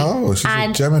Great. Oh, she's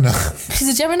a Gemini. She's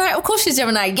a Gemini? Of course she's a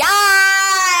Gemini.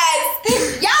 Yes!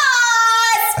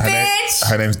 Yes, bitch!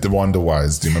 Her name's DeWanda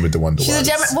Wise. Do you remember DeWanda Wise? She's a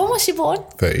Gemini. When was she born?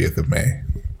 30th of May.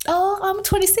 Oh, I'm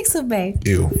 26th of May.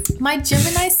 Ew. My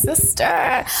Gemini sister.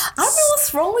 I don't know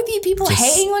what's wrong with you people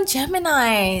hating on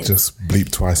Gemini. Just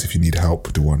bleep twice if you need help,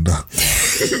 DeWanda.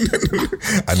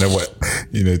 I know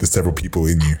there's several people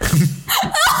in you.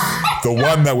 The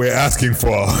one that we're asking for.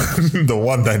 The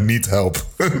one that needs help.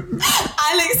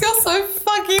 Alex, you're so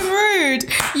fucking rude.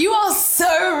 You are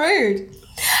so rude.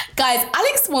 Guys,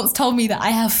 Alex once told me that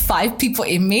I have 5 people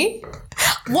in me.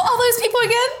 What are those people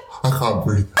again? I can't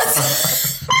breathe.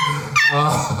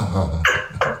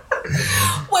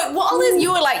 Wait, what are those?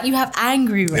 You were like, you have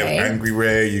angry Ray. You have angry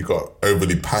Ray, you got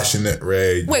overly passionate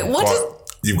Ray. Wait,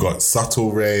 You've got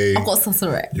subtle Ray. I've got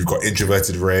subtle Ray. You've got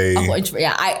introverted Ray. I've got introverted,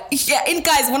 and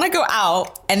guys, when I go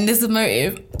out and there's a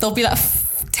motive, there'll be like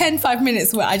 5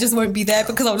 minutes where I just won't be there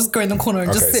because I'll just go in the corner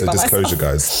and just sit by myself. Disclosure,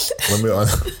 guys. When we were on,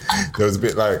 there was a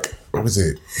bit like, what was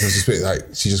it? There was just a bit like,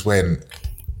 she just went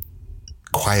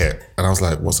quiet. And I was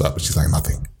like, what's up? And she's like,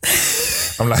 nothing.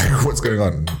 I'm like, what's going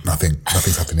on?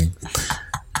 Nothing's happening.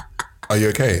 Are you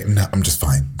okay? No, I'm just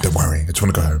fine. Don't worry. I just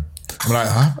want to go home. I'm like,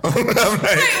 huh? Wait, when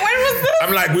was this?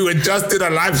 I'm like, we were just in a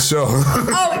live show.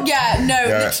 Oh yeah, no,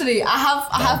 literally. I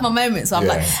have my moments. So I'm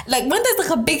like when there's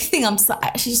like a big thing, I'm just like, I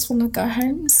actually just want to go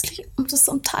home and sleep.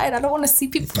 I'm tired. I don't want to see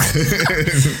people.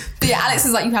 But yeah, Alex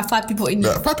is like, you have 5 people in you.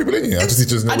 Yeah, 5 people in you. I just need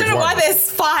to know. I don't know why there's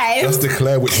 5. Just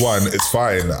declare which one. It's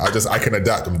fine. I can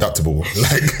adapt. I'm adaptable. So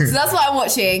that's what I'm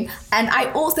watching. And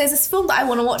there's this film that I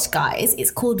want to watch, guys. It's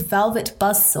called Velvet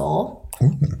Buzzsaw.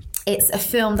 Ooh. It's a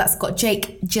film that's got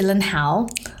Jake Gyllenhaal.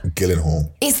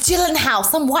 It's Gyllenhaal.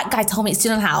 Some white guy told me it's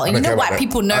Gyllenhaal. And you know white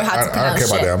people know how to pronounce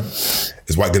shit. I don't care about them.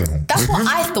 It's white Gyllenhaal. That's what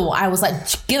I thought. I was like,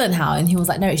 Gyllenhaal. And he was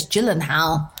like, no, it's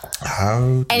Gyllenhaal.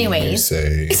 How do you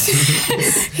say?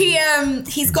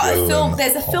 He's got a film.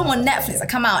 There's a film on Netflix that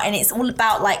come out and it's all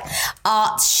about like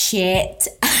art shit.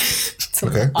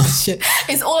 Okay.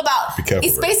 It's all about,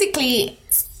 it's basically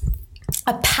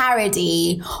a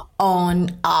parody on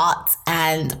art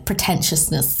and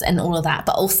pretentiousness and all of that,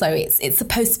 but also it's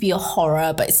supposed to be a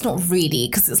horror, but it's not really,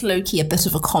 because it's low-key a bit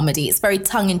of a comedy. It's very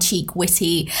tongue-in-cheek,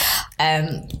 witty,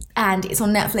 and it's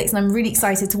on Netflix, and I'm really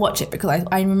excited to watch it because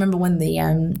I remember when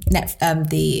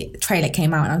the trailer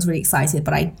came out and I was really excited,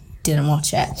 but I didn't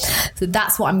watch it. So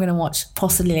that's what I'm going to watch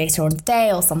possibly later on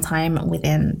today or sometime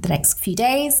within the next few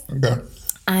days. Okay.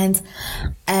 And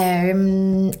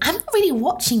I'm not really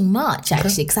watching much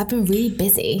actually because I've been really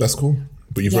busy. That's cool.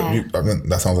 But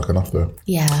that sounds like enough though.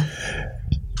 Yeah.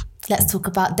 Let's talk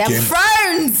about Game of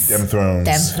Thrones. Game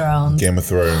of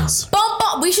Thrones. Bum,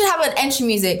 bum. We should have an entry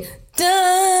music.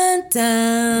 Dun,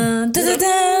 dun, dun, dun,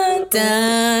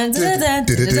 dun, dun, dun,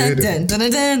 dun,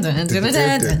 dun.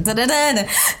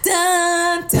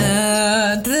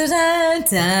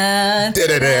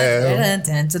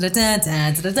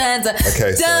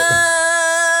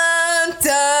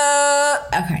 Okay,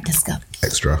 okay, let's go.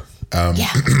 Extra.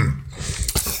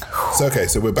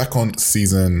 So we're back on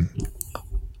season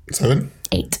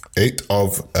 8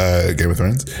 of Game of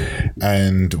Thrones,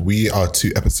 and we are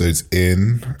 2 episodes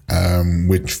in,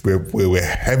 which we're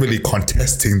heavily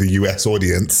contesting the US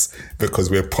audience because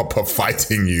we're proper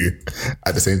fighting you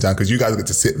at the same time, because you guys get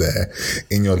to sit there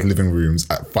in your living rooms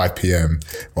at 5 p.m.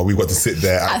 while we've got to sit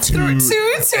there at 2 a.m. in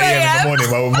the morning.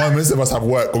 Well, most of us have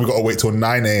work, but we've got to wait till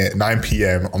 9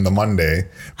 p.m. on the Monday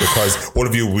because all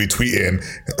of you will be tweeting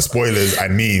spoilers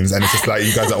and memes, and it's just like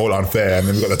you guys are all unfair. And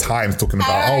then we've got the Times talking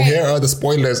about, here are the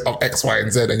spoilers of X, Y,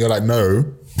 and Z, and you're like, no.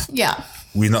 Yeah.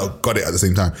 We not got it at the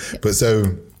same time. But so...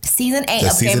 Season 8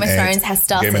 of Game of Thrones has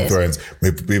started. Game of Thrones.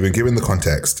 We've been given the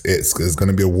context. It's going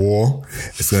to be a war.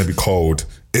 It's going to be cold.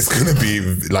 It's going to be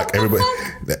like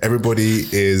everybody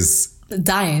is...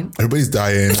 dying. Everybody's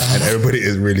dying and everybody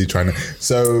is really trying to...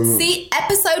 See,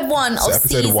 episode 1 of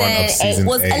season 8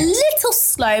 was a little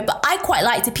slow, but I quite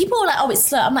liked it. People were like, oh, it's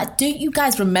slow. I'm like, don't you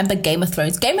guys remember Game of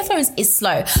Thrones? Game of Thrones is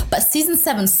slow, but season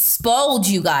 7 spoiled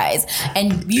you guys.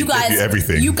 And you guys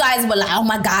were like, oh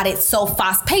my God, it's so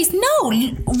fast paced. No,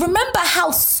 remember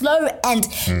how slow and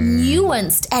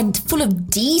nuanced and full of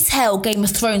detail Game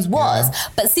of Thrones was. Yeah.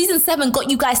 But season 7 got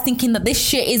you guys thinking that this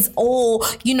shit is all,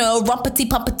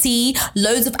 rumpety-pumpety,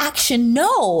 loads of action.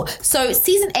 No. So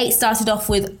season 8 started off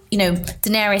with,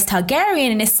 Daenerys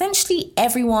Targaryen and essentially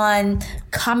everyone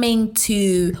coming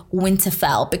to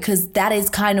Winterfell, because that is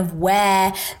kind of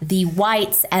where the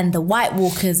Whites and the White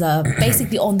Walkers are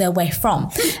basically on their way from.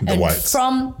 The Whites.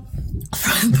 They're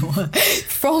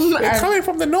coming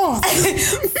from the north.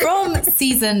 From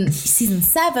season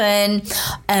 7,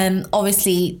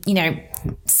 obviously,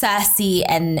 Cersei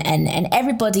and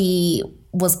everybody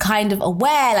was kind of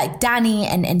aware, like Dany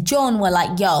and Jon were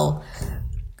like, yo,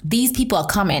 these people are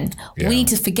coming. Yeah. We need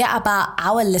to forget about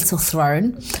our little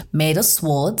throne made of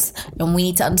swords, and we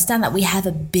need to understand that we have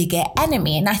a bigger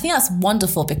enemy. And I think that's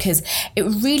wonderful because it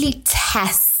really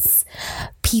tests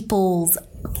people's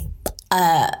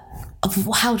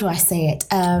how do I say it?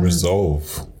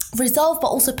 Resolve, but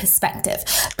also perspective.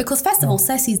 Because first of all,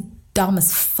 Cersei's dumb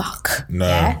as fuck. No,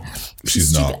 yeah?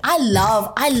 She's not. I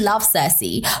love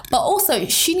Cersei, but also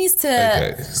she needs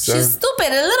to. She's stupid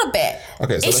a little bit.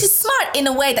 Okay, so she's smart in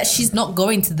a way that she's not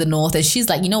going to the north, and she's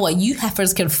like, you know what, you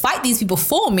heifers can fight these people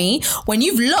for me. When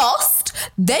you've lost,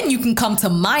 then you can come to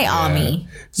my army.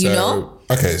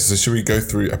 Okay, so should we go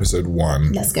through episode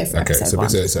 1? Let's go through episode 1.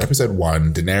 So episode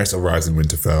 1, Daenerys arrives in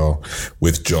Winterfell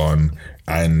with Jon,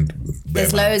 and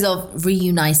there's loads of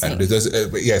reuniting.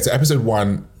 So episode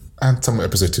 1. And some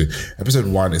episode 2. Episode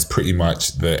 1 is pretty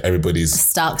much everybody's...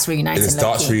 Stark's reuniting. It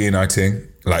starts reuniting.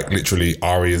 Like, literally,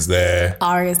 Arya's there.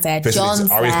 Jon's there. Arya's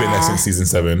been there since season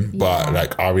 7. But,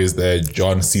 like, Arya's there.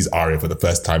 Jon sees Arya for the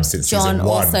first time since season 1. Jon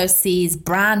also sees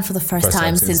Bran for the first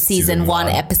time since season 1,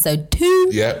 episode 2.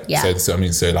 Yeah.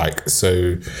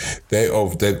 So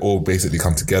they've all basically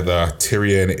come together.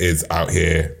 Tyrion is out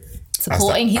here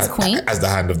supporting his queen as the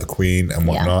hand of the queen and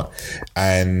whatnot,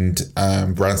 and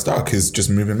Bran Stark is just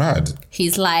moving mad.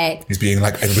 He's being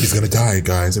like, everybody's gonna die,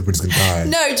 guys. Everybody's gonna die.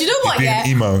 No, do you know what? He's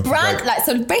being emo. Bran,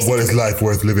 so basically, what is life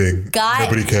worth living?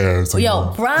 Nobody cares.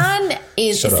 Bran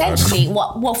is essentially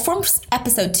what from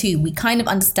episode 2 we kind of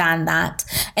understand that,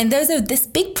 and there's this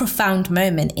big profound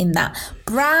moment in that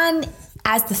Bran,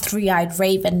 as the three-eyed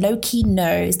raven, Loki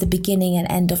knows the beginning and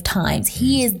end of times.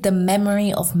 He is the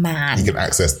memory of man. He can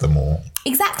access them all.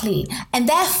 Exactly. And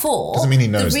therefore, doesn't mean he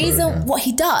knows, the reason what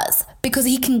he does, because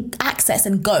he can access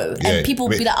and go. And people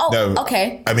will be like,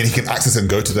 okay. I mean, he can access and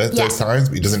go to those times,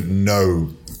 but he doesn't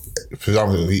know for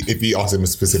example, if he asks him a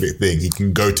specific thing, he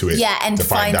can go to it. Yeah, and to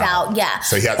find out. Yeah.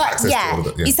 So he has access to all of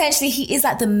it. Yeah. Essentially, he is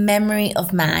like the memory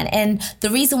of man. And the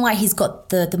reason why he's got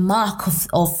the mark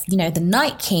of the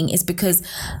Night King is because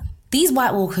these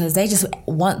White Walkers, they just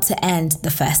want to end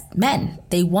the first men.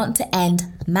 They want to end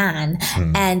man.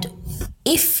 And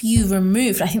if you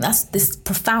remove, I think that's this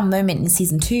profound moment in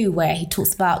season 2 where he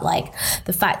talks about like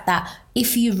the fact that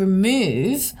if you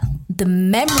remove the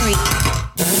memory...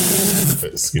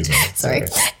 Excuse me. Sorry.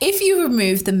 If you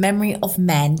remove the memory of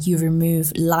men, you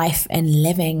remove life and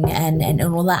living and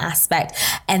all that aspect.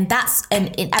 And that's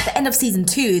at the end of season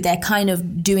 2, they're kind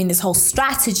of doing this whole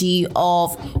strategy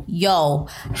of,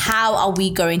 how are we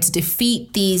going to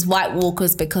defeat these White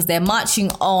Walkers, because they're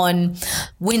marching on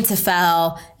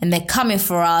Winterfell and they're coming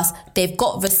for us. They've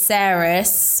got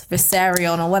Viserion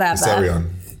or whatever. Viserion.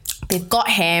 They've got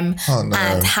him,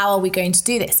 and how are we going to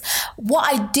do this? What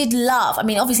I did love, I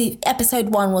mean, obviously episode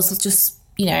 1 was just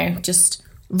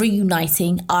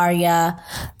reuniting Arya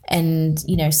and,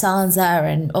 Sansa,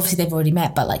 and obviously they've already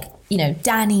met, but like,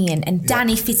 Dany and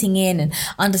Dany fitting in and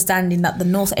understanding that the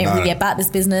North ain't really about this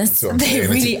business. They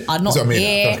really are not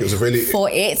here for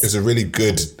it. It was a really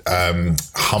good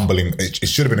humbling, it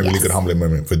should have been a really good humbling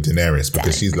moment for Daenerys,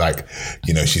 because she's like,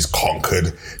 she's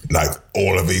conquered like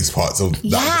all of these parts of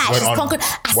she's conquered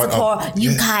Astapor,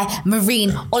 Yunkai,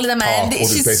 Marine, all of them, and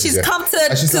she's come to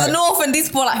the North, and these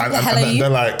people are like, who the hell are you? They're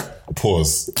like,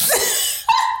 pause.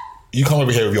 You come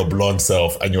over here with your blonde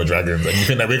self and your dragons, and you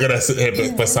think that we're going to sit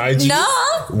here beside you? No.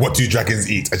 What do dragons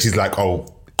eat? And she's like,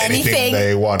 anything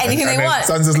they want. Anything they want.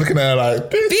 Sansa's looking at her like,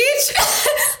 bitch.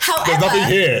 However, there's nothing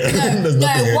here. There's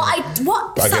nothing here.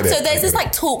 So there's this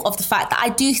like talk of the fact that I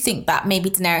do think that maybe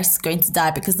Daenerys is going to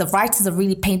die because the writers are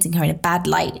really painting her in a bad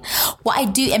light. What I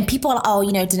do, and people are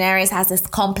like, Daenerys has this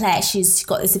complex, she's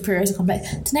got this superiority complex.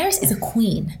 Daenerys is a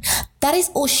queen. That is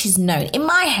all she's known. In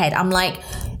my head, I'm like,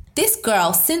 this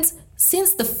girl, since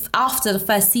after the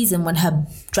first season when her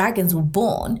dragons were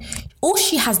born, all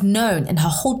she has known in her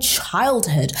whole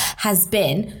childhood has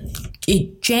been,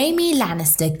 Jaime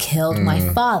Lannister killed my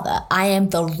father. I am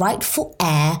the rightful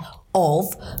heir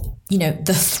of,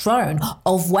 the throne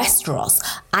of Westeros.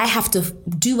 I have to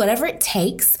do whatever it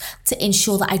takes to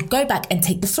ensure that I go back and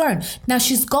take the throne. Now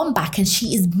she's gone back and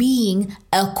she is being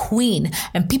a queen,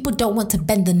 and people don't want to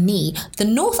bend the knee. The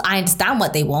North, I understand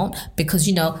what they want, because,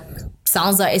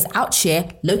 Sansa is out here.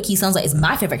 Low-key, Sansa is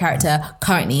my favourite character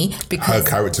currently, because her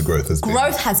character growth has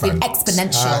been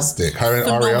exponential. Fantastic. Her and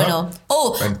phenomenal.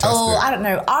 Arya. Fantastic. I don't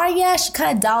know. Arya, she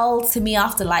kind of dulled to me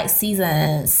after like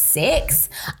season 6.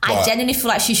 I genuinely feel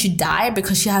like she should die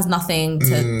because she has nothing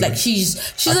to like. She's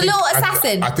a little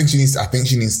assassin. I think she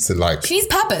needs to like. She needs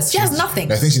purpose. She has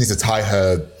nothing. I think she needs to tie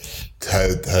her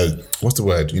what's the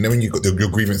word? When you got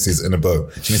your grievances in a bow,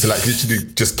 she needs to like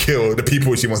literally just kill the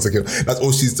people she wants to kill. That's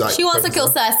all she's like. She wants to kill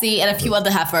Cersei and a few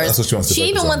other heifers. That's what she wants to do. She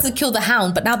even wants to kill the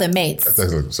Hound, but now they're mates.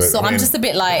 So I'm just a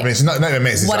bit like, she's not their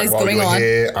mates. What is going on?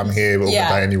 I'm here. We're all gonna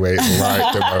die anyway. It's all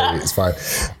right. Don't worry. It's fine.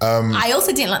 I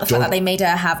also didn't like the fact that they made her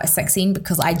have a sex scene,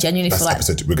 because I genuinely feel like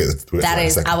that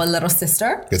is our little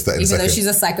sister. Even though she's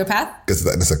a psychopath. Get to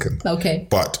that in a second. Okay.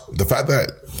 But the fact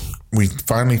that we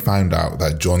finally found out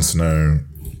that Jon Snow.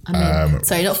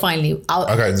 Sorry, not finally.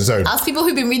 Sorry. As people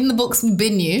who've been reading the books, we've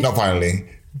been new. Not finally.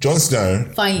 Jon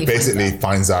Snow basically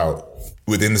finds out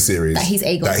within the series that he's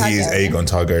Aegon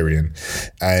Targaryen,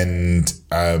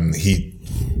 and he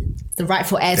the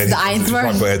rightful heir to the Iron Throne.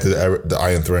 Rightful heir to the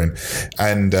Iron Throne,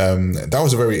 and that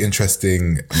was a very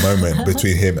interesting moment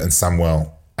between him and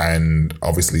Samwell, and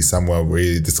obviously Samwell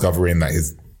really discovering that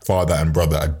his father and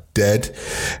brother are dead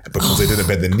because they didn't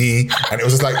bend the knee, and it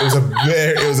was just like it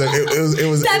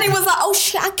was. Danny was like, "Oh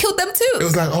shit, I killed them too." It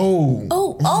was like,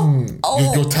 you're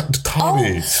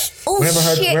Tarly.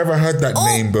 Never heard that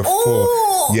name before.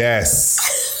 Yes.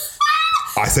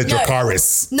 I said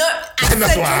Dracarys. No, I said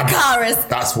Dracarys.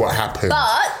 That's what happened.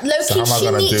 But Loki,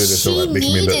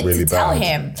 she needed to tell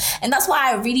him. And that's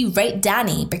why I really rate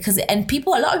Dany, because, and a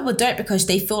lot of people don't, because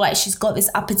they feel like she's got this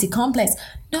uppity complex.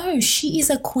 No, she is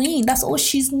a queen. That's all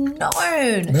she's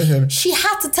known. She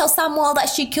had to tell Samwell that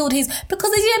she killed his,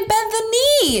 because they didn't bend the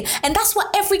knee. And that's what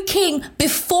every king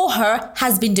before her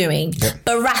has been doing. Yep.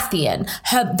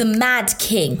 Baratheon, the Mad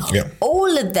King,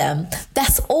 all of them.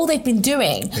 That's all they've been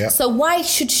doing. Yep. So why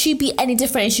should she be any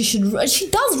different? And she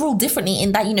does rule differently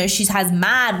in that, she has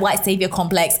mad white savior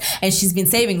complex, and she's been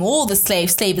saving all the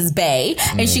slavers bay,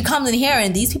 and she comes in here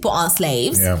and these people aren't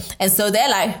slaves. Yeah. And so they're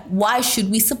like, why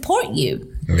should we support you?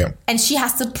 Yeah. And she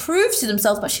has to prove to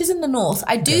themselves, but she's in the North.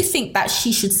 I do think that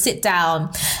she should sit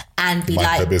down and be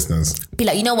like, her business. Be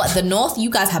like, you know what, the North, you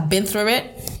guys have been through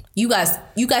it. You guys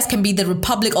can be the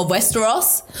Republic of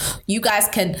Westeros. You guys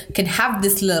can have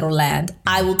this little land.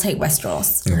 I will take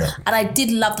Westeros. Yeah. And I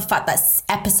did love the fact that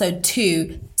episode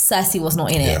 2, Cersei was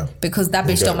not in it because that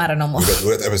bitch don't matter no more.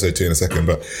 We'll get to episode 2 in a second,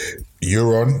 but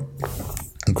Euron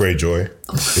Greyjoy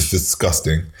is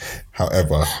disgusting.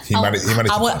 However, he managed.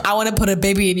 I want to put a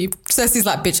baby in you. Cersei's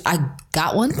like, bitch, I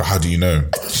got one. How do you know?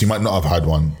 She might not have had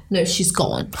one. No, she's got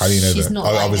one. How do you know she's that?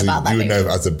 Not lying about that. You would know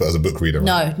as a book reader.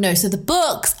 Right? No. So the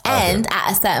books end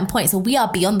at a certain point. So we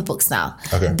are beyond the books now.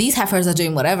 Okay. These heifers are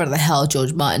doing whatever the hell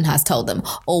George Martin has told them,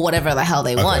 or whatever the hell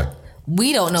they want.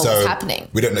 We don't know what's happening.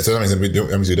 We don't know. So that means we don't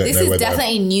know whether... This is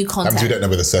definitely new content. That means we don't know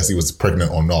whether Cersei was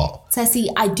pregnant or not. Cersei,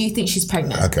 I do think she's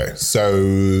pregnant. Okay. So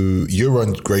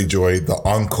Euron Greyjoy, the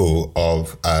uncle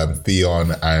of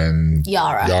Theon and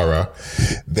Yara,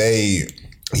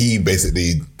 he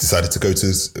basically decided to go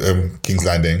to King's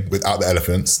Landing without the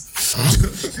elephants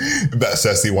that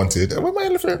Cersei wanted. Where are my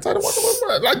elephants? I don't want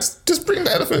them. Like, just bring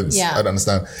the elephants. Yeah. I don't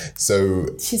understand. So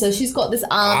she's got this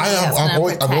army.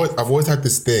 I've always had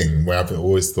this thing where I've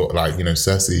always thought, like, you know,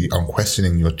 Cersei, I'm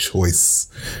questioning your choice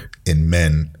in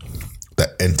men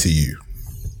that enter you.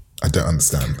 I don't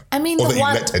understand. I mean, or that you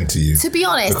let enter you. To be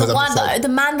honest, the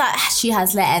man that she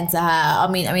has let enter her. I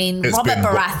mean, Robert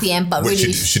Baratheon, but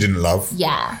really she didn't love.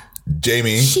 Yeah.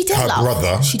 Jamie, her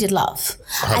brother. She did love.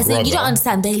 As in, you don't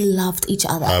understand. They loved each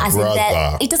other.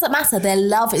 It doesn't matter. Their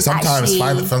love is sometimes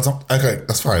okay,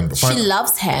 that's fine. But she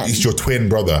loves him. He's your twin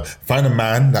brother. Find a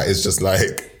man that is just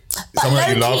like someone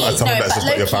that you love and someone that's just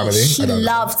like your family. She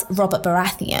loved Robert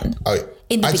Baratheon.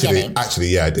 In the beginning. Actually,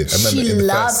 yeah, I did. I remember in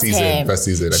the first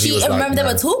season. I remember they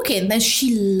were talking, then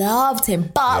she loved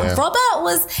him. But Robert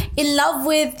was in love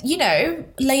with,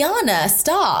 Lyanna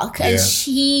Stark. And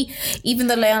she, even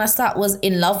though Lyanna Stark was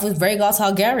in love with Rhaegar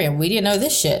Targaryen, we didn't know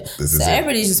this shit. So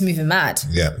everybody's just moving mad.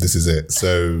 Yeah, this is it.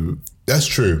 So that's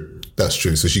true. That's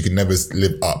true. So she could never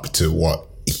live up to what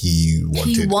he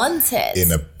wanted. He wanted.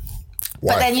 In a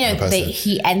wife, but then,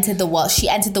 he entered the world. She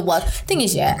entered the world. Thing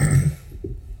is,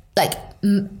 like,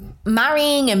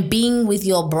 marrying and being with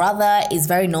your brother is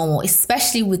very normal,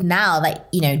 especially with now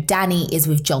that, Dany is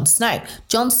with Jon Snow.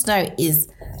 Jon Snow is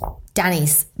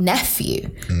Dany's nephew.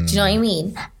 Do you know what I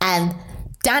mean?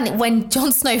 And when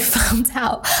Jon Snow found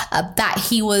out that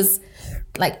he was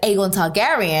like Aegon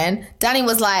Targaryen, Dany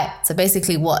was like, so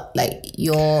basically what? Like,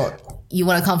 you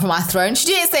want to come from our throne? She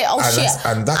didn't say,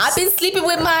 I've been sleeping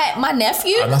with my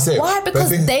nephew. And that's it. Why?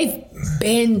 Because they've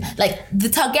been, like, the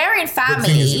Targaryen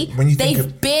family,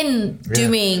 they've been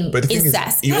doing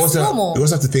incest. That's normal. You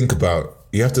also have to think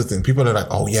about, people are like,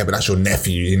 oh yeah, but that's your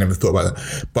nephew. You never thought about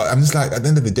that. But I'm just like, at the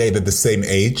end of the day, they're the same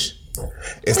age.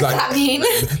 It's what does that mean?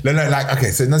 No, like, okay,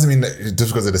 so it doesn't mean that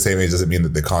just because they're the same age doesn't mean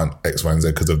that they can't X, Y, and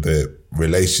Z because of the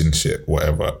relationship,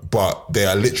 whatever. But they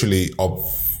are literally of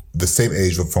the same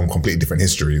age from completely different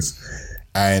histories.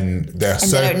 And they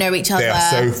don't know each other. They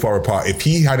are so far apart. If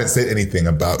he hadn't said anything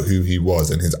about who he was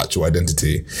and his actual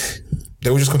identity, they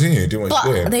would just continue doing what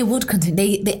he's doing. They would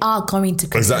continue. They are going to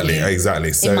continue.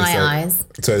 Exactly. So, in my eyes.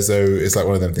 So it's like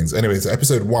one of them things. Anyway, so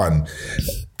episode 1,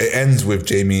 it ends with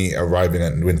Jamie arriving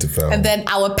at Winterfell. And then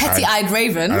our petty-eyed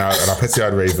Raven. And our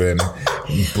petty-eyed Raven,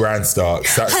 Bran Stark,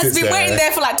 has been waiting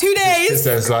there for like 2 days. Sits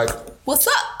there, it's like, what's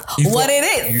up?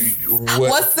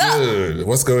 What's up?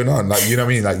 What's going on? Like, you know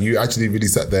what I mean? Like, you actually really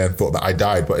sat there and thought that I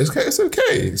died, but it's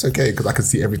okay. It's okay because I can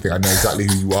see everything. I know exactly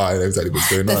who you are. I know exactly what's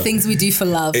going on. The things we do for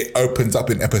love. It opens up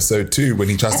in episode 2 when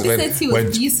he tries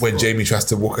when Jamie tries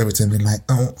to walk over to him and like,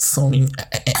 oh, sorry,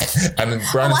 and then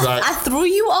Bran's like, I threw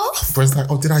you off. Bran's like,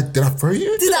 oh, did I throw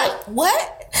you?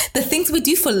 What? The things we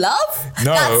do for love?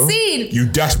 No, that scene. You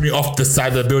dashed me off the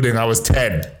side of the building. I was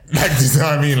 10. Like, do you know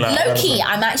what I mean? Like, low-key,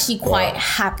 I'm actually quite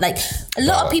happy. Like, a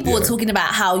lot of people were talking about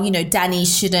how, Dany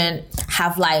shouldn't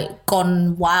have, like,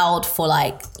 gone wild for,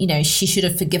 like, she should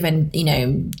have forgiven,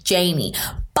 Jamie.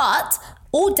 But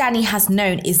all Dany has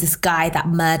known is this guy that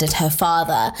murdered her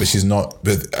father. But she's not.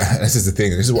 But this is the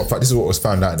thing. This is what was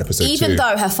found out in episode 2. Even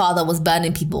though her father was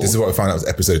burning people. This is what we found out was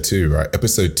episode 2, right?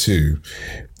 Episode 2.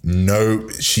 No,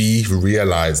 she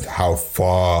realized how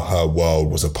far her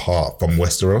world was apart from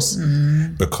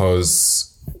Westeros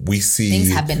because we see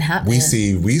things have been happening. We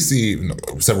see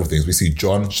several things. We see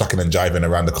Jon shucking and jiving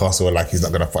around the castle like she's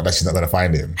not gonna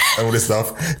find him and all this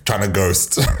stuff, trying to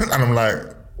ghost. And I'm like,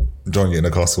 Jon, you're in the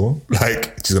castle.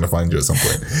 Like, she's gonna find you at some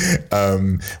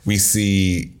point. We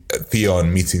see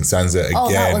Theon meeting Sansa again.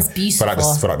 Oh, that was beautiful.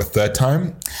 For the 3rd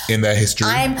time in their history.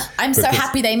 I'm so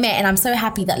happy they met, and I'm so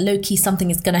happy that low-key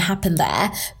something is going to happen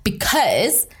there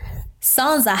because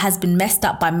Sansa has been messed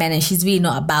up by men and she's really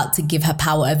not about to give her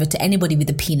power over to anybody with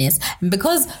a penis. And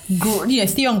because,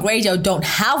 Theon Greyjoy don't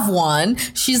have one,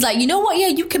 she's like, you know what? Yeah,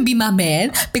 you can be my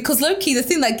man. Because low-key, the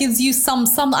thing that gives you some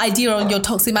idea on your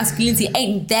toxic masculinity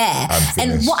ain't there.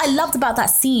 And what I loved about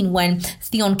that scene when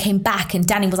Theon came back and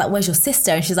Dany was like, where's your sister?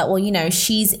 And she's like, well,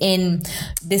 she's in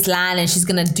this land and she's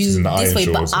going to do this way.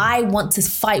 But I want to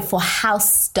fight for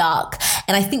House Stark.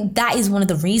 And I think that is one of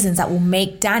the reasons that will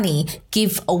make Dany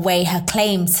give away her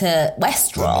claim to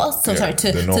Westeros,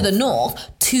 to the north,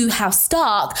 to House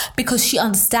Stark, because she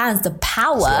understands the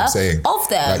power of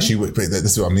them. This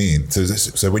is what I mean.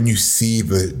 So when you see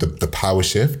the power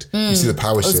shift, you see the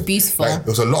power shift. It was beautiful. There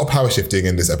was a lot of power shifting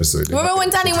in this episode. Remember when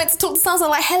Dany went to talk to Sansa,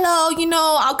 like, hello,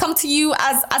 I'll come to you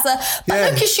as a...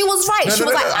 But look, she was right.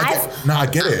 I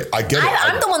get it.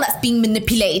 I'm the one that's being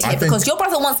manipulated because your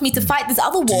brother wants me to fight this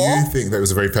other war. Do you think that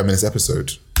was a very feminist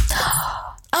episode?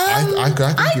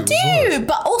 I do,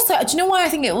 but also, do you know why I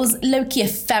think it was low-key a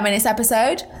feminist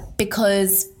episode?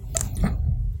 Because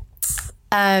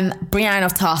Brienne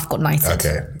of Tarth got knighted.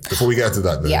 Okay, before we get into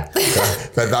that,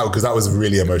 though, because that was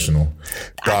really emotional.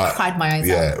 I cried my eyes out.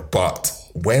 Yeah, but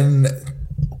when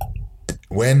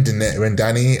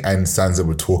Dany and Sansa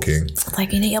were talking, it's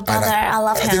like, your brother, I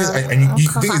love him. And you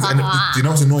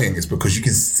what's annoying is because you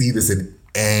can see this in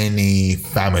any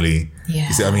family. Yeah.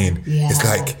 You see what I mean? Yeah. It's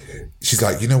like, she's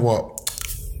like, you know what?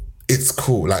 It's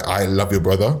cool. Like, I love your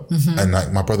brother, and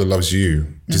like my brother loves you.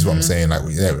 This is what I'm saying. Like,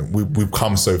 we've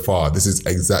come so far. This is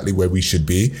exactly where we should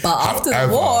be. But after the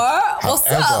war, what's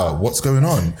up? What's going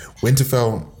on?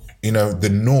 Winterfell, the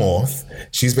North.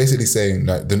 She's basically saying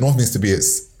that the North needs to be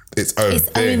its own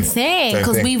thing.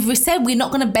 Because we've said we're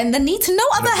not going to bend the knee to no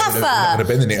other heifer. We're not going to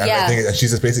bend the knee. Yeah. And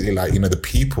she's just basically like, the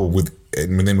people within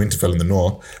Winterfell in the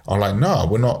North are like, no,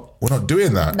 we're not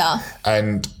doing that. No.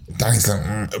 And Dany's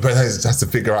like, but has to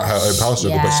figure out her own power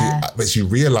struggle. Yeah. But she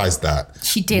realized that.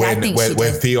 She did. When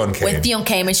Theon came. When Theon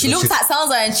came, and she looked at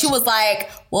Sansa and she was like,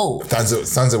 whoa.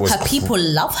 Sansa was. Her people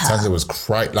love her. Sansa was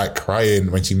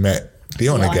crying when she met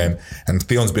Theon again, and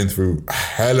Theon's been through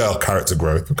hella character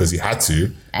growth because he had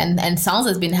to. And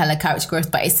Sansa's been hella character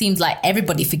growth, but it seems like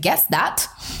everybody forgets that.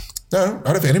 No,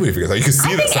 I don't think anybody forgets that. You can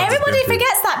see that. I think everybody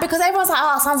forgets that because everyone's like,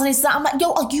 Sansa needs to that. I'm like,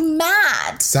 yo, are you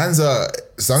mad?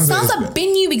 Sansa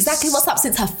been knew exactly what's up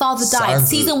since her father died.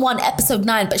 Season 1, episode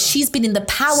 9, but she's been in the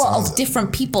power of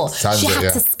different people. She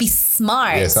had to be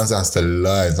smart. Yeah, Sansa has to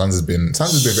learn. Sansa's been for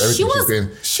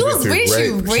everything. She was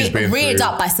really reared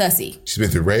up by Cersei. She's been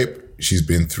through rape. She's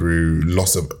been through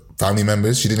loss of family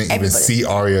members. She didn't even see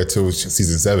Arya till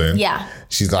season 7. Yeah.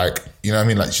 She's like, you know what I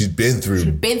mean? Like, she's been through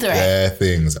their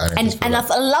things. And I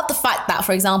love the fact that,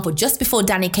 for example, just before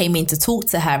Dany came in to talk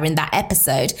to her in that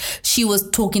episode, she was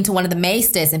talking to one of the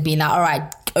maesters and being like, all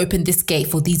right, open this gate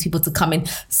for these people to come in.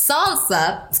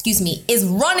 Sansa, is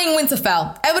running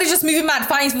Winterfell. Everybody's just moving mad,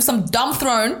 fighting with some dumb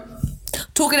throne.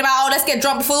 Talking about, let's get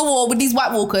drunk before the war with these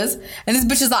White Walkers. And this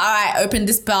bitch is like, all right, open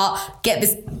this part, get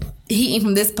this heating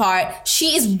from this part.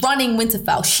 She is running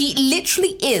Winterfell. She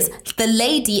literally is the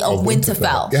lady of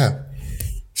Winterfell. Yeah.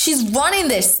 She's running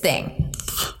this thing.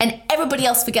 And everybody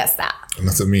else forgets that. And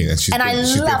that's what I mean. And she's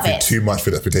been through too much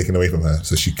for taken away from her.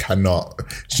 So she cannot.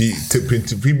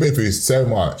 We've been through so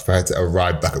much for her to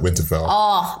arrive back at Winterfell.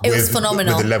 Oh, it was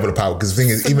phenomenal. With the level of power. Because the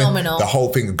thing is, even the whole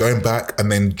thing of going back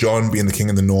and then Jon being the king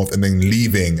in the North and then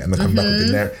leaving and then coming back with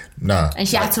Daenerys. Nah. And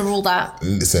she had to rule that.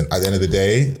 Listen, at the end of the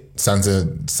day,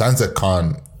 Sansa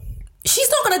can't.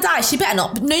 She's not going to die. She better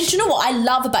not. No, do you know what I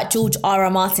love about George R.R.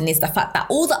 Martin is the fact that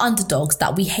all the underdogs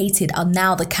that we hated are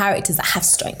now the characters that have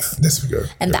strength. There we go.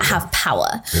 And that have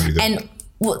power. And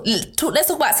let's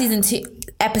talk about season 2,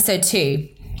 episode 2.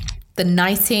 The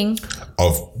knighting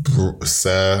of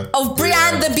Brienne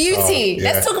the Beauty. Yeah.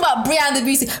 Let's talk about Brienne the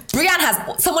Beauty.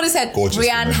 Somebody said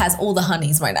Brienne has all the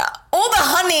honeys right now. All the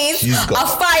honeys are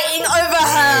fighting over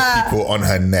her. People on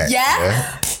her neck.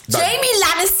 Yeah? Jaime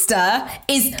Lannister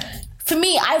is... For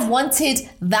me, I've wanted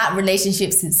that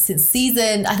relationship since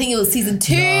season, I think it was season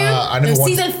 2.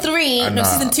 Season 3.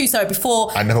 Season 2, sorry, before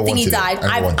Thingy died.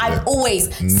 I've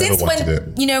always, since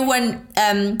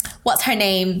when what's her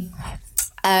name?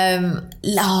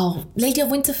 Lady of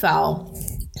Winterfell.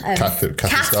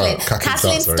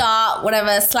 Catelyn Stark, whatever, /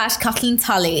 Catelyn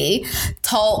Tully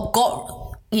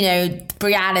got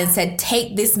Brienne and said,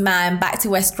 take this man back to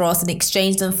Westeros and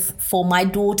exchange them for my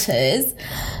daughters.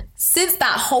 since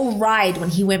that whole ride when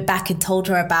he went back and told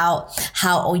her about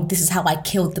how, this is how I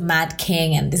killed the Mad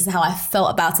King and this is how I felt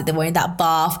about it. They were in that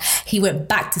bath. He went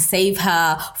back to save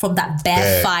her from that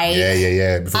bear fight.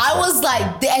 Yeah. I was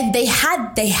like, and they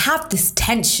have this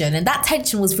tension, and that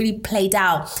tension was really played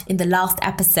out in the last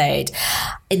episode,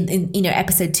 in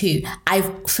episode 2.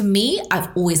 For me,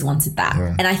 I've always wanted that.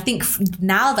 Yeah. And I think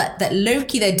now that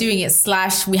Loki, they're doing it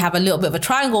 / we have a little bit of a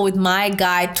triangle with my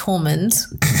guy Tormund.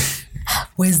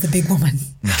 Where's the big woman?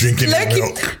 Drinking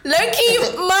milk. Loki,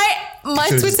 my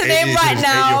Twitter name right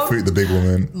now. Your fruit, the big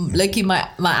woman. Loki, my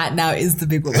at now is the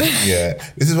big woman. Yeah,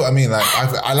 this is what I mean. Like,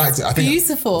 I liked it. I think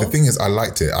beautiful. The thing is, I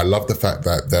liked it. I love the fact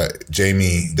that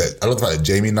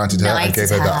Jamie knighted her and gave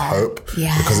her that hope.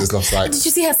 Yeah, because it's lost like. Did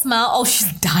you see her smile? Oh,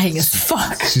 she's dying as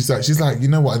fuck. She's like, you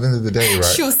know what? At the end of the day, right?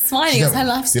 She was smiling. It's her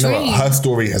life's dream. You know what? Her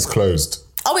story has closed.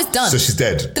 Oh, it's done. So she's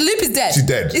dead. The loop is dead. She's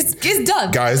dead. It's done.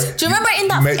 Guys, do you remember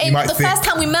the first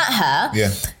time we met her?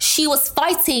 Yeah. She was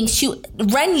fighting.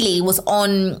 Renly was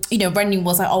on, Renly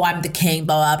was like, oh, I'm the king,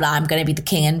 blah, blah, blah. I'm going to be the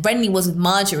king. And Renly was with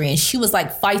Marjorie and she was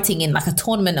like fighting in like a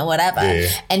tournament or whatever. Yeah.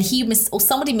 And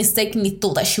somebody mistakenly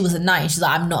thought that she was a knight. And she's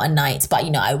like, I'm not a knight, but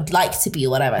I would like to be or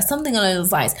whatever. Something along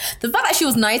those lines. The fact that she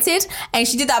was knighted and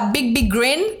she did that big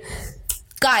grin.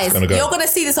 Guys, you're going to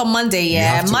see this on Monday,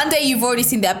 yeah? Monday, you've already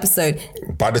seen the episode.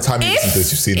 By the time you listen to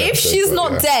this, you've seen the episode. If she's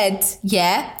not dead,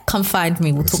 come find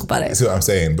me. We'll talk about it. See what I'm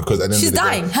saying? Because at the end she's of the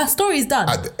dying. Day, her story is done.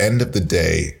 At the end of the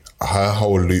day, her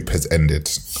whole loop has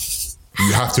ended.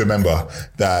 You have to remember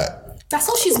that. That's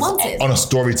all she's wanted. On a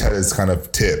storyteller's kind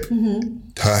of tip,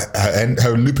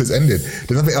 her loop has ended.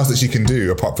 There's nothing else that she can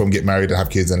do apart from get married and have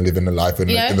kids and live in the life in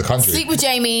the country. Sleep with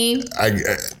Jamie.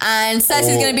 And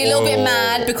Cersei's going to be a little bit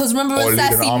mad because remember when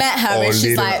Cersei met her and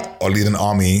she's like... Or lead an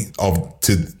army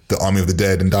to the army of the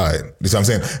dead and die. You see what I'm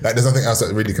saying? Like, there's nothing else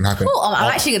that really can happen. Oh, I'm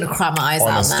actually going to cry my eyes out,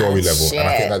 on a story level. Shit. And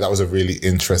I think that was a really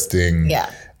interesting...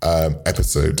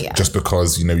 episode, just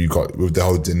because you got with the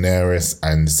whole Daenerys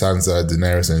and Sansa,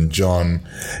 Daenerys and Jon,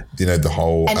 the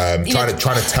whole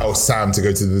trying to tell Sam to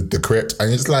go to the crypt, and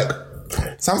you're just like,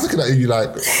 Sam's looking at you like,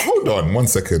 hold on 1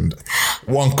 second,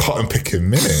 one cotton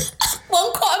picking minute.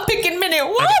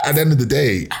 What? At the end of the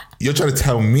day, you're trying to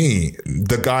tell me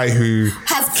the guy who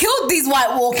has killed these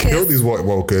White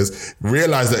Walkers,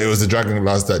 realized that it was the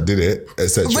Dragonlance that did it,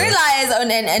 etc. Realize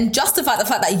and justify the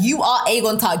fact that you are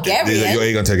Aegon Targaryen. You're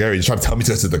Aegon Targaryen. You're trying to tell me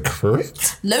to go to the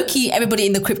crypt? Low-key, everybody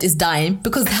in the crypt is dying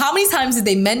because how many times did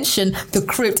they mention the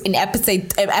crypt in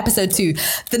episode 2?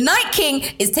 The Night King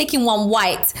is taking one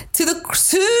white to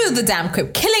the damn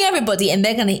crypt, killing everybody, and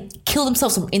they're gonna kill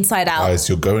themselves from inside out. Guys,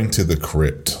 you're going to the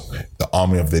crypt. The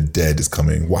army of the dead is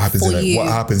coming. What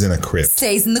happens in a crypt?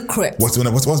 Stays in the crypt. What's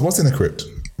in a crypt,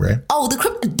 Ray? Oh, the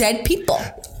crypt, dead people.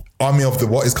 Army of the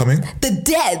what is coming? The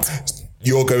dead.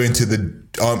 You're going to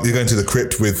the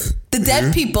crypt with the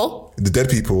dead people. The dead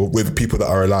people with people that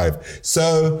are alive.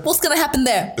 So what's going to happen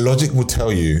there? Logic will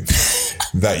tell you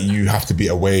that you have to be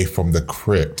away from the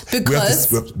crypt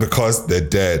because they're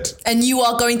dead. And you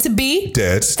are going to be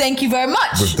dead. Thank you very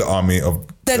much. With the army of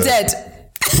the dead.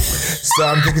 So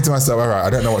I'm thinking to myself, all right, I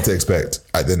don't know what to expect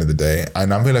at the end of the day.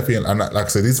 And I'm really feeling, like I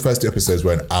said, these first 2 episodes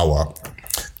were an hour.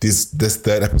 This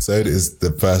third episode is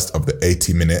the first of the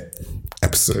 80-minute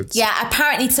episodes. Yeah,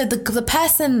 apparently. So the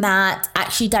person that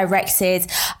actually directed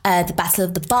the Battle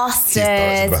of the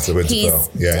Bastards, he's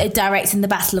directing the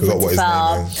Battle of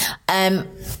Winterfell.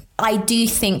 I do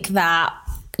think that,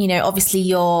 obviously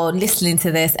you're listening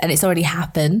to this and it's already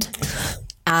happened.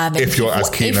 If you're as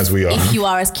keen as we are. If you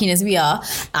are as keen as we are.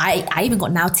 I even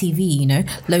got Now TV,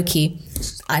 low-key.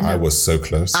 I was so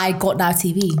close. I got Now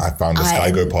TV. I found the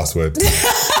SkyGo password.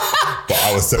 But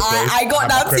I was so close. I got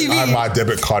Now TV. I had my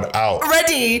debit card out.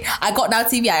 Ready. I got Now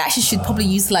TV. I actually should probably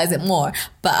utilize it more,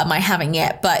 but I haven't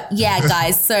yet. But yeah,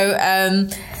 guys. So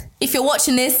if you're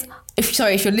watching this, if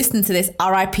you're listening to this,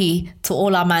 RIP to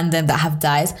all our mandem that have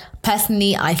died.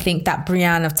 Personally, I think that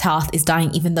Brienne of Tarth is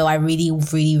dying, even though I really,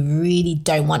 really, really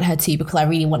don't want her to, because I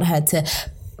really want her to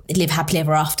live happily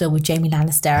ever after with Jaime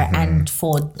Lannister and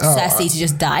for Cersei to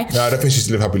just die. No, I don't think she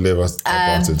should live happily ever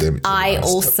after. I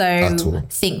also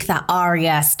think that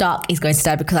Arya Stark is going to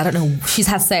die because I don't know, she's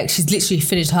had sex, she's literally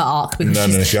finished her arc. No,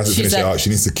 she hasn't finished her arc. She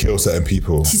needs to kill certain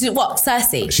people. She's what?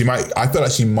 Cersei? I feel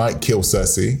like she might kill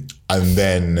Cersei. And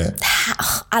then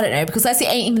I don't know, because Cersei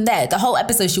ain't even there. The whole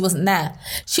episode she wasn't there.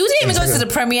 She didn't even go to the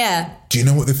premiere. Do you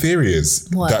know what the theory is?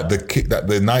 What? That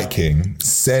the Night King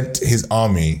sent his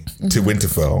army to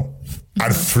Winterfell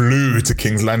and flew to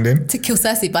King's Landing to kill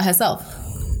Cersei by herself.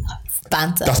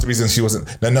 banter. That's the reason she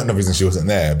wasn't. No, not the reason she wasn't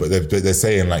there. But they're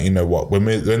saying like, you know what? When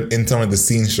in some of the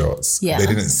scene shots, they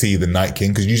didn't see the Night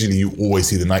King, because usually you always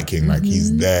see the Night King. Like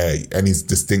he's there and he's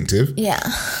distinctive. Yeah.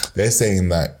 They're saying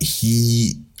that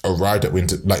he arrived at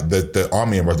the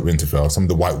army arrived at Winterfell. Some of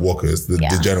the White Walkers,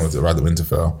 the generals arrived at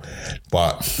Winterfell,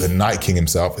 but the Night King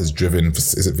himself has driven.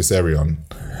 Is it Viserion?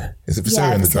 Is it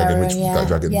Viserion the dragon? That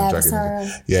dragon?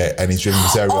 Yeah, and he's driven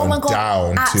Viserion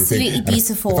down absolutely to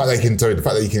beautiful. The fact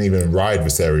that he can even ride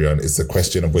Viserion is a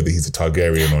question of whether he's a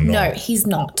Targaryen or not. No, he's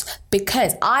not,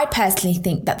 because I personally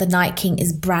think that the Night King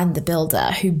is Bran the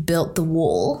Builder, who built the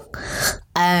wall,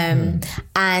 and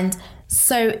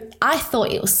so I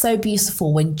thought it was so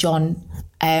beautiful when Jon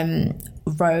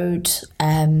rode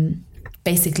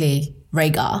basically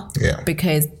Rhaegar,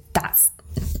 because that's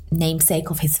namesake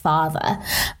of his father,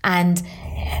 and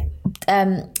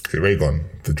Rhaegon,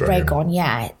 the dragon. Rhaegon,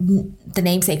 yeah, the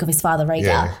namesake of his father,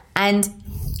 Rhaegar, and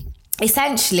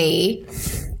essentially,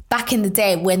 back in the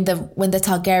day when the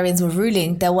Targaryens were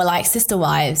ruling, there were like sister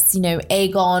wives, you know,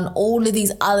 Aegon, all of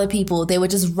these other people. They were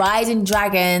just riding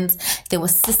dragons.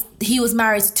 He was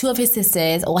married to two of his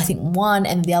sisters, or I think one,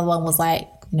 and the other one was like,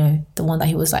 you know, the one that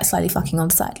he was like slightly fucking on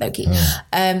the side, low-key.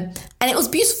 And it was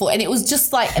beautiful, and it was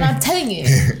just like, and I'm telling you,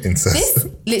 this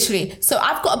literally. So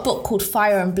I've got a book called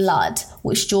Fire and Blood,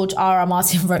 which George R.R.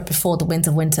 Martin wrote before The Winds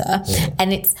of Winter,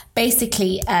 and it's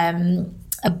basically a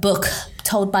book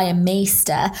told by a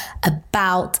maester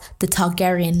about the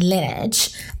Targaryen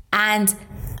lineage. And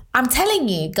I'm telling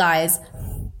you guys,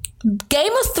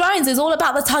 Game of Thrones is all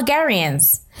about the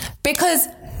Targaryens, because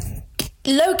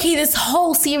low-key this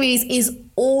whole series is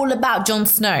all about Jon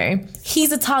Snow.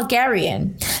 He's a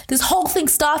Targaryen. This whole thing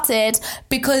started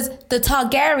because the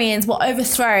Targaryens were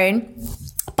overthrown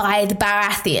by the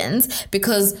Baratheons,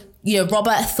 because, you know,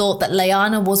 Robert thought that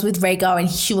Lyanna was with Rhaegar and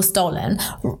she was stolen.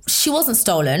 She wasn't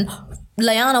stolen.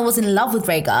 Lyanna was in love with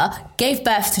Rhaegar, gave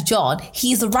birth to Jon.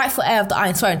 He's the rightful heir of the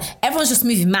Iron Throne. Everyone's just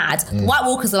moving mad. White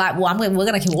Walkers are like, well, we're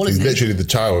going to kill all of you. He's literally the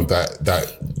child that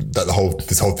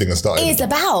this whole thing has started. It's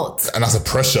about. And that's a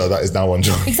pressure that is now on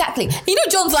Jon. Exactly. You know,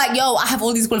 Jon's like, yo, I have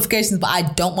all these qualifications, but I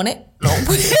don't want it. No. He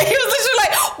was literally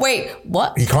like, wait,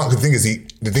 what? He can't. The thing is,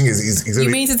 he's you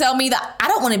mean to tell me that I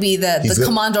don't want to be the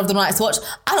commander of the Night's Watch?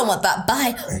 I don't want that.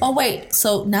 Bye. Oh wait,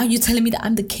 so now you're telling me that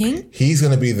I'm the king? He's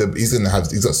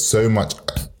got so much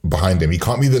behind him. He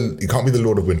can't be the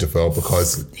Lord of Winterfell,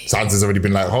 because Sansa's already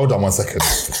been like, hold on 1 second.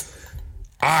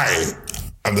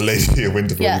 I'm the lady of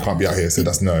Winterfell. You can't be out here. So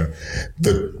that's no.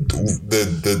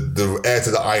 The heir to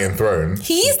the Iron Throne.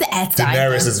 He's the heir to the Iron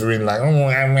Throne. Daenerys is really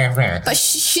like, but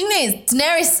she knows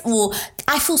Daenerys. Well,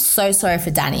 I feel so sorry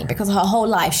for Dany, because her whole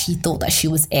life she thought that she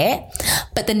was it,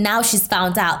 but then now she's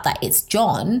found out that it's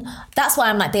Jon. That's why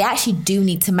I'm like, they actually do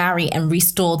need to marry and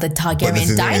restore the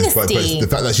Targaryen dynasty. But the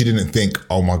fact that she didn't think,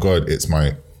 oh my God, it's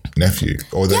my nephew,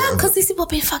 or because these people have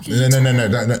been fucking.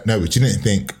 No. She didn't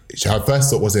think. Her first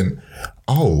thought wasn't,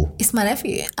 oh, it's my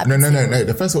nephew. No.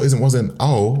 The first thought wasn't,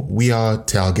 oh, we are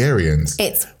Targaryens.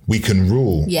 We can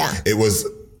rule. Yeah. It was,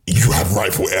 you have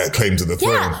rightful heir claim to the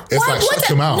throne. Yeah. It's like, shut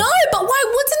them out. No, but why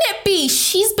wouldn't it be?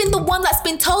 She's been the one that's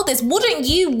been told this. Wouldn't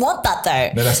you want that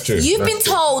though? No, that's true. You've been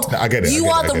told I get it, you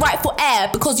are the rightful heir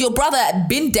because your brother had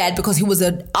been dead because he was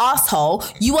an asshole.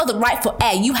 You are the rightful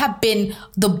heir. You have been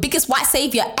the biggest white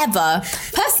savior ever.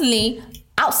 Personally,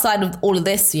 outside of all of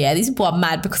this, these people are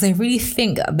mad because they really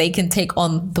think that they can take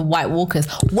on the White Walkers.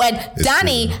 When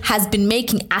Dany has been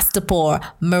making Astapor,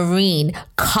 Meereen,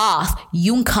 Karth,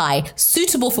 Yunkai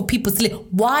suitable for people to live.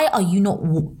 Why are you not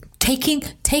taking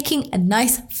a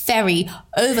nice ferry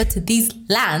over to these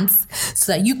lands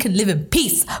so that you can live in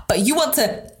peace? But you want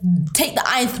to take the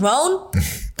Iron Throne?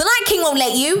 The Night King won't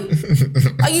let you.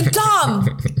 Are you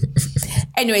dumb?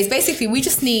 Anyways, basically, we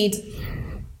just need...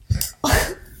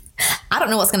 I don't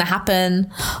know what's going to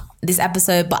happen this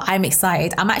episode, but I'm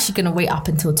excited. I'm actually going to wait up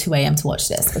until 2 a.m. to watch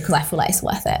this because I feel like it's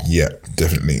worth it. Yeah,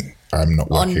 definitely. I'm not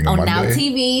working on Monday. Now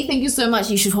TV. Thank you so much.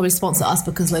 You should probably sponsor us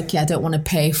because, I don't want to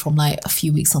pay from a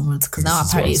few weeks onwards because now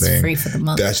apparently it's free for the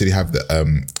month. They actually have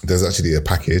there's actually a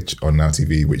package on Now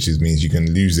TV, which means you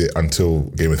can lose it until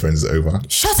Game of Thrones is over.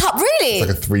 Shut up! Really? It's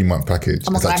like a 3-month package.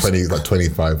 Oh my gosh. It's like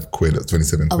 25 quid,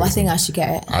 27 quid. Oh, I think I should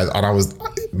get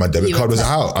it. My debit card was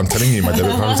out. I'm telling you, my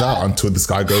debit card was out until the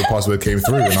Sky Go password came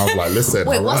through, and I was like, listen.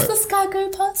 Wait, what's the Sky Go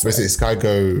password? Basically, Sky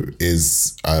Go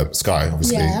is Sky,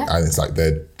 obviously, and it's like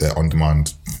their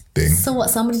on-demand thing. So what?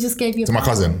 Somebody just gave you? To my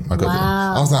cousin.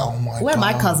 Wow. I was like, oh my God. Where are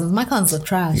my cousins? My cousins are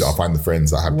trash. You gotta find the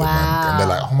friends that have them, and they're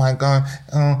like, oh my God,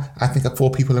 I think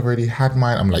 4 people have already had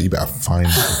mine. I'm like, you better find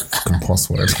the fucking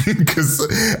password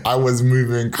because I was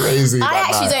moving crazy. I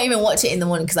actually don't even watch it in the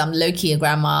morning because I'm low key a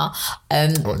grandma.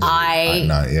 At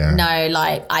night, yeah. No,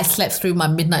 like I slept through my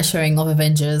midnight showing of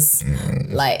Avengers.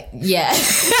 Like, yeah.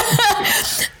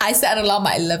 I set an alarm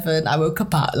at 11. I woke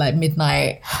up at like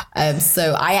midnight.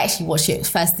 So I actually watch it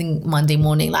first thing Monday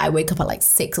morning. Like I wake up at like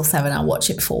 6 or 7. I watch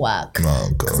it before work. Oh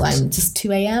God. Because I'm just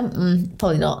 2 a.m.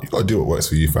 Probably not. You gotta do what works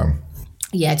for you, fam.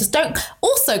 Yeah, just don't.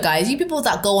 Also, guys, you people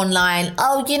that go online,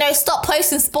 stop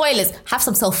posting spoilers. Have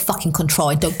some self-fucking control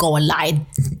and don't go online.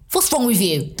 What's wrong with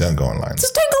you? Don't go online.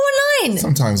 Just don't go online.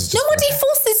 Sometimes it's just nobody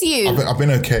forces you. I've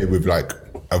been okay with like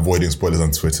avoiding spoilers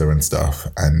on Twitter and stuff,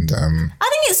 and I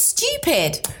think it's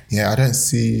stupid. Yeah, I don't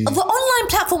see. The online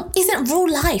platform isn't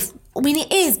real life. I mean,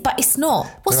 it is, but it's not.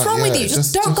 What's wrong with you?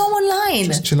 Just don't go online.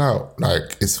 Just chill out.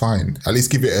 Like, it's fine. At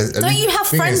least give it. Don't you have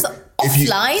friends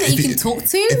offline that you can talk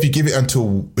to? If you give it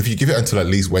until at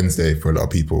least Wednesday for a lot of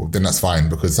people, then that's fine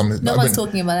because no one's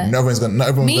talking about it. No one's gonna. Not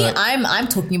everyone's Me, I'm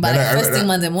talking about it first thing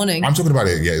Monday morning. I'm talking about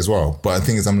it as well. But the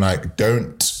thing is, I'm like,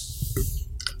 don't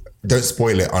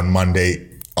spoil it on Monday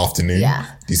afternoon. Yeah.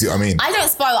 Do you see what I mean? I don't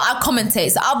spoil. I'll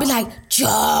commentate. So I'll be like,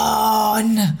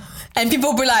 John. And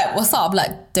people will be like, what's up? I'm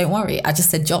like, don't worry, I just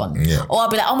said John. Yeah. Or I'll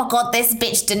be like, oh my God, this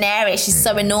bitch Daenerys, she's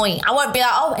so annoying. I won't be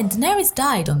like, oh, and Daenerys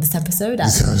died on this episode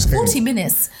at 40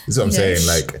 minutes. That's what I'm saying.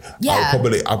 Like, yeah. I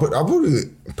probably,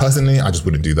 personally, I just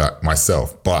wouldn't do that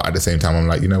myself. But at the same time, I'm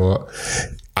like, you know what?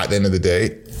 At the end of the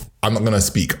day, I'm not going to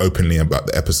speak openly about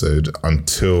the episode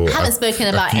until I haven't spoken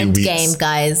about Endgame,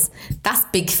 guys. That's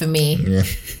big for me. Yeah.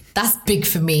 That's big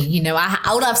for me.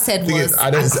 I would have said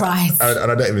I cried. I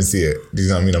don't even see it. Do you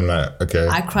know what I mean? I'm like, okay.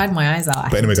 I cried my eyes out.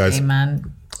 But anyway, guys,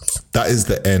 man. That is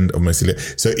the end of Mostly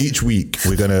Lit. So each week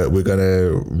we're gonna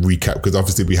recap because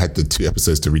obviously we had the 2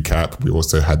 episodes to recap. We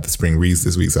also had the spring reads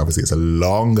this week, so obviously it's a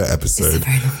longer episode. It's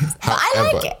very long.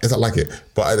 I like it. It's not like it,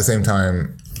 but at the same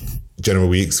time, general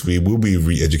weeks, we will be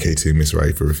re-educating Miss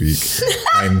Rai for Rafiq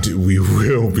and we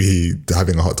will be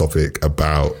having a hot topic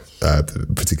about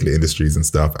particular industries and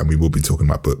stuff, and we will be talking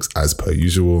about books as per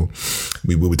usual.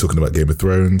 We will be talking about Game of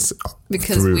Thrones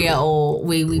because we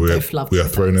both love. We are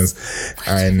Throners,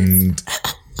 and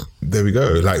there we go.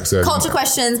 Like, so culture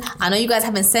questions. I know you guys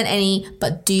haven't sent any,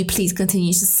 but do please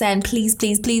continue to send. Please.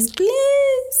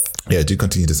 Yeah, do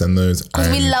continue to send those. Because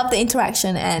we love the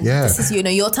interaction and this is,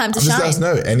 your time to shine. Just let us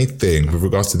know anything with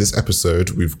regards to this episode.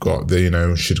 We've got the,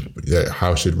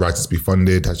 how should writers be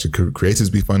funded? How should creators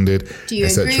be funded? Do you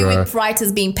agree with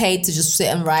writers being paid to just sit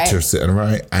and write?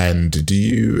 And do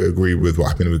you agree with what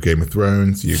happened with Game of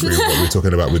Thrones? Do you agree with what we're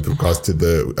talking about with regards to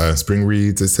the spring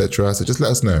reads, etc.? So just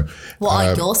let us know. What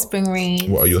are your spring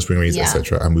reads?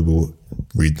 Etc. And we will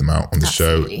read them out on the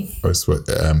show. Or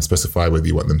specify whether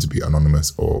you want them to be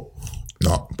anonymous or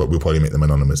not, but we'll probably make them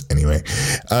anonymous anyway.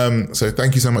 So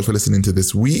thank you so much for listening to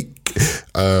this week.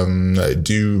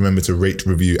 Do remember to rate,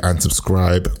 review and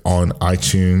subscribe on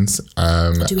iTunes.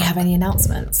 Do we have any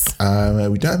announcements?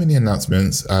 We don't have any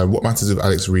announcements. What Matters with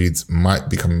Alex Reads might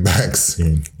be coming back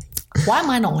soon. Why am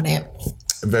I not on it?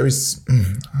 I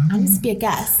need to be a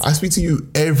guest. I speak to you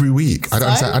every week. I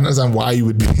don't understand why you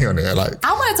would be on it. Like,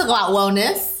 I want to talk about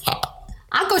wellness.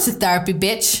 I go to therapy,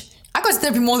 bitch. I go to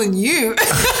therapy more than you.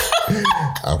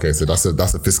 Okay, so that's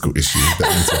a fiscal issue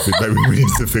that we need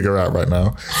to figure out right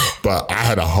now. But I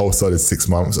had a whole solid 6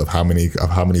 months of how many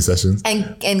sessions.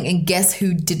 And guess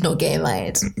who did not get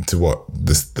invited? To what?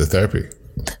 The therapy?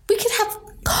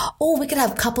 We could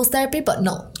have couples therapy, but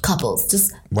not couples.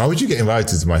 Just why would you get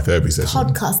invited to my therapy session?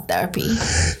 Podcast therapy.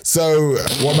 So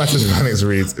what Matters with Alex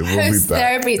Reads will host be back.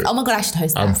 Therapy. Oh my God, I should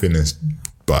host that. I'm finished.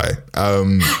 Bye. So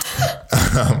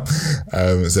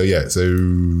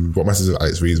what Matters with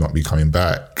Alex Reads might be coming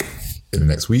back in the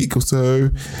next week or so.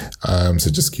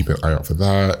 So just keep an eye out for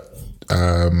that.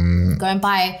 Go and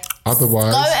buy.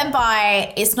 Otherwise, go and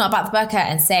buy It's Not About the Burqa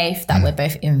and Safe that we're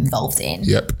both involved in.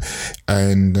 Yep.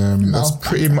 And that's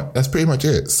pretty much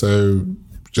it. So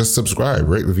just subscribe,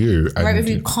 rate, review.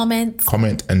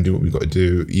 Comment and do what we've got to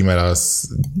do. Email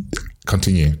us.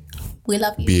 Continue. We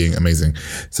love you. Being amazing.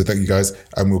 So thank you guys.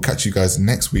 And we'll catch you guys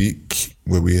next week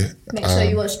where we... Make sure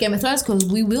you watch Game of Thrones because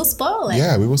we will spoil it.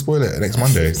 Yeah, we will spoil it next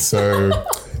Monday. So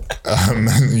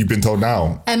you've been told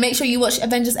now. And make sure you watch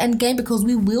Avengers Endgame because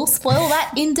we will spoil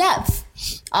that in depth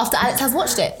after Alex has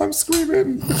watched it. I'm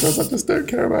screaming because I just don't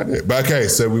care about it. But okay,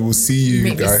 so we will see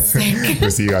you guys. We'll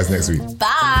see you guys next week.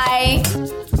 Bye.